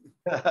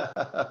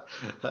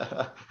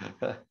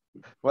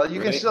 Well,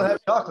 you can still have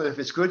chocolate if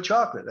it's good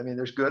chocolate. I mean,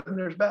 there's good and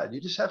there's bad.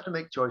 You just have to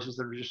make choices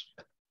that are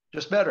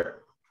just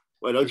better.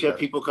 Well, don't you have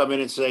people come in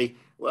and say,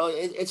 well,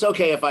 it's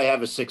okay if I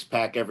have a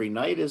 6-pack every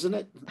night, isn't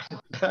it?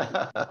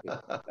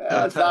 Well,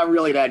 it's not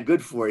really that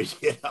good for you,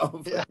 you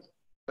know? Yeah.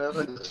 Well,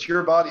 it's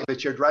your body,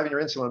 but you're driving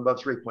your insulin above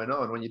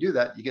 3.0. And when you do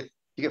that, you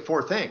get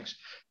 4 things.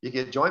 You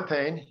get joint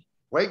pain,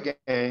 weight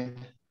gain,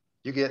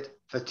 you get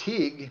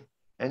fatigue,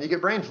 and you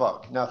get brain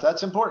fog. Now, if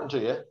that's important to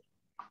you,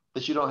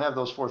 that you don't have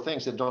those 4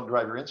 things, that don't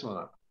drive your insulin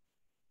up.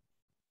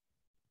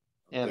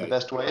 And the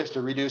best way is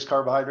to reduce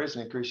carbohydrates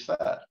and increase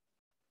fat.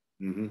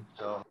 Mm-hmm.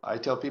 So I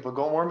tell people,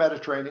 go more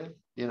Mediterranean,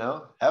 you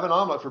know, have an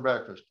omelet for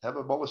breakfast, have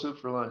a bowl of soup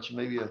for lunch, and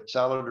maybe a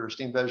salad or a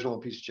steamed vegetable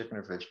and a piece of chicken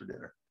or fish for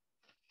dinner.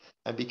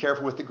 And be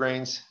careful with the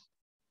grains.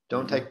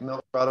 Don't take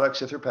milk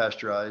products if they're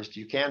pasteurized.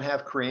 You can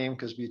have cream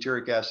because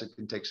butyric acid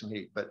can take some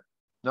heat, but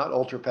not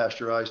ultra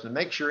pasteurized. And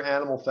make sure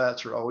animal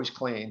fats are always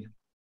clean.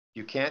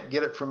 You can't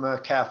get it from a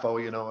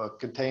CAFO, you know, a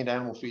contained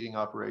animal feeding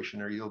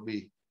operation, or you'll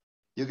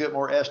get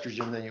more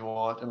estrogen than you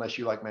want unless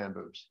you like man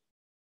boobs.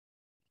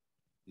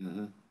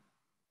 Mm-hmm.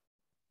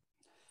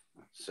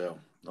 So,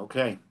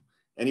 okay.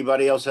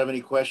 Anybody else have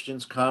any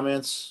questions,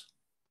 comments?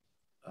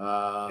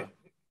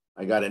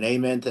 I got an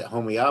amen to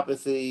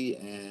homeopathy,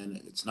 and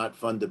it's not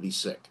fun to be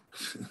sick.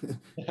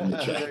 In the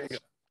chat. There you go.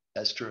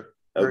 That's true.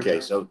 Okay,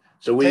 true.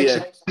 so we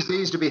it takes a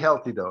disease to be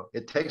healthy, though.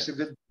 It takes a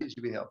good disease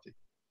to be healthy.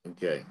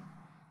 Okay,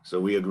 so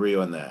we agree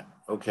on that.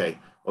 Okay,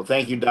 well,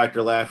 thank you,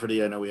 Dr.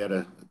 Lafferty. I know we had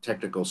a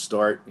technical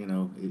start, you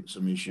know,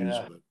 some issues,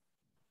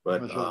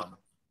 but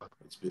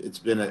it's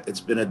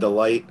been a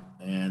delight,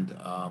 and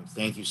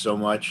thank you so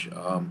much.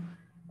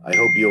 I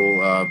hope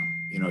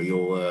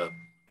you'll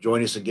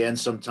join us again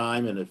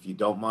sometime, and if you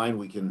don't mind,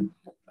 we can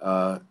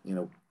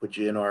put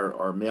you in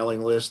our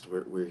mailing list.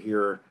 We're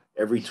here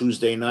every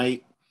Tuesday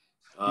night.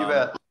 You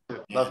bet.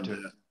 Love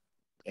to.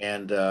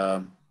 And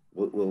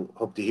we'll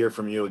hope to hear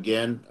from you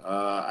again.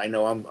 I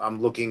know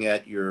I'm looking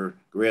at your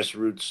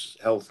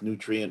Grassroots Health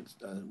Nutrient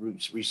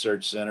Roots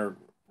Research Center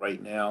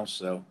right now,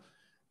 so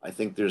I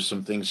think there's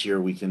some things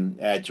here we can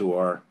add to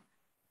our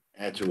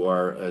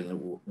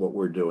what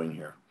we're doing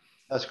here.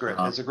 That's great.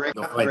 It's a great,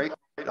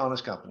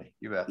 honest company.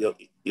 You bet.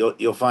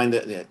 You'll find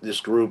that this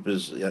group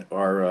is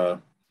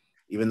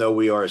even though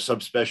we are a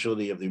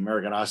subspecialty of the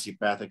American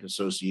Osteopathic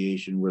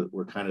Association,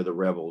 we're kind of the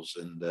rebels.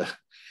 And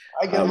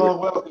I get along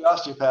well with the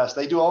osteopaths.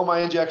 They do all my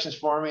injections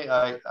for me.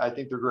 I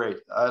think they're great.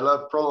 I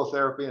love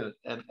prolotherapy,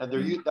 and I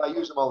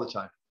use them all the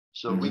time.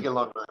 So we get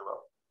along very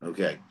well.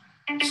 Okay.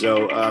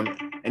 So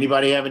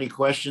anybody have any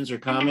questions or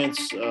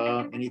comments?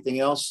 Anything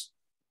else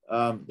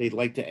they'd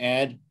like to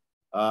add?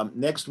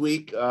 Next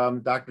week,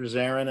 Dr.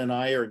 Zarin and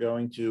I are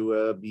going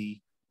to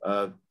be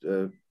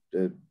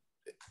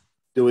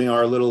doing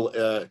our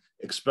little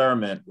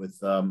experiment with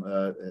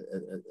a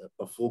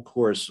full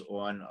course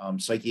on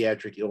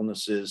psychiatric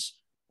illnesses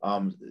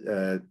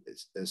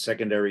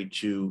secondary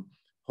to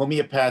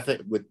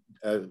homeopathic with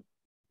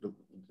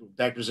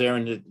Dr.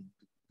 Zarin,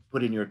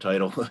 put in your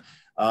title.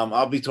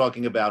 I'll be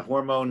talking about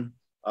hormone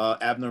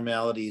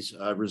abnormalities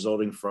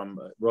resulting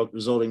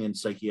in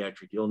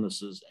psychiatric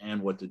illnesses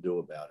and what to do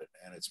about it.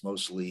 And it's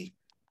mostly,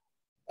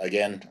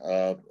 again,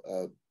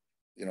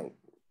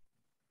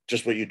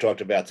 just what you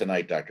talked about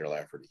tonight, Dr.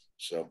 Lafferty.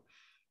 So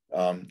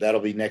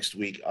that'll be next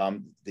week.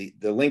 The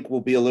link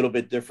will be a little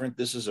bit different.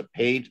 This is a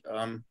paid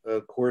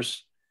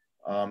course,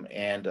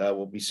 and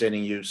we'll be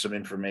sending you some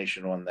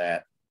information on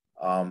that.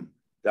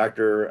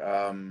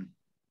 Dr.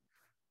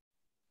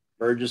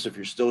 Burgess, if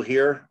you're still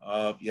here,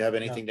 if you have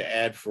anything to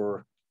add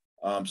for,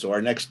 so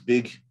our next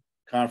big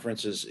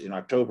conference is in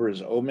October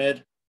is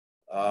OMED.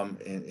 And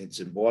it's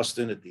in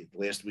Boston at the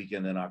last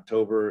weekend in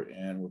October,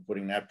 and we're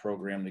putting that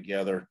program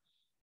together.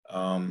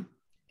 And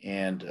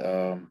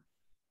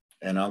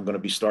I'm going to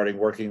be starting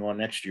working on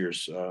next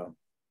year's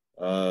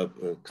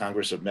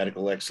Congress of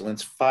Medical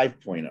Excellence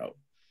 5.0,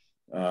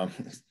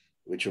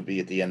 which will be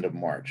at the end of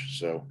March.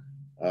 So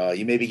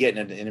you may be getting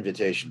an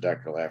invitation,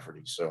 Dr.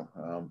 Lafferty. So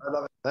I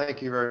love it.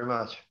 Thank you very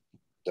much.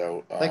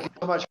 So thank you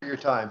so much for your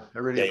time. I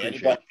really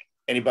appreciate it.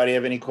 Anybody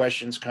have any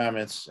questions,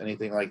 comments,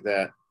 anything like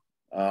that?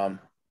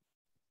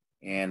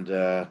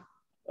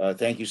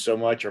 Thank you so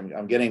much.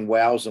 I'm getting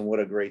wows and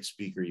what a great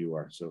speaker you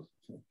are. So,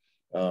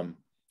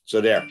 so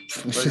there.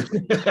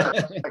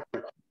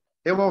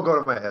 It won't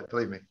go to my head,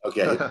 believe me.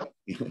 Okay.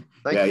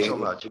 Thank you so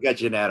much. We got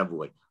you an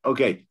attaboy.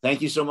 Okay.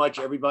 Thank you so much,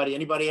 everybody.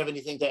 Anybody have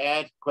anything to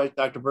add?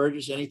 Dr.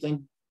 Burgess,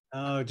 anything?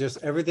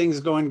 Just everything's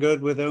going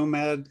good with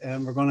OMED,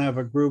 and we're going to have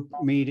a group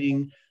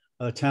meeting,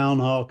 a town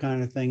hall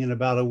kind of thing in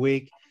about a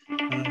week.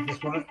 And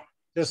I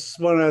just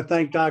want to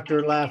thank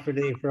Dr.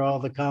 Lafferty for all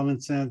the common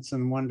sense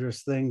and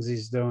wondrous things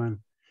he's doing.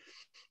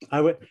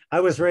 I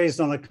was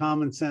raised on a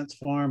common sense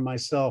farm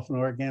myself, an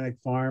organic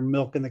farm,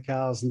 milking the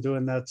cows and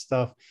doing that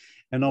stuff,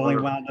 and only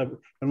wound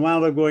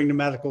up going to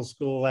medical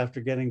school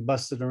after getting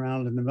busted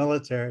around in the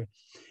military.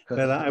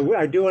 But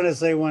I do want to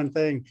say one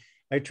thing.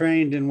 I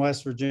trained in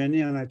West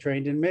Virginia and I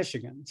trained in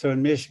Michigan. So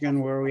in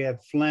Michigan, where we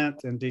had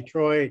Flint and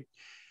Detroit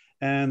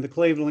and the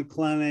Cleveland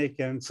Clinic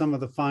and some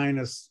of the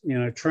finest,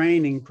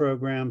 training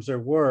programs there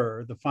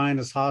were, the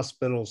finest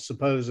hospitals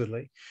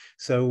supposedly.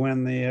 So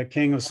when the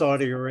king of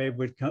Saudi Arabia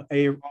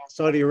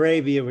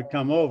would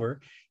come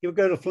over, he would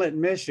go to Flint,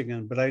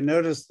 Michigan. But I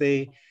noticed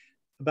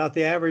about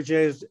the average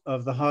age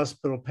of the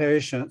hospital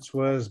patients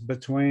was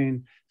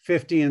between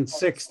 50 and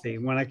 60.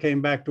 When I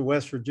came back to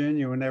West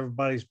Virginia, when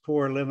everybody's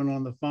poor living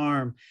on the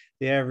farm,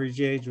 the average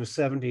age was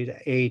 70 to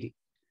 80.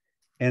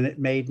 And it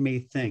made me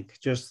think,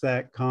 just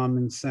that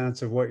common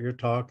sense of what you're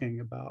talking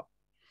about.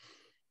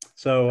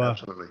 So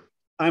Absolutely.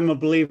 I'm a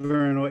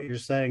believer in what you're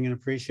saying and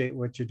appreciate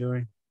what you're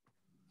doing.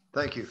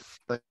 Thank you.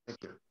 Thank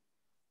you.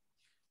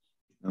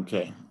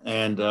 Okay.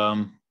 And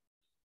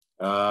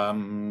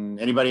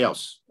anybody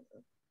else?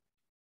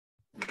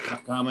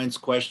 Comments,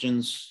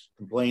 questions,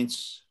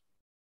 complaints?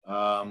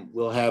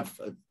 We'll have,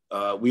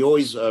 we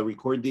always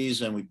record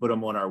these and we put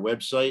them on our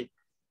website,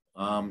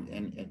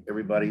 and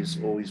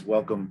everybody's always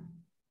welcome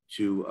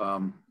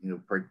to,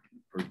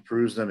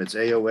 peruse them. It's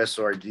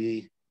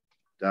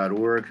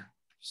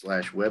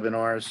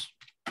aosrd.org/webinars.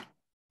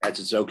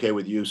 It's okay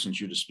with you since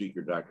you're the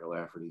speaker, Dr.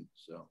 Lafferty.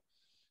 So,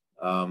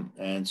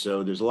 and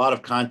so there's a lot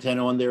of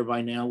content on there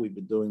by now. We've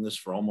been doing this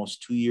for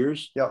almost 2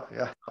 years. Yeah.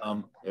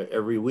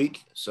 Every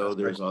week. So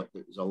there's a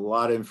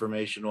lot of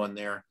information on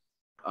there.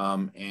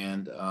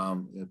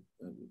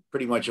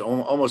 Pretty much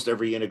almost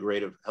every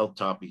integrative health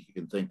topic you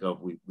can think of,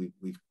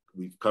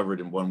 we've covered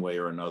in one way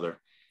or another.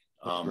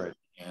 Right.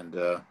 And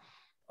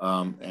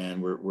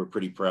we're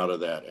pretty proud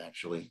of that,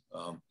 actually.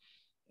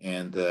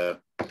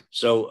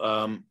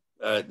 So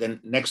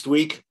then next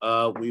week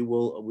we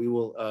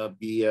will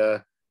be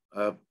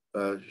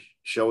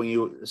showing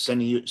you,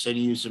 sending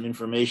you some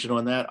information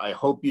on that. I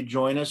hope you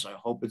join us. I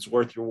hope it's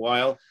worth your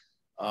while.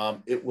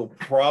 It will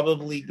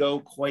probably go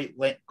quite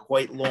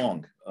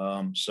long.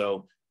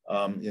 So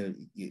you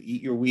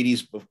eat your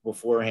Wheaties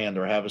beforehand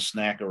or have a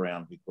snack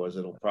around, because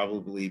it'll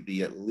probably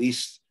be at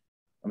least,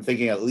 I'm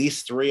thinking at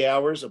least 3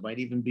 hours. It might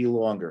even be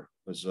longer,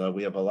 because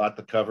we have a lot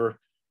to cover.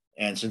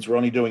 And since we're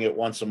only doing it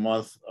once a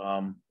month,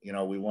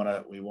 we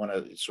want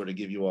to sort of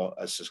give you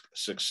a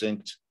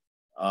succinct,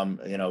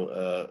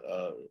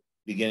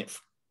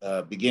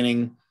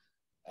 beginning,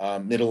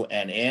 middle,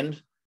 and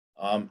end.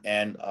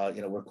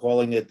 We're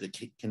calling it the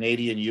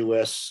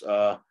Canadian-U.S.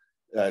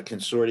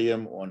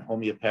 Consortium on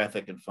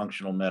Homeopathic and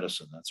Functional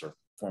Medicine. That's our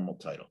formal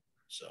title.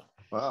 So,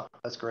 wow,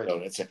 that's great.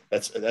 So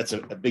that's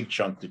a big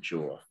chunk to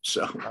chew off.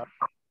 So,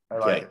 I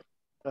like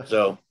it.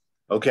 So,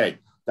 okay,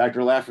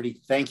 Dr.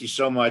 Lafferty, thank you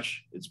so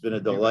much. It's been a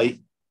delight.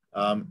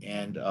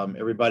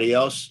 Everybody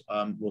else,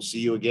 we'll see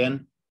you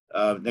again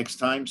next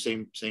time,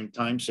 same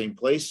time, same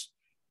place,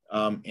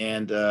 we'll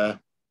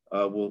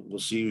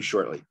see you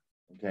shortly.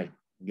 Okay.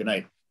 Good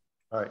night.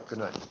 All right. Good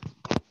night.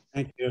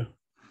 Thank you.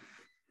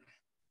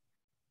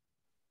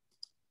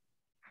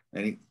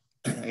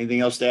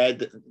 Anything else to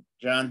add,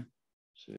 John?